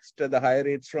getting taxed at the higher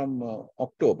rates from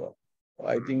October.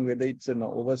 I think whether it's an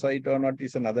oversight or not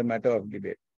is another matter of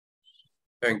debate.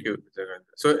 Thank you.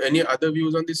 So any other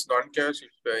views on this non-cash?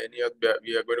 If any other,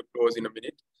 we are going to close in a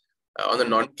minute. On the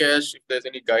non-cash, if there's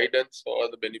any guidance or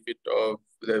the benefit of,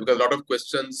 because a lot of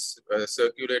questions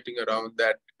circulating around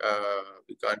that,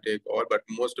 we can't take all, but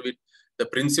most of it, the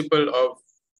principle of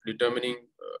determining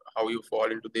how you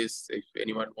fall into this, if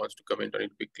anyone wants to comment on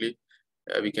it quickly,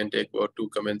 we can take about 2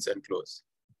 comments and close.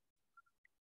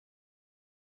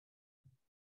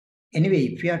 Anyway,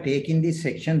 if we are taking this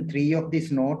section 3 of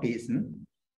this notice,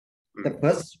 the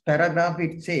first paragraph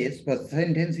it says, first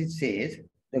sentence it says,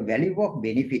 the value of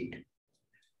benefit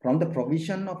from the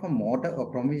provision of a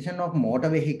motor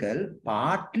vehicle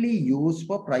partly used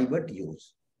for private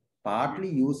use, or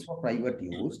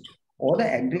the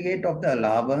aggregate of the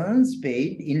allowance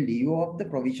paid in lieu of the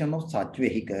provision of such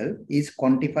vehicle is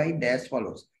quantified as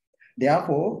follows.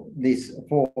 Therefore, this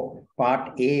for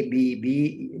part A,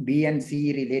 B and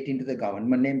C relating to the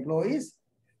government employees,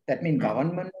 that means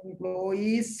government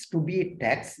employees to be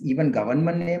taxed, even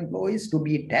government employees to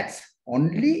be taxed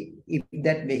only if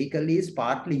that vehicle is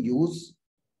partly used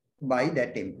by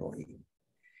that employee.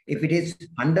 If it is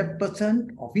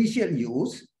 100% official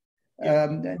use,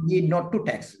 need not to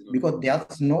tax because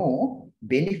there's no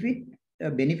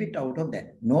benefit out of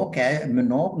that. No cash,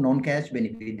 no non-cash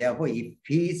benefit. Therefore, if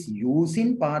he is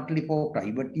using partly for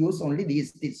private use, only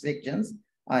these sections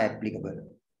are applicable.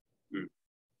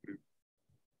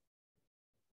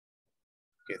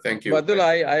 Okay, thank you. Badul,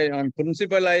 I on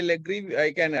principle I'll agree.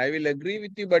 I will agree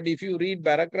with you. But if you read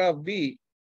paragraph B,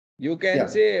 you can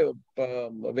say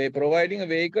providing a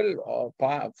vehicle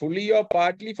fully or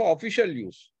partly for official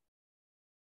use.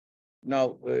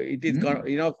 Now, it is,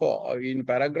 in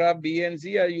paragraph B and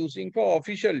C are using for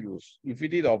official use. If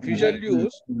it is official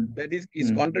use, that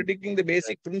is contradicting the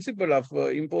basic principle of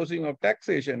imposing of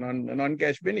taxation on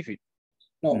non-cash benefit.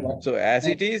 No, so as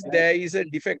it is, there is a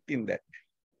defect in that.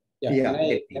 Yeah,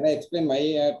 can I explain my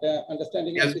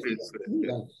understanding of this?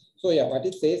 Please. So yeah, what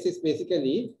it says is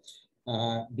basically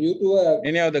due to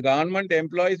anyhow, the government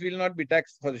employees will not be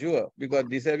taxed for sure because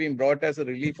this has been brought as a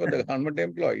relief for the government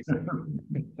employees.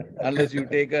 Unless you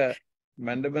take a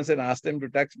mandamus and ask them to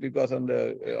tax because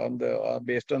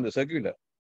based on the circular.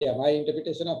 Yeah, my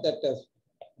interpretation of that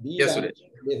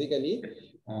basically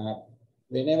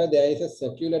whenever there is a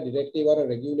circular directive or a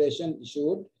regulation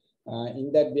issued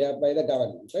in that behalf by the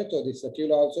government, right? So this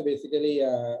circular also basically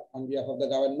on behalf of the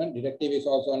government, directive is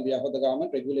also on behalf of the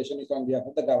government, regulation is on behalf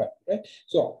of the government, right?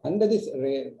 So under this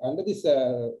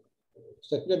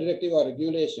circular directive or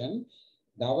regulation,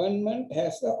 government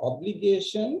has the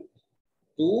obligation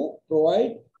to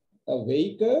provide a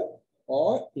vehicle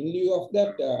or in lieu of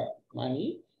that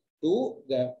money to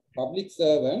the public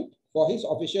servant for his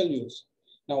official use.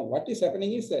 Now, what is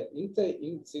happening is that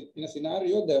in a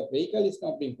scenario, the vehicle is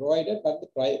not being provided, but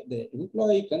the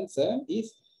employee concerned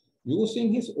is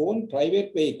using his own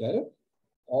private vehicle,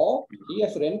 or he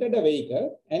has rented a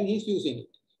vehicle and he's using it.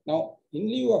 Now, in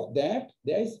lieu of that,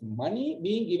 there is money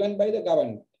being given by the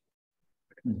government.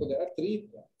 So there are three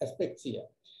aspects here.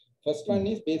 First one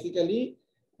is basically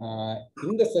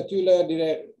in the circular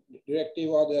directive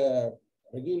or the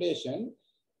regulation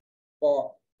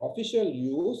for official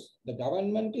use, the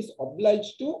government is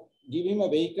obliged to give him a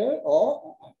vehicle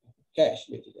or cash,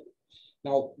 basically.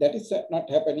 Now, that is not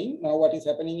happening. Now, what is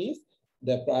happening is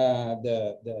the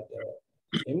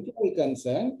employee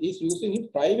concerned is using his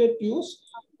private use.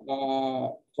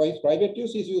 For his private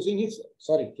use, he's using his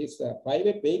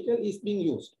private vehicle is being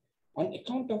used. On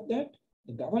account of that,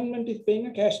 the government is paying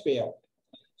a cash payout.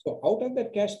 So, out of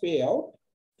that cash payout,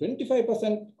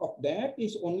 25% of that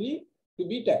is only to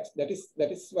be taxed. That is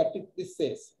what this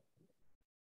says.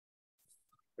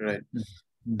 Right.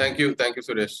 Thank you,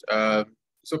 Suresh.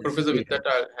 So, Professor, with that,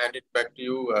 I'll hand it back to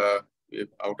you. We're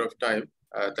out of time.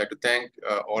 I'd like to thank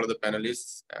all of the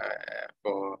panelists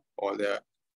for all their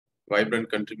vibrant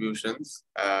contributions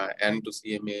and to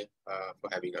CMA for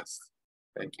having us.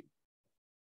 Thank you.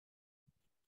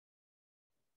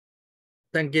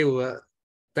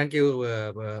 Thank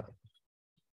you,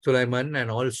 Sulaiman,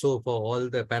 and also for all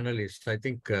the panelists. I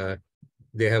think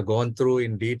they have gone through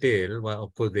in detail. Well,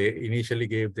 of course, they initially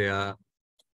gave their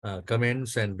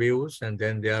comments and views, and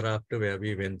then thereafter where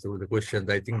we went through the questions.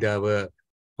 I think there were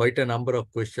quite a number of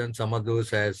questions. Some of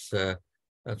those, as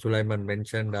Sulaiman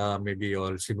mentioned, are maybe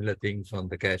all similar things on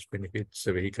the cash benefits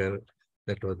vehicle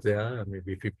that was there.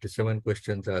 Maybe 57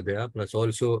 questions are there. Plus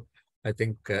also, I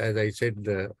think, as I said,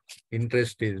 the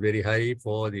interest is very high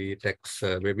for the tax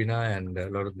webinar, and a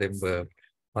lot of them were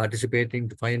participating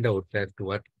to find out as to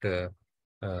what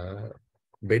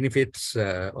benefits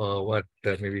or what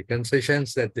maybe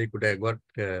concessions that they could have got.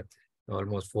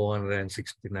 Almost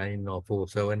 469 or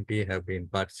 470 have been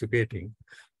participating.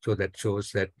 So that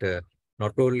shows that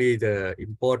not only the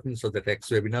importance of the tax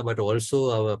webinar, but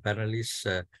also our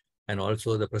panelists and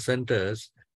also the presenters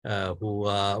who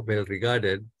are well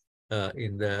regarded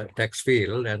in the tax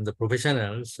field, and the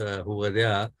professionals who were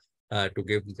there to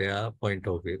give their point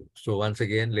of view. So once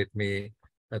again, let me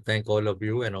thank all of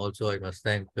you, and also I must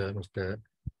thank Mr.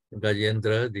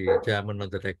 Gajendra, the chairman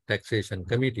of the Taxation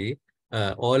Committee,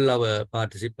 all our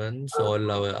participants,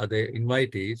 all our other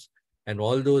invitees, and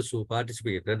all those who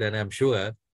participated. And I'm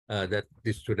sure that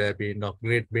this should have been of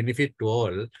great benefit to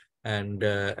all. And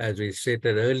as we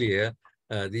stated earlier,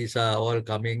 these are all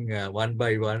coming one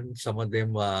by one. Some of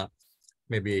them are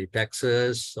maybe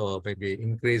taxes or maybe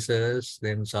increases,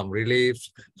 then some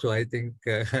reliefs. So I think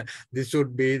this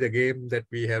should be the game that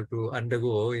we have to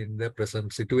undergo in the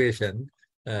present situation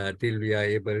till we are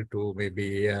able to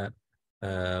maybe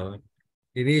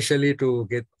initially to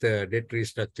get debt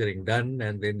restructuring done,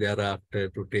 and then thereafter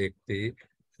to take the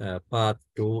path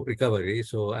to recovery.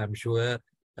 So I'm sure,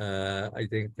 I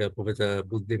think Professor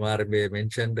Buddhimarambe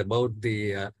mentioned about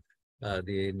the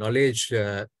the knowledge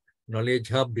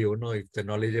hub, if the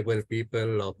knowledgeable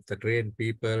people, of the trained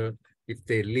people, if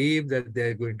they leave, that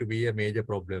they're going to be a major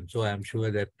problem. So I'm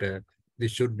sure that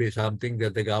this should be something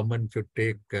that the government should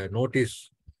take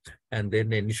notice and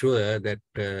then ensure that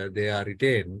they are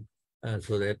retained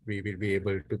so that we will be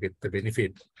able to get the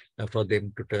benefit for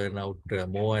them to turn out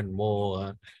more and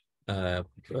more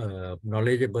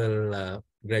knowledgeable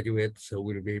graduates who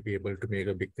will be able to make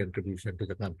a big contribution to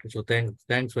the country. So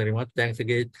thanks very much. Thanks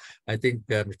again. I think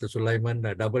Mr. Sulaiman,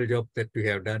 a double job that you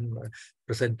have done,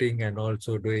 presenting and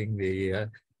also doing the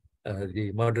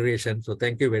moderation. So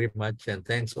thank you very much. And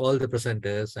thanks all the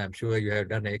presenters. I'm sure you have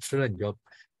done an excellent job.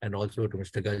 And also to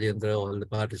Mr. Gajendra, all the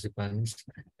participants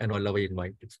and all our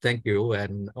invitees. Thank you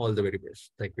and all the very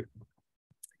best. Thank you.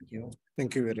 Thank you.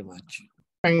 Thank you very much.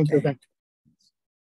 Thank you.